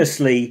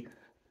famously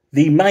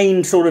the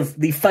main sort of,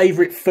 the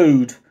favourite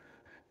food,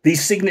 the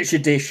signature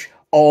dish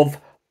of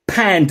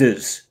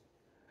pandas.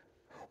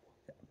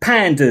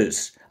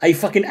 Pandas, a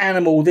fucking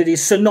animal that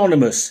is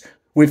synonymous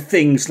with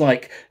things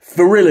like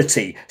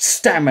virility,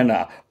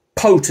 stamina,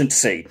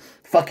 potency,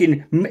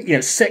 fucking,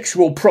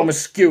 sexual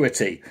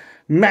promiscuity,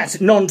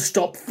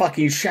 non-stop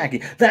fucking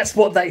shagging. That's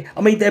what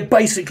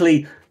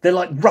they're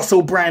like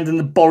Russell Brand and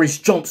the Boris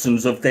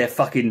Johnsons of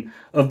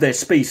their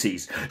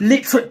species.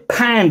 Literate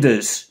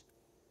pandas.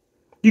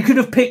 You could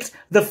have picked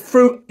the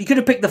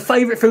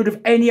favourite food of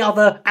any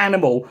other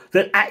animal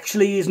that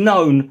actually is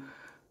known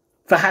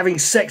for having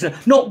sex.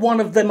 Not one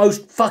of the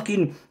most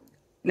fucking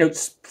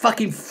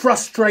fucking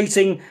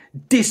frustrating,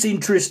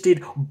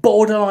 disinterested,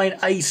 borderline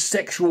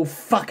asexual,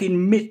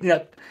 fucking,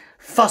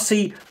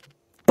 fussy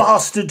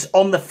bastards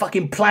on the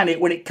fucking planet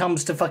when it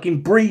comes to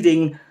fucking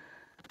breeding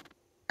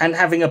and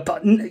having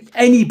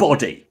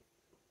anybody.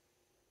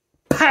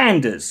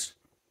 Pandas.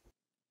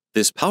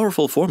 This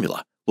powerful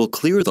formula will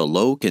clear the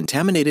low,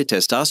 contaminated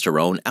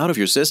testosterone out of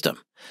your system,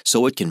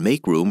 so it can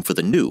make room for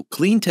the new,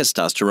 clean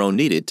testosterone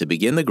needed to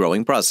begin the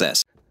growing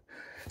process.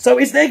 So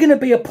is there going to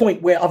be a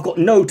point where I've got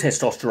no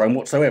testosterone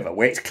whatsoever,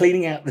 where it's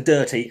cleaning out the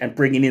dirty and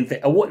bringing in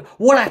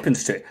what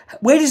happens to it?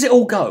 Where does it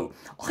all go?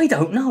 I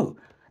don't know.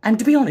 And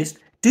to be honest,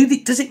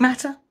 does it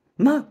matter?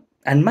 No.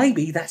 And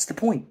maybe that's the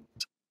point.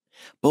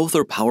 Both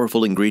are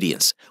powerful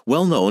ingredients,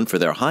 well known for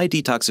their high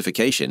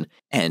detoxification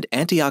and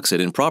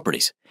antioxidant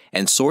properties,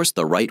 and sourced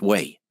the right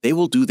way, they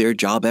will do their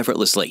job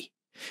effortlessly.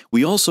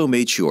 We also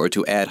made sure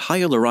to add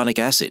hyaluronic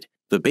acid,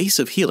 the base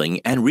of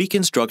healing and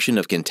reconstruction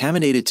of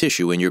contaminated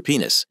tissue in your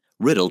penis,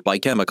 riddled by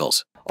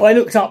chemicals. I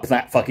looked up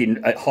that fucking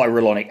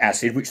hyaluronic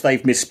acid, which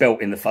they've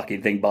misspelt in the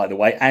fucking thing, by the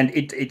way, and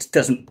it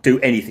doesn't do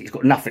anything. It's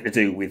got nothing to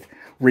do with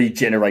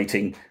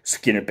regenerating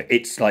skin.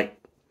 It's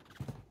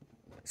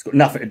got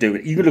nothing to do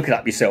with it. You can look it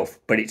up yourself,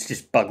 but it's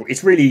just bugger.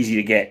 It's really easy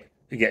to get.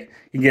 You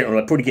can get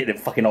it. Probably get it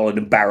at fucking Holland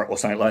and Barrett or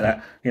something like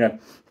that.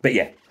 But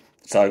yeah.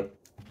 So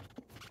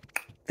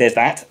there's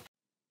that.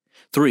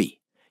 3.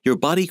 Your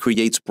body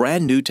creates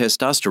brand new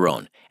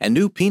testosterone, and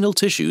new penile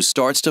tissue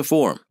starts to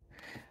form.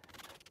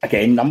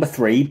 Again, number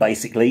 3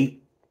 basically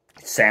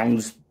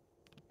sounds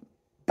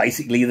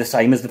basically the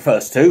same as the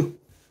first 2.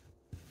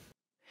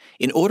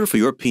 In order for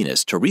your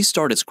penis to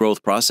restart its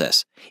growth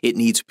process, it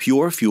needs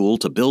pure fuel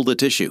to build the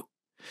tissue.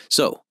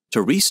 So,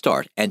 to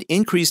restart and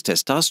increase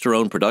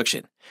testosterone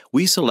production,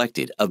 we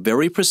selected a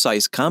very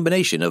precise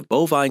combination of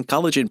bovine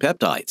collagen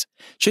peptides,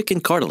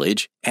 chicken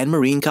cartilage, and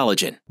marine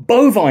collagen.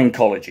 Bovine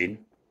collagen,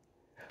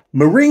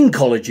 marine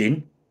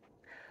collagen,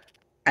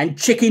 and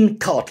chicken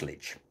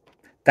cartilage.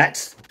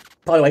 That's,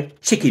 by the way,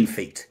 chicken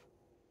feet.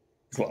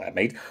 That's what that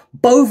means.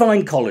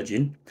 Bovine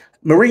collagen,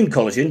 marine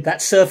collagen,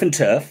 that's surf and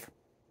turf.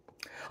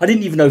 I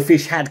didn't even know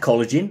fish had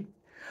collagen.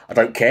 I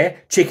don't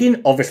care.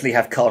 Chicken obviously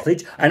have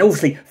cartilage, and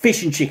obviously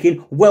fish and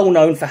chicken well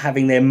known for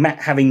having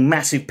having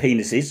massive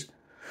penises,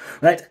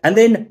 right? And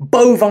then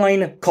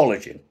bovine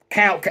collagen,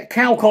 cow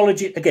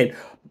collagen. Again,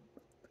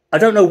 I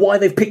don't know why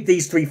they've picked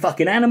these 3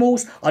 fucking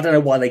animals. I don't know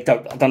why they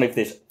don't. I don't know if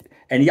there's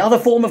any other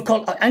form of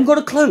I ain't got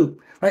a clue.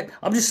 Right?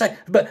 I'm just saying.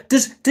 But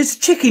does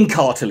chicken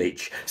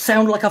cartilage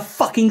sound like a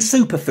fucking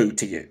superfood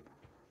to you?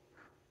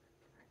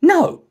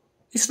 No,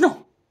 it's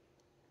not.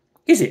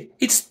 Is it?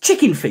 It's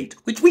chicken feet,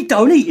 which we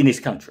don't eat in this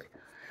country.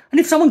 And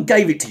if someone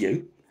gave it to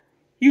you,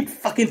 you'd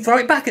fucking throw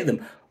it back at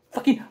them.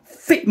 Fucking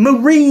fit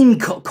marine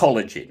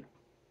collagen.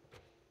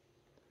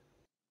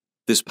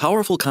 This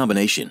powerful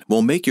combination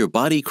will make your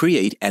body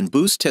create and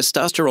boost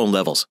testosterone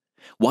levels.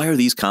 Why are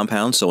these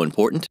compounds so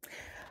important?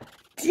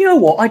 Do you know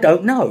what? I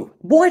don't know.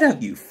 Why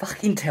don't you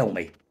fucking tell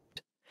me?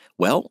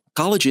 Well,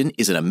 collagen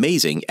is an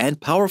amazing and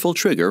powerful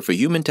trigger for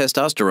human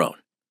testosterone.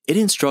 It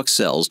instructs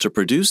cells to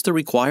produce the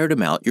required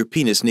amount your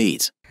penis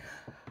needs.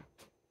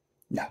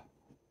 No.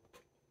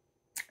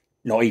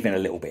 Not even a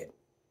little bit.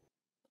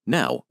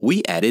 Now,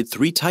 we added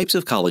 3 types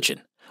of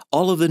collagen,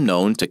 all of them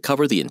known to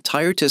cover the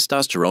entire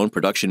testosterone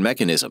production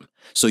mechanism,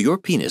 so your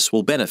penis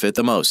will benefit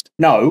the most.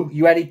 No,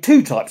 you added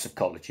 2 types of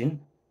collagen.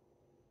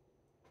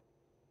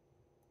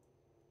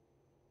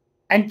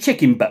 And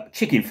chicken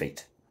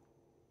feet.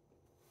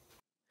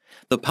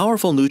 The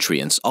powerful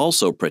nutrients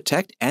also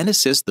protect and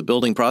assist the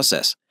building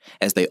process,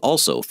 as they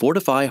also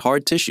fortify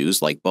hard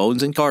tissues like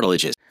bones and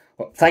cartilages.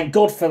 Well, thank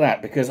God for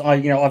that, because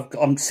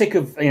I'm sick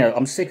of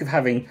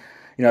having,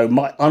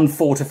 my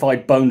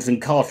unfortified bones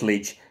and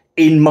cartilage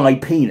in my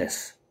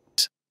penis.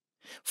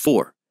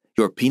 4.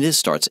 Your penis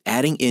starts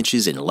adding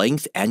inches in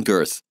length and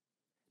girth.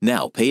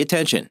 Now pay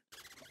attention.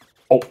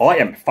 Oh, I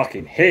am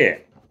fucking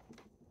here.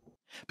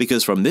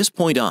 Because from this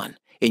point on,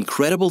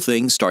 incredible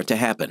things start to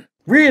happen.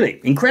 Really?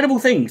 Incredible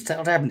things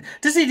start to happen.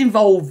 Does it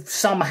involve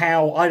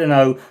somehow, I don't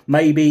know,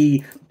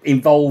 maybe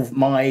involve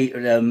my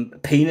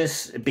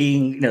penis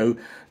being,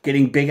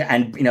 getting bigger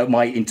and,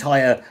 my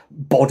entire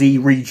body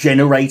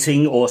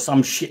regenerating or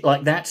some shit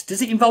like that?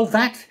 Does it involve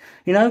that,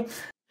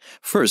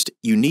 First,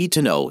 you need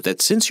to know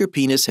that since your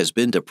penis has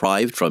been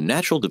deprived from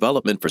natural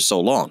development for so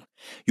long,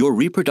 your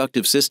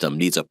reproductive system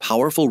needs a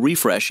powerful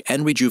refresh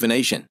and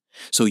rejuvenation,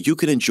 so you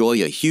can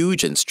enjoy a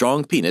huge and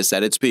strong penis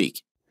at its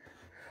peak.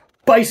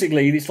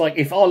 Basically, it's like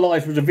if our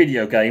life was a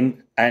video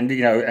game,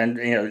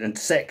 and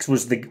sex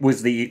was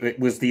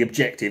the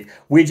objective.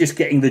 We're just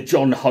getting the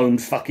John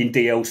Holmes fucking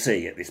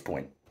DLC at this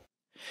point.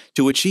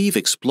 To achieve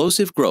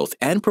explosive growth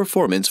and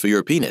performance for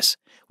your penis,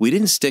 we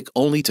didn't stick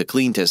only to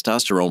clean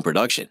testosterone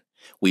production.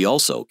 We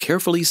also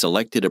carefully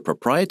selected a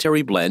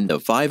proprietary blend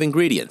of 5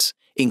 ingredients,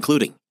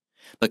 including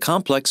the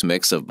complex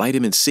mix of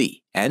vitamin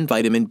C and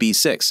vitamin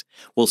B6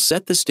 will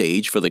set the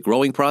stage for the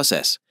growing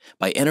process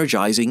by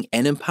energizing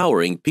and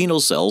empowering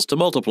penile cells to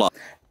multiply.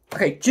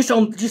 Okay, just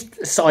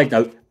a side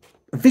note,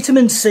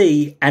 vitamin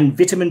C and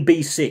vitamin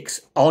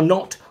B6 are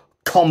not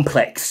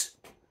complex.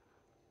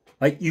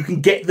 Like, you can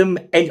get them,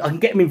 I can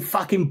get them in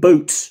fucking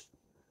Boots.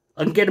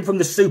 I can get them from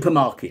the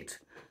supermarket.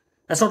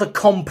 That's not a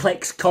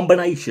complex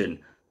combination.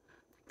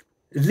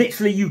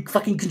 Literally, you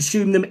fucking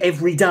consume them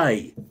every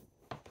day.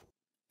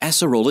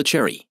 Acerola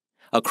cherry,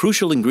 a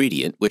crucial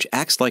ingredient which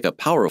acts like a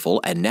powerful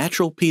and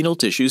natural penile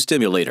tissue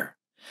stimulator.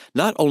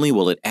 Not only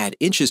will it add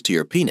inches to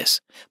your penis,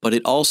 but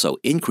it also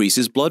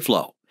increases blood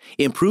flow,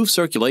 improves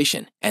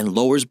circulation, and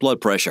lowers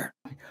blood pressure.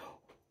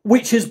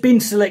 Which has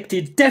been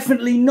selected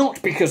definitely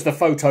not because the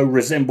photo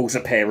resembles a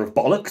pair of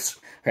bollocks.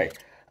 Okay.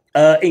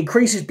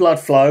 Increases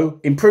blood flow,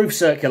 improves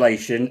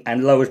circulation,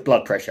 and lowers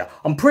blood pressure.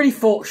 I'm pretty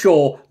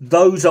sure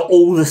those are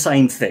all the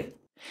same thing.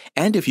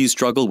 And if you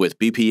struggle with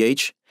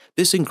BPH,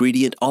 this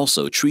ingredient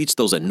also treats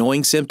those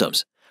annoying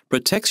symptoms,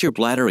 protects your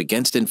bladder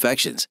against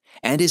infections,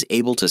 and is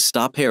able to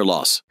stop hair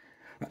loss.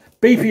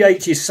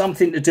 BPH is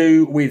something to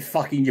do with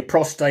fucking your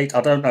prostate.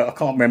 I don't know. I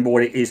can't remember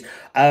what it is.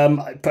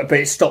 But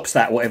it stops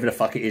that, whatever the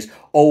fuck it is.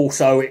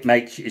 Also,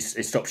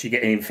 it stops you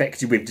getting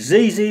infected with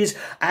diseases,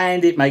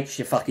 and it makes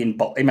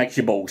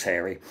your balls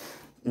hairy.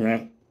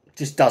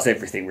 Just does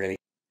everything, really.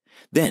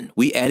 Then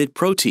we added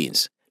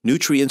proteins,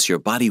 nutrients your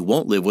body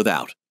won't live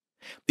without.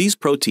 These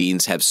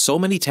proteins have so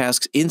many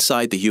tasks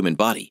inside the human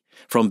body.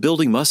 From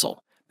building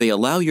muscle, they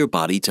allow your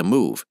body to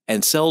move,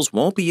 and cells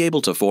won't be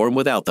able to form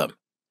without them.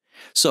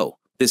 So,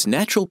 this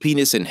natural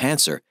penis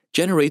enhancer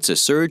generates a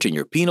surge in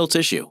your penile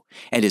tissue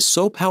and is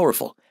so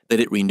powerful that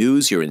it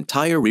renews your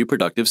entire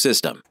reproductive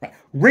system.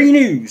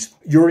 Renews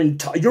your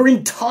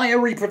entire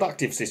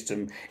reproductive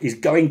system is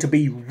going to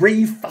be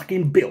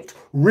re-fucking built,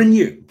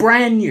 renewed,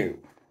 brand new.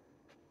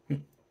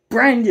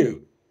 Brand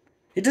new.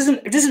 It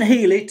doesn't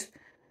heal it,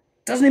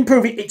 doesn't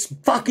improve it, it's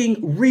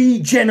fucking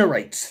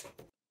regenerates.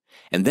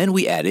 And then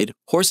we added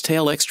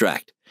horsetail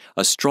extract,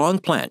 a strong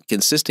plant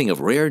consisting of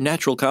rare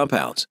natural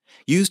compounds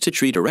used to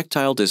treat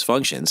erectile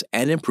dysfunctions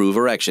and improve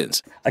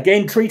erections.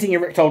 Again, treating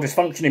erectile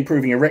dysfunction,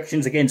 improving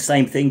erections, again,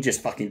 same thing,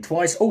 just fucking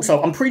twice.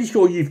 Also, I'm pretty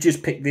sure you've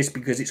just picked this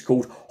because it's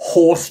called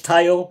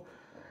horsetail.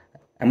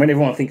 And when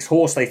everyone thinks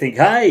horse, they think,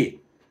 hey,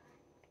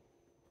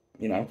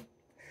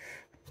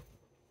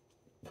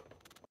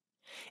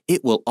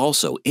 It will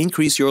also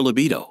increase your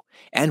libido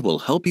and will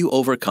help you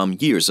overcome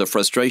years of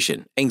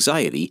frustration,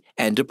 anxiety,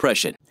 and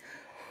depression.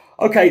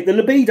 Okay, the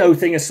libido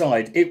thing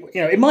aside,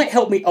 it might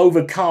help me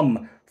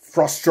overcome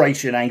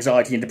frustration,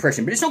 anxiety, and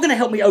depression, but it's not going to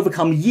help me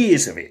overcome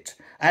years of it.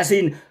 As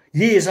in,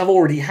 years I've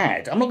already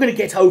had. I'm not going to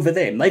get over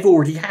them. They've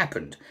already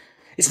happened.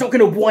 It's not going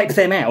to wipe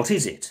them out,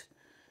 is it?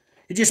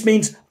 It just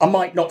means I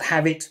might not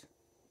have it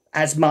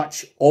as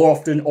much or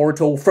often or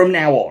at all from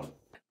now on.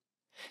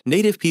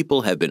 Native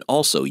people have been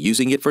also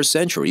using it for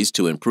centuries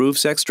to improve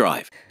sex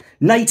drive.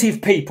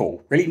 Native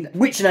people? Really?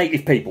 Which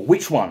native people?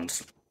 Which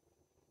ones?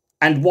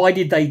 And why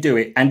did they do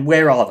it? And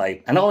where are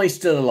they? And are they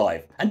still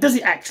alive? And does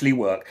it actually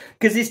work?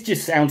 Because this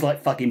just sounds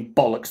like fucking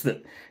bollocks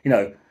that,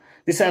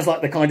 this sounds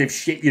like the kind of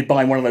shit you'd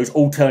buy in one of those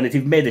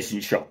alternative medicine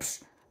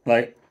shops.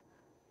 Like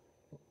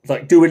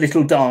do a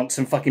little dance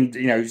and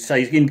fucking,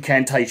 say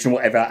incantation or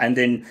whatever, and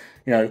then,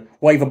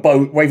 wave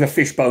a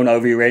fish bone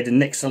over your head, and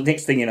next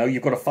thing you know,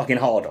 you've got a fucking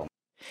hard on.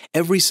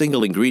 Every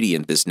single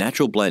ingredient this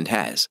natural blend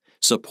has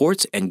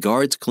supports and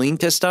guards clean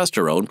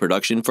testosterone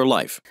production for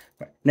life.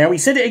 Now, he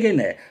said it again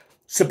there.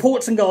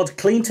 Supports and guards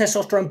clean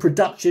testosterone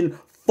production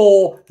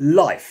for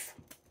life.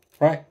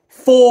 Right?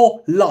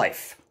 For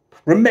life.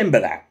 Remember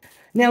that.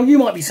 Now, you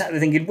might be sat there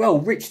thinking, well,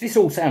 Rich, this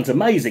all sounds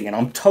amazing and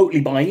I'm totally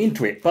buying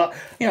into it. But,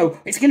 I'm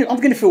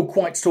going to feel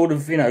quite sort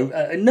of,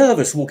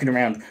 nervous walking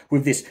around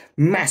with this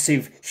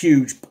massive,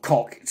 huge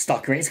cock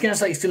stuck in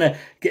it.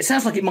 It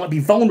sounds like it might be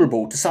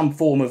vulnerable to some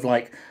form of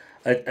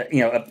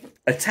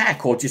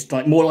attack, or just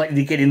like more likely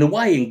to get in the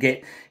way and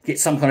get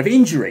some kind of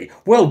injury.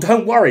 Well,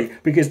 don't worry,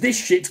 because this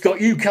shit's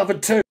got you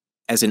covered too.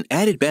 As an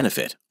added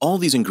benefit, all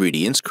these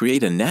ingredients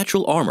create a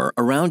natural armor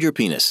around your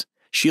penis,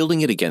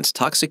 shielding it against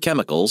toxic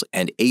chemicals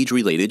and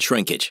age-related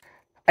shrinkage.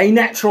 A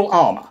natural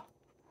armor.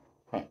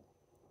 Right.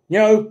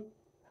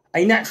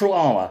 A natural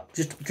armor.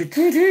 Just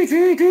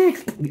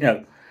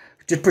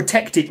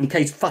protect it in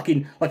case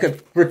fucking, like a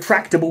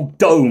retractable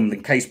dome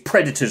in case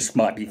predators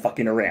might be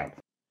fucking around.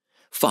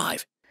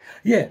 5.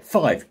 Yeah,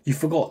 5. You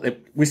forgot.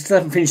 We still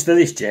haven't finished the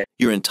list yet.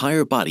 Your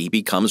entire body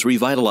becomes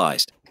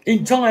revitalized.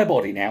 Entire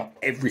body now.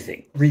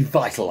 Everything.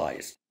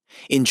 Revitalized.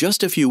 In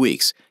just a few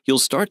weeks, you'll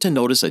start to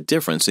notice a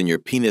difference in your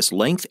penis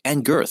length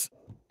and girth.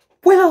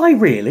 Will I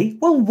really?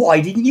 Well, why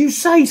didn't you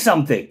say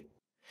something?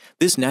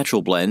 This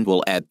natural blend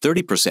will add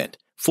 30%,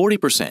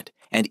 40%,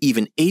 and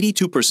even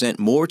 82%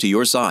 more to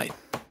your side.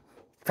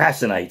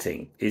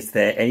 Fascinating. Is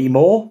there any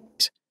more?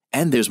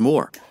 And there's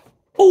more.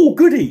 Oh,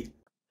 goody!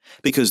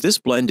 Because this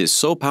blend is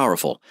so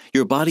powerful,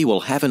 your body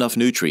will have enough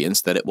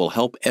nutrients that it will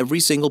help every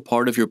single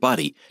part of your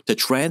body to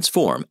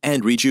transform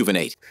and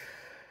rejuvenate.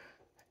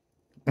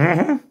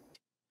 Mm-hmm.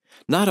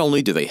 Not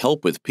only do they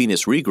help with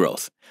penis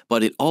regrowth,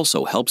 but it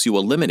also helps you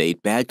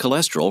eliminate bad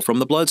cholesterol from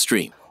the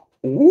bloodstream.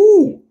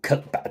 Ooh,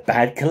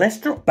 bad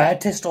cholesterol,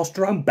 bad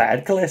testosterone,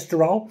 bad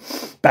cholesterol,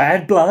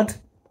 bad blood.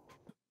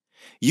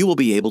 You will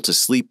be able to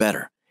sleep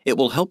better. It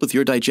will help with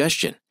your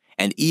digestion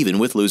and even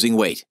with losing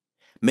weight,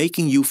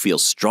 making you feel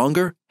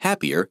stronger,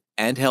 happier,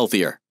 and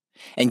healthier,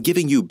 and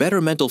giving you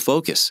better mental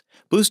focus,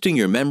 boosting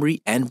your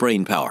memory and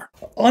brain power.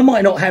 I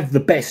might not have the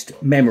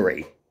best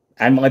memory,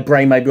 and my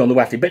brain may be on the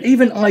waffle, but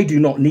even I do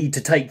not need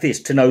to take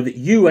this to know that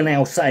you are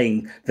now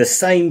saying the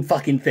same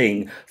fucking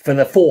thing for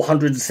the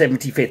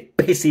 475th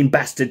pissing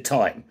bastard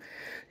time.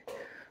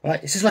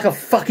 Right? This is like a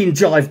fucking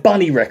Jive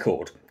Bunny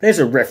record. There's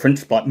a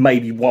reference by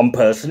maybe one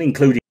person,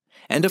 including...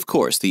 And of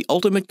course, the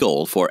ultimate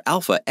goal for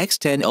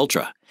AlphaX10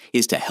 Ultra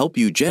is to help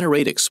you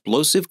generate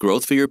explosive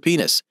growth for your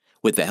penis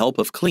with the help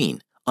of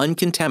clean,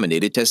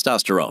 uncontaminated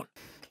testosterone.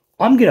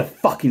 I'm gonna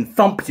fucking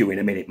thump you in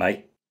a minute,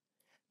 mate.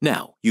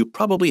 Now, you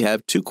probably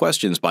have 2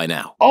 questions by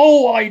now.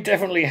 Oh, I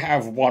definitely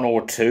have 1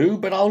 or 2,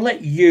 but I'll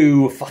let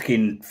you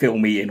fucking fill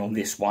me in on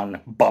this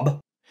one, bub.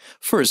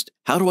 First,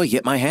 how do I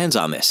get my hands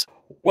on this?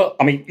 Well,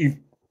 I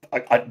mean,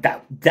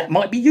 that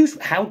might be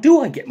useful. How do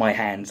I get my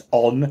hands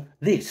on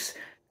this?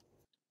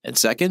 And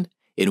second,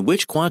 in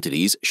which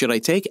quantities should I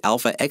take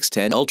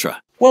AlphaX10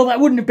 Ultra? Well, that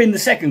wouldn't have been the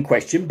second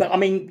question, but I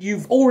mean,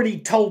 you've already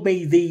told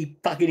me the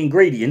fucking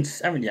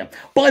ingredients, haven't you?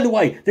 By the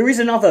way, there is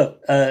another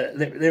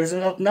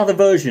another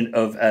version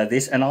of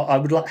this, and I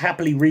would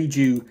happily read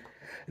you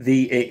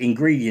the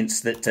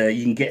ingredients that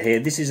you can get here.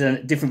 This is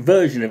a different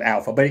version of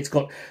Alpha, but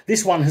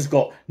this one has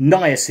got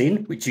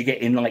niacin, which you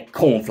get in like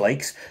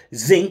cornflakes,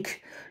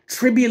 zinc,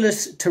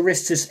 Tribulus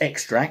terrestis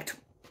extract.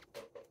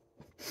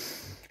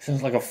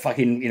 Sounds like a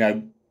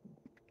fucking,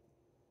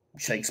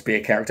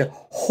 Shakespeare character.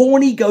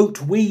 Horny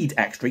goat weed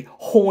extract,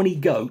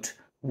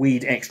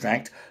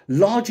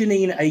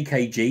 Larginine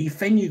AKG,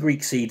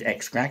 fenugreek seed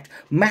extract,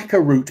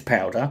 maca root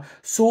powder,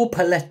 saw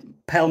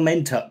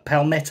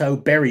palmetto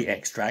berry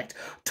extract,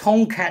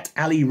 tomcat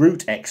alley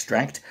root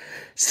extract,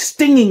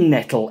 stinging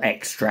nettle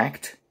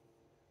extract,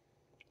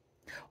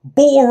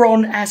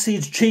 boron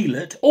acid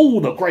chelat,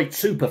 all the great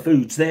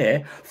superfoods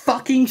there,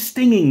 fucking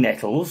stinging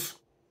nettles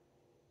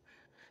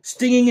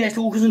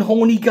and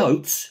horny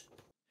goats.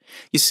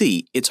 You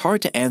see, it's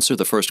hard to answer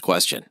the first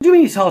question. What do you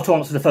mean it's hard to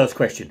answer the first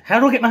question? How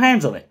do I get my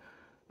hands on it?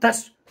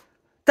 That's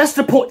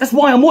the point. That's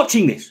why I'm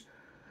watching this.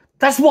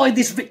 That's what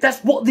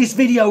this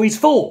video is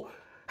for.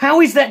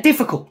 How is that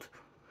difficult?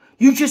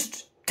 You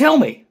just tell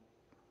me.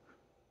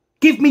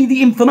 Give me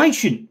the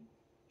information.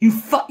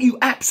 You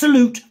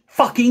absolute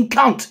fucking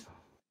cunt.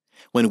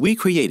 When we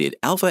created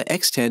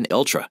AlphaX10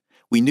 Ultra,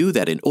 we knew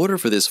that in order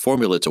for this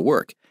formula to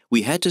work,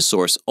 we had to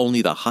source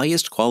only the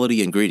highest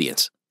quality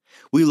ingredients.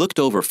 We looked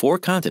over 4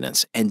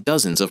 continents and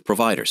dozens of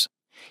providers,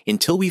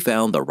 until we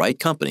found the right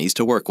companies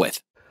to work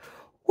with.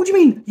 What do you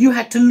mean you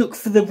had to look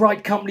for the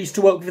right companies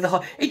to work with the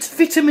high? It's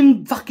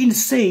vitamin fucking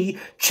C,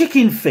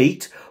 chicken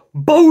feet,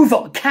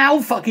 cow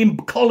fucking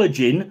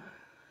collagen,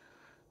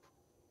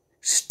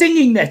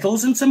 stinging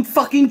nettles and some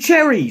fucking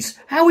cherries.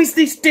 How is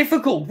this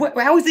difficult?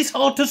 How is this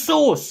hard to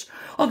source?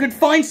 I could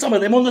find some of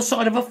them on the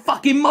side of a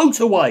fucking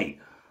motorway.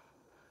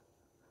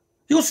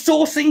 You're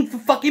sourcing for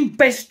fucking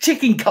best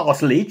chicken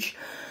cartilage?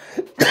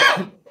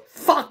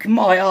 Fuck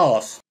my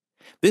arse.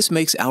 This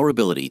makes our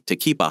ability to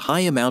keep a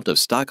high amount of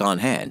stock on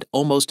hand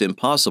almost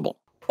impossible.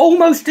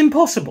 Almost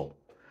impossible.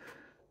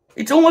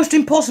 It's almost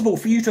impossible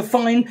for you to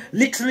find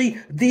literally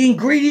the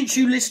ingredients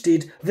you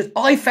listed that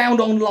I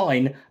found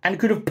online and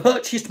could have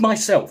purchased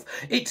myself.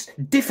 It's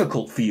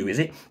difficult for you, is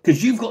it?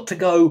 Because you've got to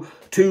go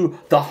to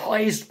the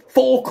highest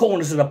 4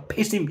 corners of the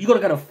pissing... You've got to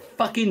go to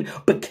fucking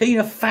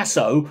Burkina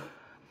Faso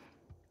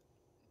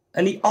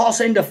and the arse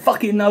end of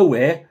fucking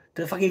nowhere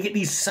to fucking get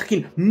these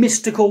fucking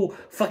mystical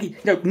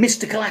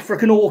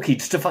African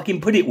orchids to fucking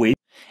put it with.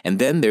 And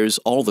then there's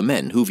all the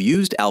men who've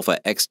used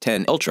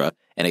AlphaX10 Ultra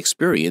and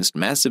experienced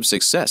massive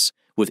success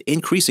with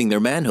increasing their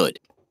manhood.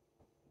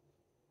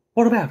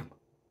 What about them?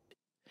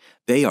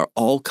 They are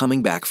all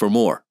coming back for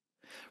more.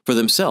 For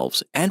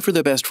themselves and for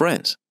their best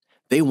friends.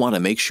 They want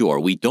to make sure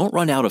we don't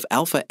run out of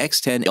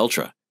AlphaX10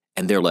 Ultra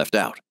and they're left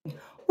out.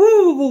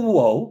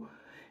 Whoa.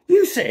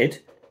 You said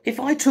if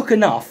I took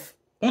enough,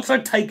 once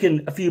I'd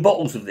taken a few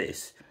bottles of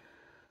this,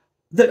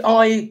 that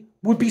I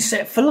would be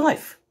set for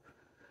life.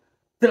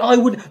 That I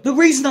would... The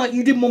reason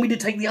you didn't want me to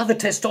take the other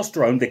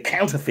testosterone, the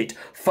counterfeit,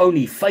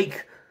 phony,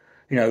 fake,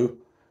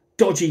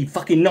 dodgy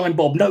fucking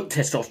 9-bob note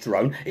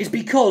testosterone, is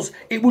because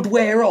it would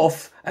wear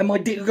off and my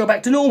dick would go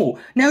back to normal.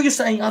 Now you're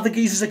saying other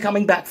geezers are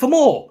coming back for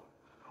more.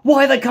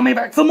 Why are they coming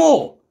back for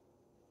more?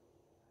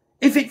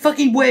 If it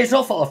fucking wears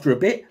off after a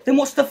bit, then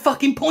what's the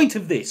fucking point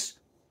of this?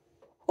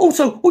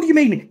 Also, what do you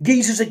mean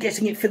geezers are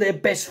getting it for their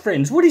best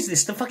friends? What is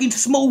this, the fucking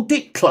small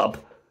dick club?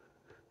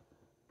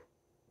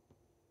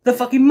 The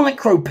fucking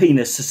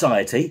micro-penis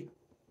society?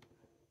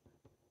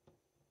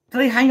 Do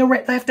they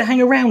have to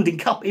hang around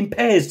in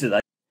pairs, do they?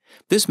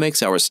 This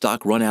makes our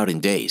stock run out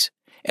in days,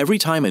 every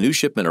time a new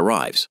shipment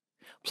arrives.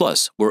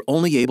 Plus, we're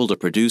only able to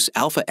produce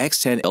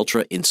AlphaX10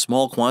 Ultra in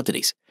small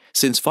quantities,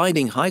 since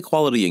finding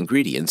high-quality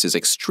ingredients is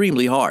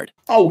extremely hard.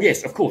 Oh,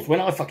 yes, of course. When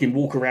I fucking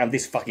walk around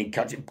this fucking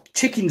country,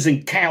 chickens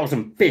and cows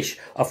and fish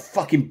are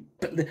fucking...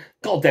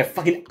 God, they're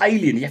fucking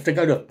alien. You have to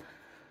go to...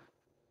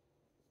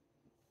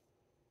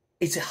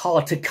 It's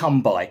hard to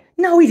come by.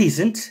 No, it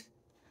isn't.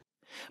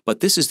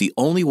 But this is the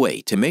only way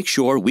to make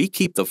sure we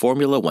keep the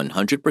formula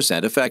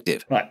 100%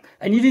 effective. Right,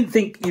 and you didn't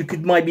think you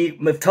could maybe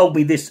have told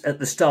me this at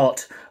the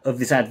start of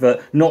this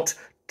advert, not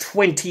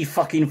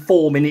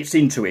 24 minutes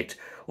into it.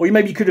 Or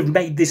maybe you could have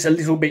made this a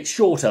little bit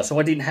shorter so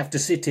I didn't have to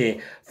sit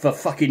here for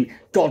fucking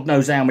God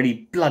knows how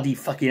many bloody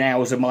fucking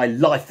hours of my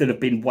life that have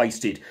been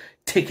wasted,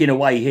 ticking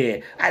away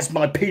here as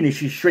my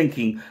penis is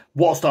shrinking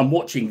whilst I'm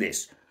watching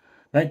this.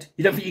 Right?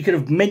 You don't think you could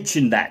have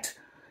mentioned that?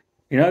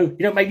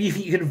 Maybe you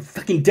think you could have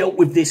fucking dealt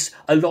with this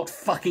a lot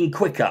fucking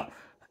quicker.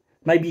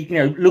 Maybe,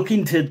 look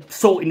into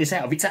sorting this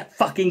out. If it's that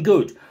fucking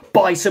good,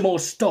 buy some more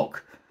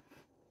stock.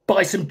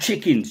 Buy some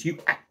chickens.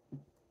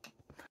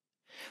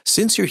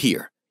 Since you're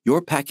here,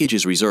 your package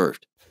is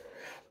reserved.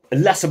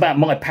 And that's about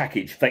my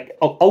package. Like,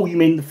 you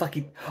mean the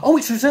fucking... Oh,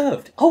 it's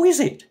reserved. Oh, is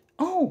it?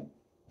 Oh,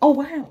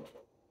 wow.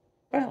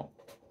 Well,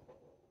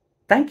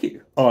 thank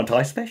you. Aren't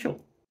I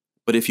special?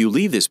 But if you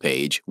leave this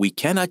page, we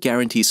cannot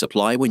guarantee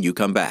supply when you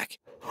come back.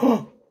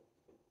 Oh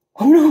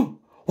no!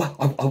 Well,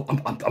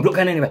 I'm not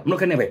going anywhere. I'm not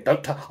going anywhere.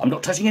 I'm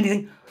not touching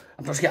anything.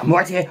 I'm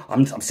right here.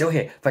 I'm still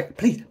here.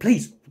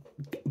 Please,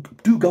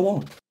 do go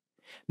on.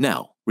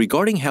 Now,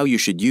 regarding how you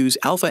should use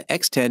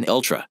AlphaX10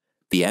 Ultra,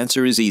 the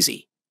answer is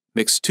easy.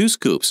 Mix 2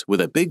 scoops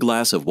with a big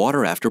glass of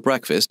water after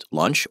breakfast,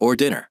 lunch, or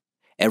dinner.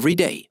 Every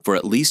day for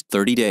at least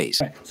 30 days.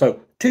 Right,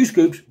 so 2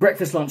 scoops,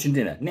 breakfast, lunch, and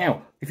dinner.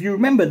 Now, if you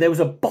remember, there was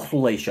a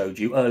bottle they showed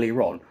you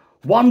earlier on.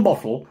 1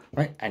 bottle,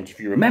 right? And if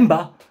you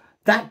remember,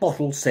 that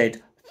bottle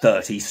said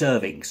 30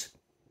 servings.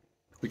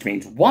 Which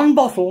means 1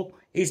 bottle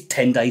is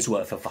 10 days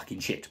worth of fucking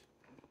shit.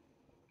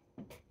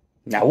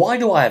 Now, why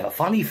do I have a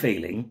funny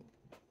feeling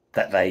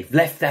that they've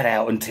left that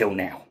out until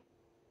now?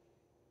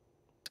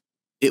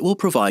 It will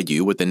provide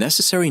you with the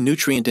necessary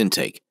nutrient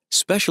intake,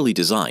 specially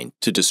designed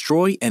to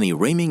destroy any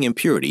reigning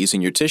impurities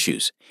in your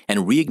tissues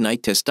and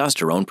reignite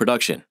testosterone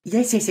production.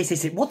 Yes.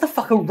 What the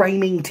fuck are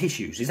reigning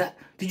tissues?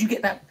 Did you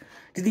get that?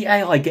 Did the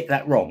AI get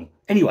that wrong?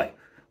 Anyway,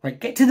 right,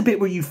 get to the bit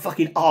where you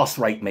fucking arse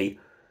rape me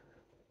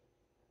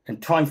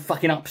and try and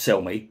fucking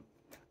upsell me.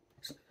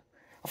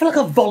 I feel like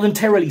I've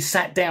voluntarily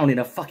sat down in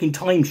a fucking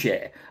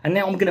timeshare and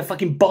now I'm going to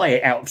fucking buy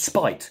it out of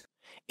spite.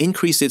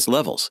 Increase its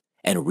levels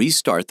and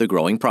restart the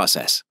growing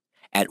process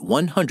at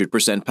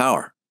 100%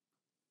 power.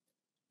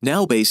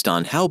 Now, based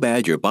on how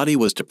bad your body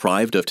was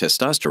deprived of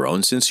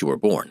testosterone since you were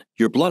born,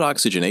 your blood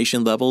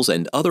oxygenation levels,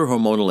 and other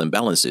hormonal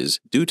imbalances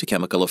due to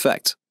chemical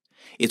effects,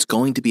 it's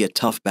going to be a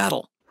tough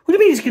battle. What do you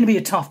mean it's going to be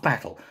a tough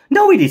battle?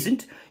 No, it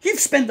isn't. You've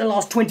spent the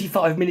last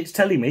 25 minutes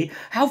telling me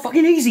how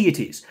fucking easy it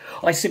is.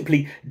 I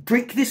simply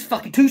drink this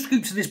fucking 2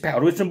 scoops of this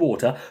powder with some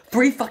water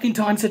 3 fucking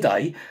times a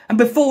day, and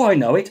before I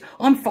know it,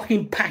 I'm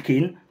fucking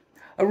packing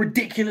a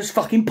ridiculous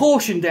fucking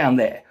portion down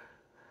there.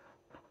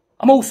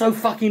 I'm also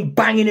fucking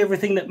banging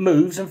everything that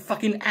moves and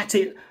fucking at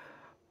it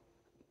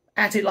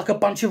like a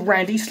bunch of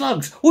randy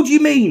slugs. What do you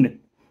mean?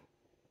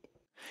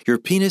 Your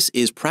penis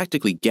is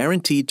practically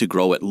guaranteed to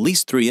grow at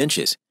least 3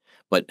 inches.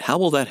 But how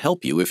will that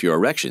help you if your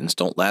erections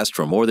don't last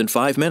for more than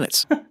 5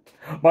 minutes?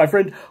 My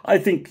friend, I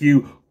think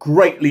you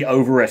greatly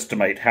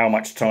overestimate how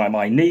much time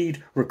I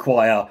need,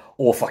 require,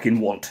 or fucking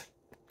want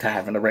to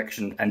have an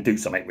erection and do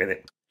something with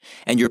it.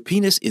 And your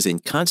penis is in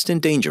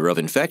constant danger of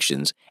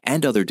infections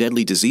and other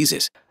deadly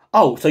diseases.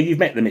 Oh, so you've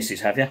met the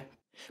missus, have you?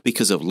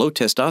 Because of low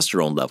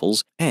testosterone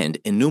levels and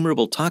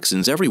innumerable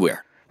toxins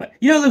everywhere.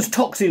 You know those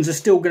toxins are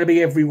still going to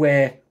be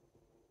everywhere,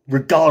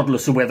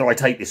 regardless of whether I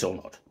take this or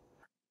not.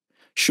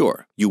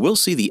 Sure, you will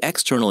see the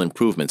external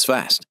improvements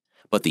fast,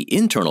 but the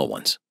internal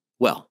ones,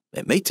 well,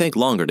 it may take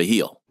longer to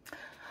heal.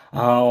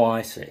 Oh,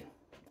 I see.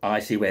 I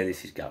see where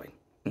this is going.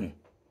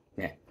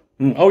 Yeah.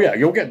 Oh, yeah,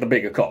 you'll get the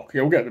bigger cock.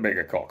 You'll get the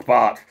bigger cock,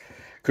 but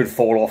could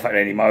fall off at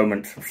any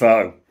moment,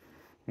 so...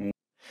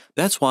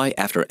 That's why,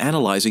 after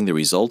analyzing the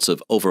results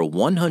of over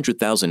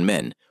 100,000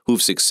 men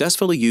who've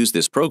successfully used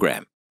this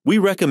program, we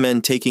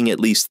recommend taking at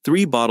least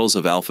 3 bottles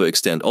of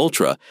AlphaX10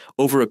 Ultra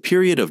over a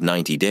period of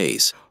 90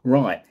 days.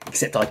 Right,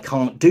 except I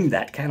can't do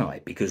that, can I?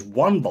 Because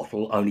 1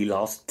 bottle only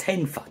lasts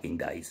 10 fucking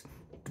days,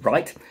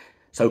 right?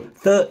 So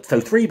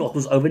 3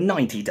 bottles over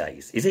 90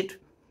 days, is it?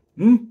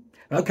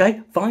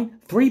 Okay, fine.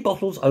 3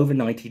 bottles over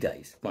 90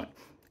 days. Right.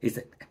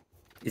 Is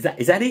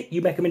that it?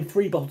 You recommend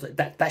 3 bottles?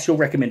 That's your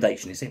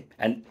recommendation, is it?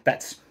 And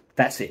that's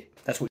it.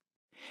 That's what.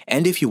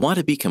 And if you want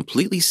to be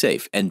completely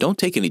safe and don't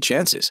take any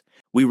chances,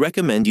 we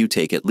recommend you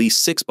take at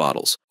least 6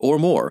 bottles or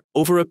more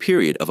over a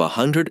period of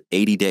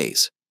 180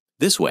 days.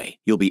 This way,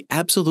 you'll be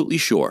absolutely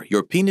sure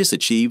your penis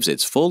achieves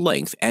its full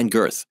length and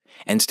girth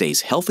and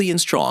stays healthy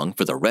and strong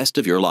for the rest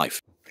of your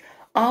life.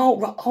 Oh,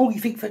 right. Oh, you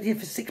think for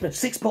 6 months,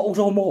 6 bottles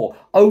or more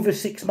over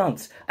 6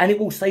 months, and it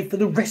will stay for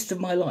the rest of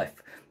my life.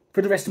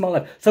 For the rest of my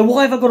life. So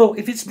why have I got to,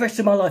 if it's the rest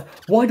of my life,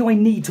 why do I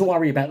need to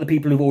worry about the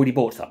people who've already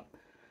bought some?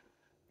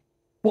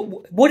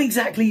 What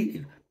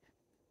exactly?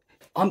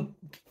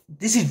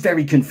 This is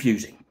very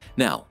confusing.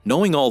 Now,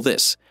 knowing all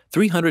this,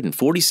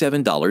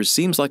 $347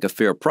 seems like a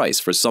fair price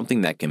for something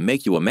that can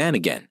make you a man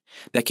again,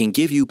 that can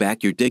give you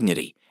back your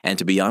dignity, and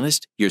to be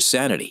honest, your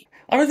sanity.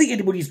 I don't think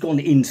anybody's gone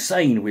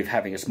insane with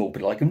having a small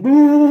bit like a...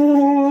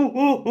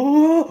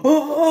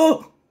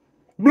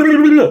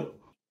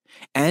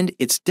 And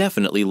it's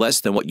definitely less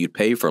than what you'd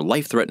pay for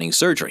life-threatening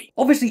surgery.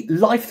 Obviously,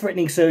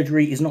 life-threatening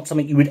surgery is not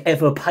something you would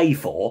ever pay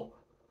for.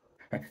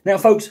 Now,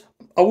 folks,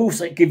 I will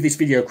give this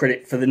video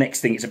credit for the next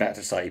thing it's about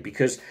to say,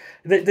 because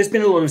there's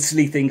been a lot of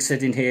silly things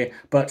said in here,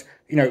 but,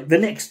 you know, the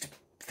next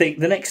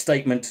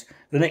statement,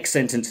 the next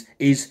sentence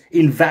is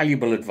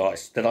invaluable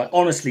advice that I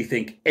honestly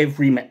think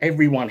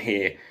everyone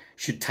here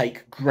should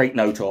take great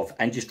note of,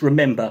 and just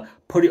remember,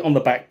 put it on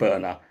the back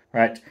burner,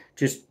 right?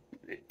 Just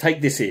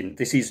take this in.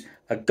 This is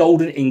a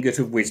golden ingot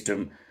of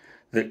wisdom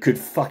that could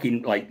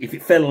fucking, like, if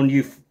it fell on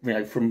you, you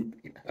know, from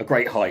a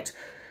great height,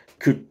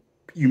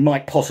 you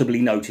might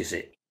possibly notice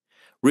it.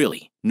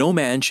 Really, no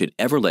man should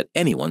ever let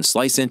anyone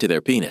slice into their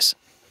penis.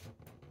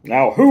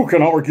 Now, who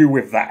can argue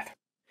with that?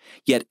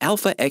 Yet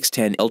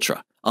AlphaX10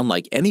 Ultra,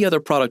 unlike any other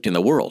product in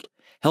the world,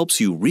 helps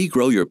you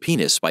regrow your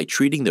penis by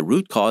treating the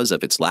root cause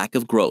of its lack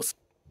of growth.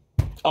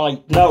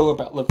 I know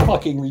about the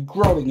fucking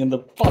regrowing and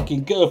the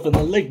fucking girth and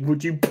the leg.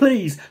 Would you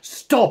please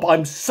stop?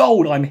 I'm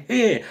sold. I'm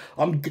here.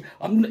 I'm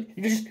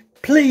just,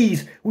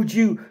 please, would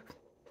you?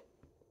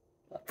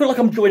 I feel like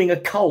I'm joining a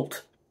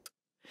cult.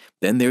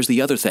 Then there's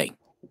the other thing.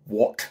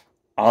 What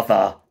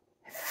other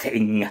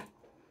thing?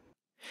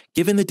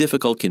 Given the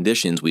difficult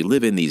conditions we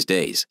live in these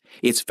days,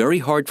 it's very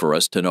hard for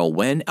us to know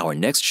when our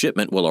next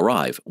shipment will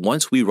arrive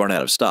once we run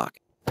out of stock.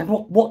 And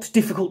what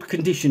difficult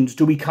conditions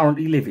do we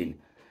currently live in?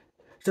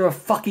 Is there a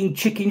fucking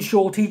chicken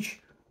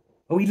shortage?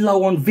 Are we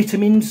low on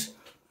vitamins?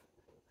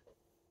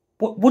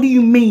 What do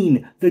you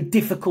mean, the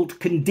difficult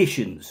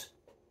conditions?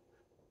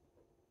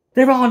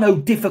 There are no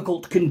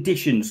difficult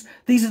conditions.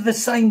 These are the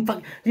same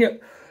fucking... You know,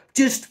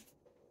 just...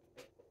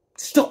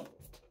 Stop.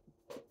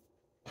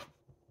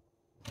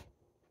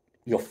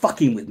 You're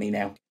fucking with me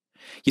now.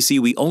 You see,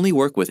 we only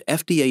work with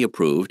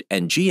FDA-approved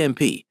and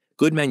GMP,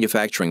 Good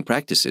Manufacturing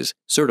Practices,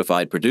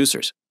 certified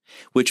producers,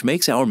 which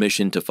makes our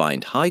mission to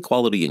find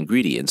high-quality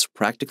ingredients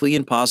practically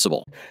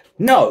impossible.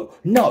 No,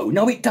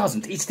 it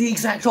doesn't. It's the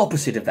exact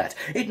opposite of that.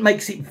 It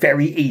makes it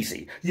very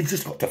easy. You've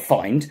just got to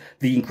find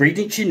the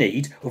ingredients you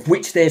need, of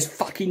which there's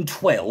fucking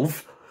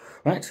 12,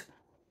 right?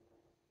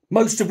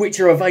 most of which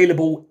are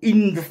available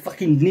in the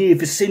fucking near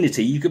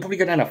vicinity. You could probably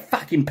go down a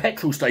fucking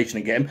petrol station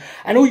and get them,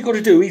 and all you got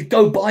to do is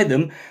go buy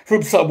them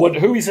from someone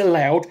who is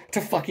allowed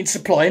to fucking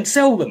supply and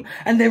sell them.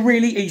 And they're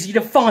really easy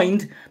to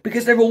find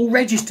because they're all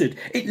registered.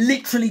 It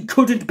literally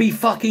couldn't be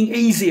fucking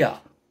easier.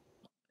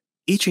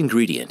 Each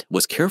ingredient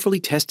was carefully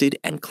tested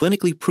and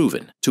clinically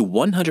proven to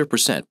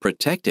 100%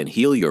 protect and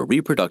heal your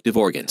reproductive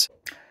organs.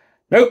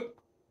 Nope.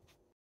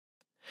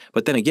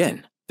 But then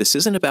again, this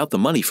isn't about the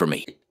money for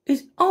me.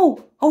 Is it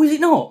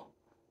not?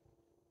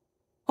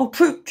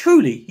 Oh,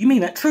 truly? You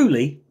mean that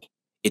truly?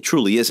 It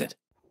truly isn't.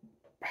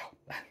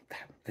 Well,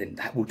 then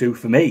that will do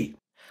for me.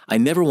 I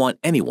never want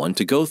anyone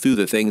to go through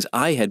the things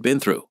I had been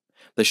through.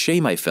 The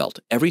shame I felt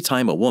every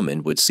time a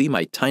woman would see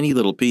my tiny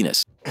little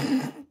penis.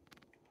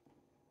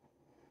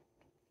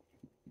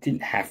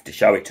 Didn't have to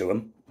show it to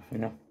him, you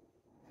know.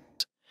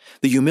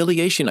 The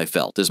humiliation I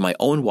felt as my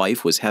own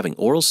wife was having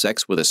oral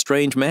sex with a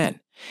strange man,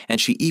 and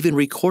she even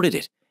recorded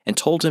it and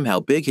told him how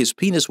big his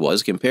penis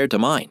was compared to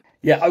mine.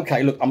 Yeah,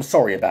 okay, look, I'm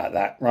sorry about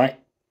that, right?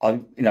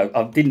 I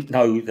didn't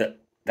know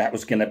that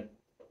was going to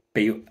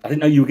be... I didn't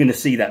know you were going to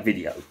see that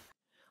video.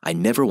 I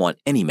never want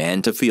any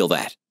man to feel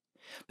that.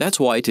 That's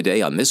why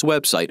today on this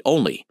website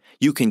only,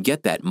 you can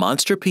get that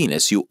monster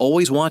penis you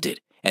always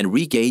wanted and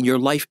regain your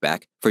life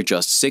back for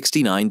just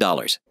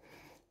 $69.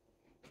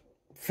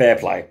 Fair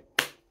play.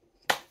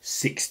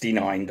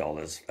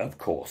 $69, of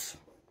course.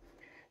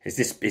 Is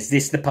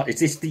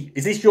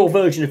this your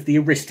version of the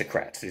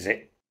Aristocrats, is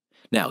it?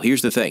 Now,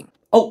 here's the thing.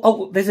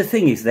 Oh, there's a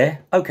thing, is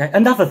there? Okay,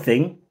 another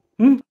thing.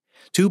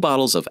 2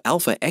 bottles of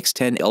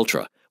AlphaX10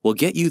 Ultra will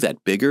get you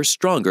that bigger,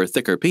 stronger,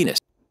 thicker penis.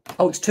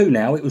 Oh, it's 2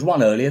 now. It was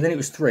 1 earlier, then it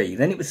was 3,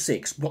 then it was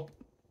 6. What?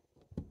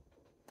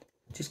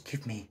 Just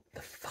give me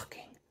the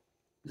fucking...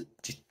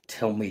 Just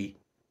tell me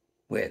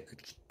where...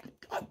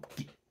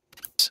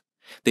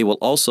 They will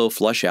also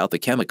flush out the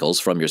chemicals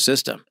from your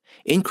system,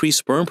 increase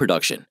sperm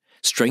production,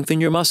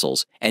 strengthen your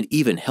muscles, and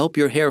even help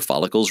your hair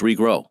follicles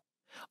regrow.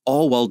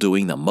 All while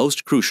doing the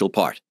most crucial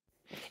part.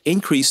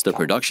 Increase the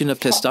production of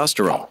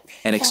testosterone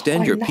and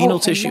extend your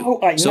penile tissue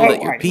so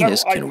that your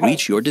penis can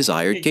reach your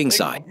desired king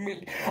size.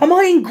 Am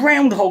I in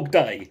Groundhog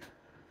Day?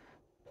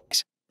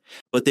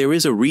 But there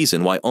is a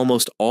reason why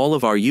almost all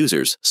of our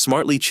users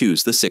smartly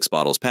choose the 6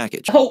 bottles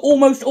package. Oh,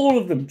 almost all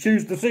of them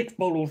choose the 6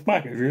 bottles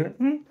package,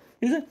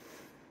 is it?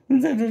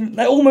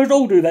 They almost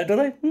all do that, do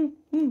they?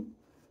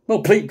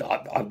 Well, please,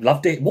 I'd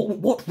love to.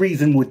 What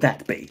reason would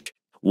that be?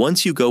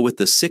 Once you go with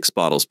the 6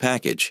 bottles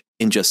package,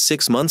 in just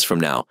 6 months from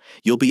now,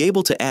 you'll be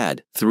able to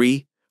add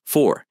 3,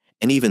 4,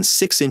 and even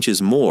 6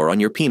 inches more on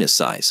your penis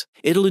size.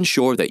 It'll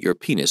ensure that your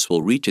penis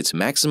will reach its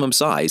maximum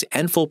size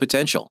and full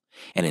potential,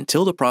 and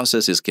until the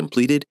process is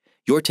completed,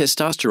 your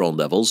testosterone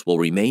levels will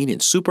remain in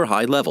super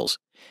high levels,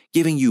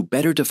 giving you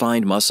better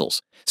defined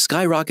muscles,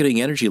 skyrocketing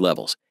energy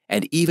levels,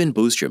 and even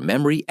boost your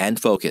memory and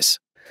focus.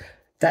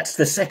 That's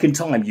the second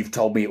time you've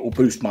told me it will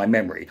boost my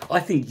memory. I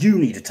think you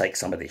need to take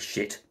some of this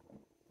shit.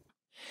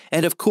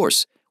 And of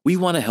course, we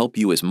want to help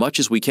you as much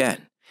as we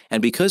can.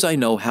 And because I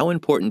know how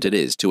important it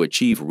is to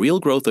achieve real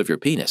growth of your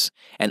penis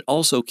and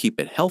also keep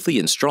it healthy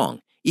and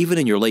strong, even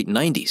in your late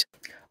 90s.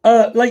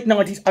 Late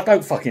 90s? I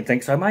don't fucking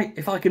think so, mate.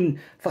 If I can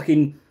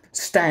fucking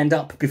stand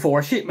up before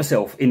I shit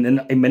myself in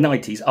my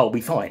 90s, I'll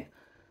be fine.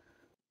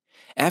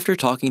 After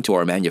talking to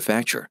our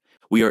manufacturer,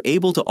 we are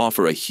able to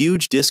offer a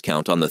huge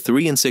discount on the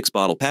 3 and 6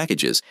 bottle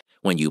packages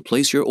when you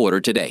place your order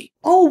today.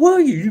 Oh, were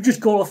you? You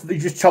just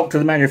talked to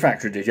the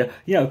manufacturer, did you?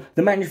 You know,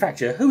 the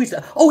manufacturer, who is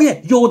that? Oh,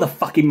 yeah, you're the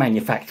fucking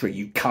manufacturer,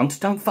 you cunt.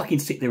 Don't fucking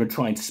sit there and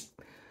try and...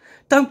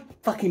 Don't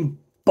fucking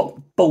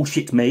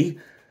bullshit me,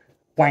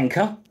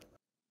 wanker.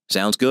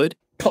 Sounds good?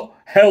 Oh,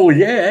 hell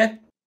yeah.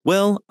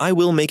 Well, I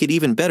will make it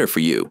even better for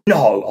you.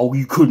 No, oh,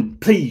 you couldn't.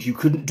 Please, you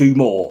couldn't do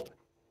more.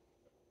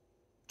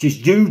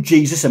 Just you,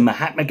 Jesus, and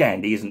Mahatma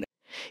Gandhi, isn't it?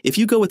 If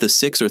you go with the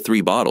 6 or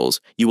 3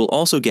 bottles, you will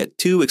also get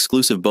 2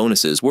 exclusive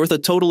bonuses worth a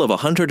total of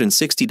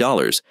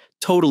 $160,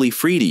 totally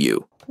free to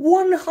you.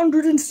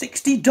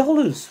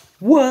 $160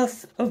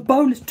 worth of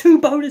bonus, 2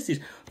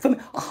 bonuses from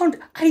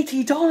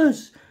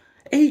 $180.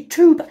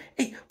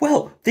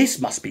 Well,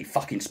 this must be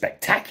fucking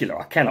spectacular.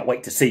 I cannot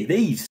wait to see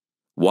these.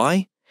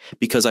 Why?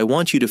 Because I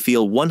want you to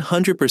feel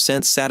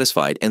 100%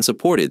 satisfied and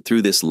supported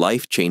through this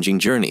life-changing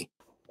journey.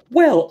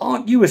 Well,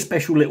 aren't you a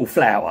special little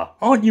flower?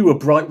 Aren't you a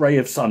bright ray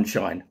of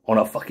sunshine on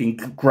a fucking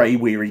grey,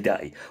 weary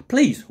day?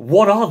 Please,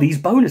 what are these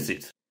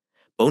bonuses?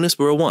 Bonus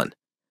number 1,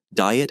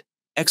 diet,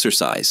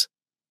 exercise,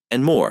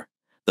 and more.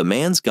 The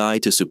Man's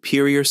Guide to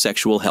Superior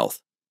Sexual Health.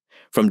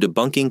 From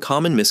debunking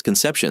common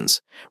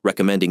misconceptions,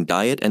 recommending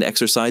diet and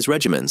exercise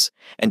regimens,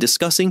 and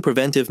discussing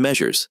preventive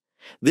measures,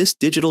 this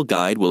digital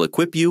guide will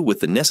equip you with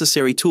the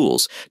necessary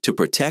tools to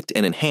protect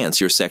and enhance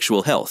your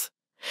sexual health.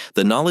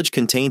 The knowledge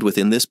contained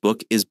within this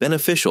book is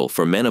beneficial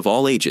for men of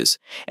all ages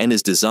and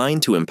is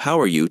designed to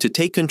empower you to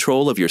take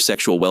control of your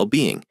sexual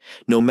well-being,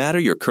 no matter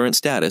your current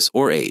status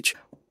or age.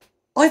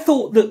 I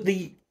thought that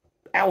the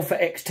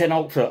AlphaX10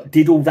 Ultra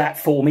did all that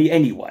for me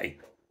anyway,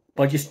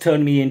 by just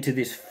turning me into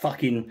this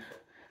fucking,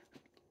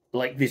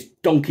 like this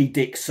donkey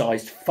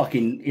dick-sized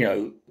fucking, you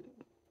know,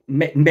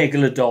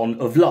 megalodon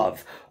of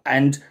love.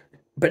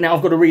 But now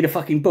I've got to read a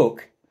fucking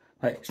book.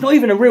 Right? It's not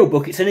even a real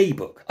book, it's an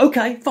e-book.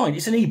 Okay, fine,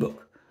 it's an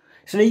e-book.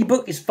 It's an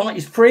e-book, it's fine,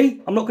 it's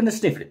free. I'm not going to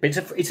sniff it, but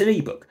it's an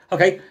e-book.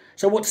 Okay,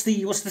 so what's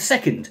the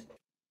second?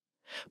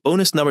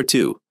 Bonus number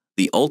 2,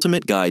 the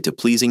ultimate guide to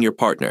pleasing your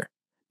partner,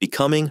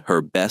 becoming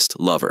her best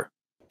lover.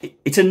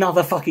 It's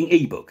another fucking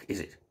e-book, is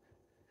it?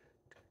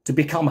 To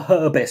become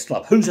her best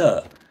love. Who's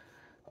her?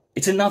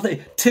 It's another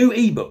 2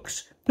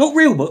 e-books, not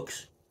real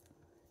books.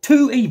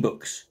 2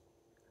 e-books.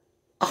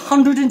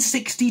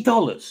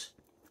 $160.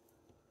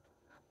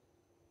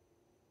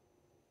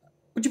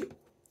 Would you be,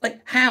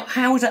 like,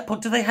 how is that?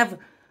 Do they have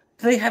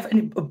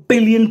a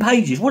billion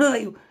pages? What are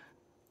they?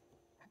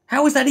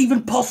 How is that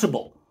even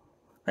possible?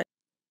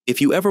 If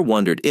you ever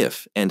wondered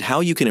if and how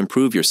you can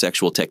improve your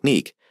sexual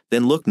technique,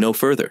 then look no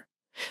further.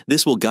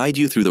 This will guide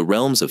you through the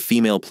realms of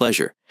female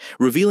pleasure,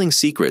 revealing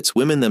secrets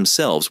women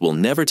themselves will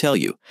never tell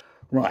you.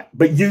 Right,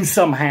 but you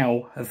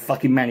somehow have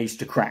fucking managed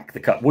to crack the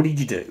code. What did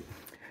you do?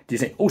 Do you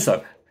think?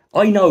 Also,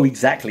 I know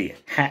exactly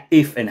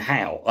if and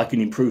how I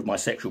can improve my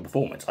sexual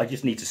performance. I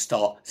just need to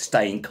start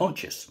staying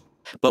conscious.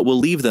 But we'll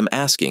leave them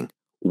asking,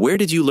 where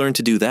did you learn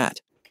to do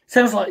that?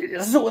 Sounds like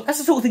that's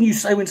the sort of thing you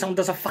say when someone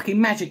does a fucking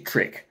magic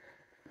trick.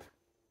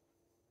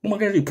 What am I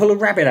going to do? Pull a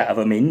rabbit out of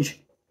a minge?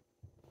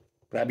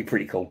 That'd be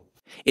pretty cool.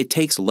 It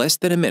takes less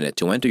than a minute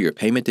to enter your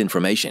payment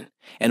information,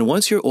 and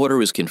once your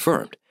order is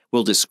confirmed,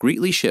 we'll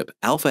discreetly ship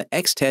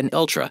AlphaX10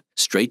 Ultra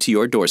straight to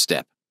your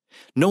doorstep.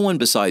 No one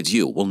besides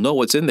you will know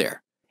what's in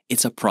there.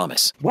 It's a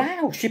promise.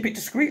 Wow, ship it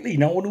discreetly,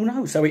 no one will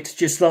know. So it's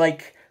just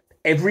like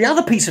every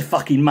other piece of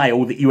fucking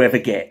mail that you ever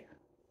get.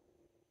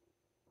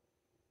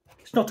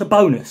 It's not a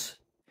bonus.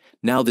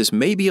 Now this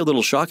may be a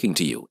little shocking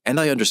to you, and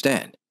I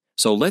understand.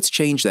 So let's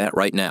change that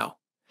right now.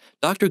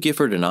 Dr.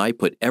 Gifford and I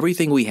put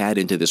everything we had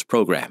into this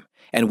program,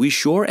 and we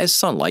sure as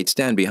sunlight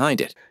stand behind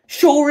it.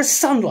 Sure as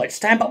sunlight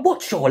stand, but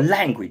what's your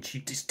language?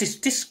 It's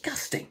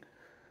disgusting.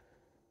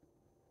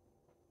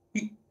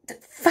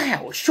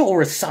 Foul,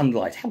 sure as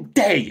sunlight, how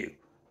dare you?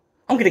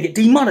 I'm going to get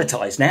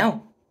demonetized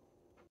now.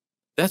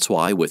 That's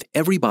why with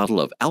every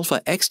bottle of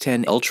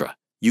AlphaX10 Ultra,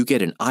 you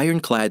get an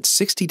ironclad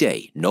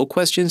 60-day, no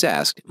questions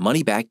asked,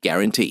 money-back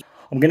guarantee.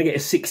 I'm going to get a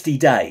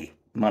 60-day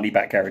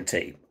money-back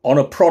guarantee on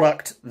a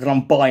product that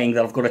I'm buying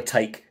that I've got to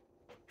take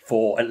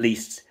for at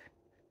least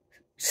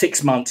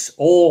 6 months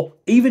or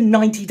even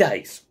 90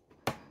 days.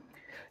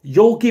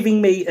 You're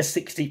giving me a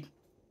 60...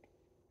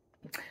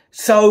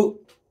 So,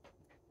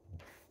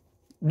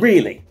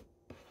 really,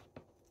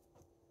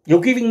 you're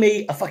giving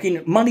me a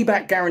fucking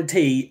money-back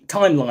guarantee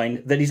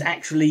timeline that is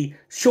actually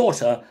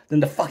shorter than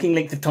the fucking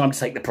length of time to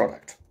take the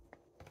product.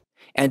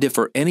 And if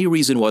for any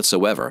reason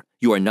whatsoever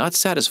you are not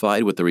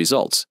satisfied with the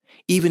results,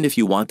 even if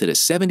you wanted a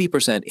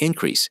 70%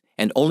 increase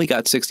and only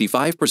got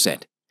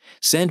 65%,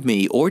 send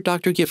me or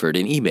Dr. Gifford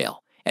an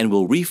email and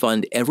we'll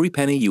refund every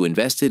penny you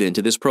invested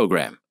into this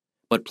program.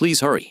 But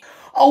please hurry.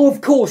 Oh,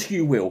 of course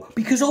you will,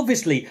 because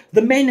obviously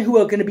the men who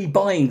are going to be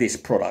buying this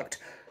product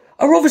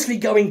are obviously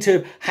going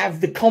to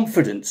have the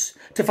confidence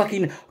to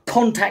fucking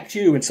contact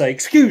you and say,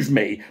 excuse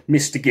me,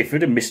 Mr.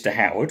 Gifford and Mr.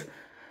 Howard,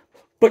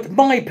 but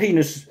my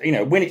penis, you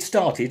know, when it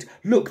started,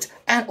 looked,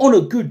 on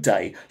a good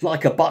day,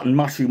 like a button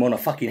mushroom on a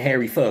fucking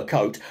hairy fur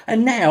coat,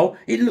 and now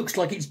it looks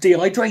like it's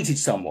dehydrated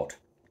somewhat.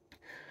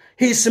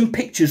 Here's some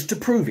pictures to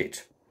prove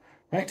it,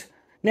 right?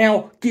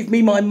 Now, give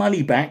me my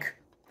money back,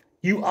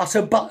 you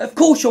utter but. Of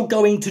course you're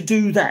going to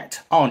do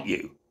that, aren't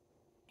you?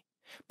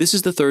 This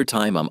is the 3rd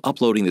time I'm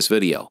uploading this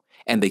video,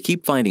 and they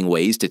keep finding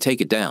ways to take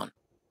it down.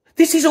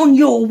 This is on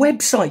your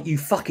website, you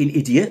fucking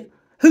idiot.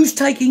 Who's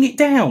taking it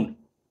down?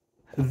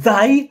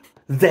 They?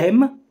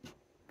 Them?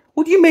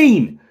 What do you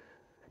mean?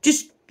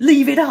 Just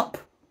leave it up.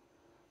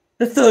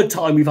 The 3rd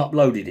time we've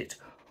uploaded it.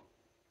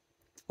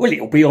 Well,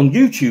 it'll be on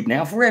YouTube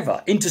now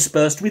forever,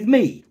 interspersed with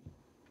me.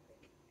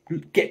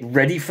 Get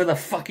ready for the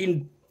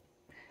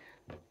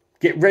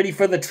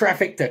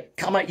traffic to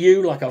come at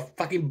you like a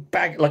fucking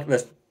bag, like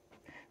the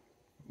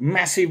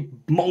massive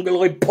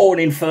mongoloid porn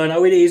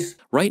inferno it is.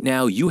 Right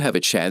now, you have a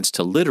chance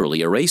to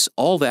literally erase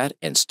all that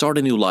and start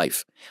a new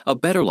life. A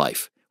better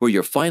life, where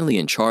you're finally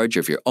in charge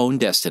of your own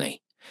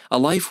destiny. A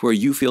life where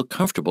you feel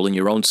comfortable in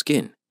your own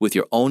skin, with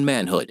your own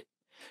manhood.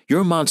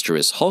 Your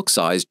monstrous,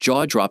 Hulk-sized,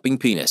 jaw-dropping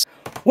penis.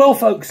 Well,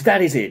 folks,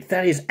 that is it.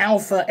 That is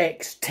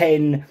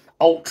Alpha-X10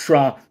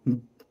 Ultra,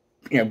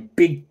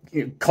 big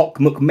cock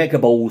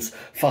McMegaballs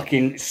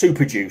fucking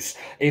super juice.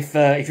 If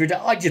you're,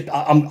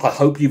 I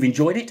hope you've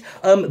enjoyed it.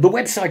 The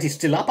website is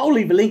still up. I'll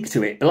leave a link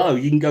to it below.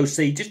 You can go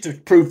see, just to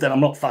prove that I'm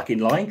not fucking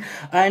lying.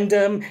 And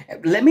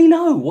let me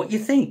know what you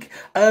think.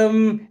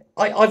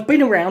 I've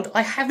been around.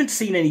 I haven't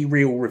seen any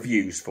real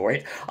reviews for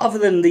it, other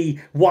than the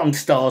 1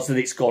 stars that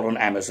it's got on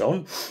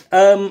Amazon.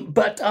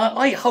 But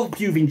I hope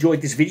you've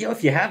enjoyed this video.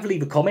 If you have,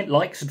 leave a comment,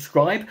 like,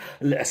 subscribe,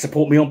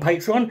 support me on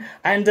Patreon.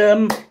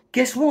 And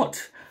guess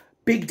what?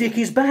 Big Dick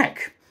is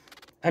back.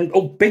 And,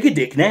 oh, bigger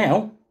dick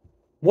now.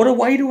 What a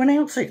way to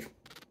announce it.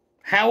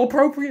 How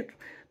appropriate.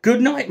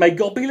 Good night. May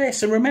God be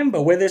less. And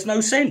remember, where there's no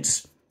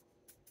sense,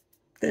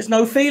 there's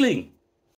no feeling.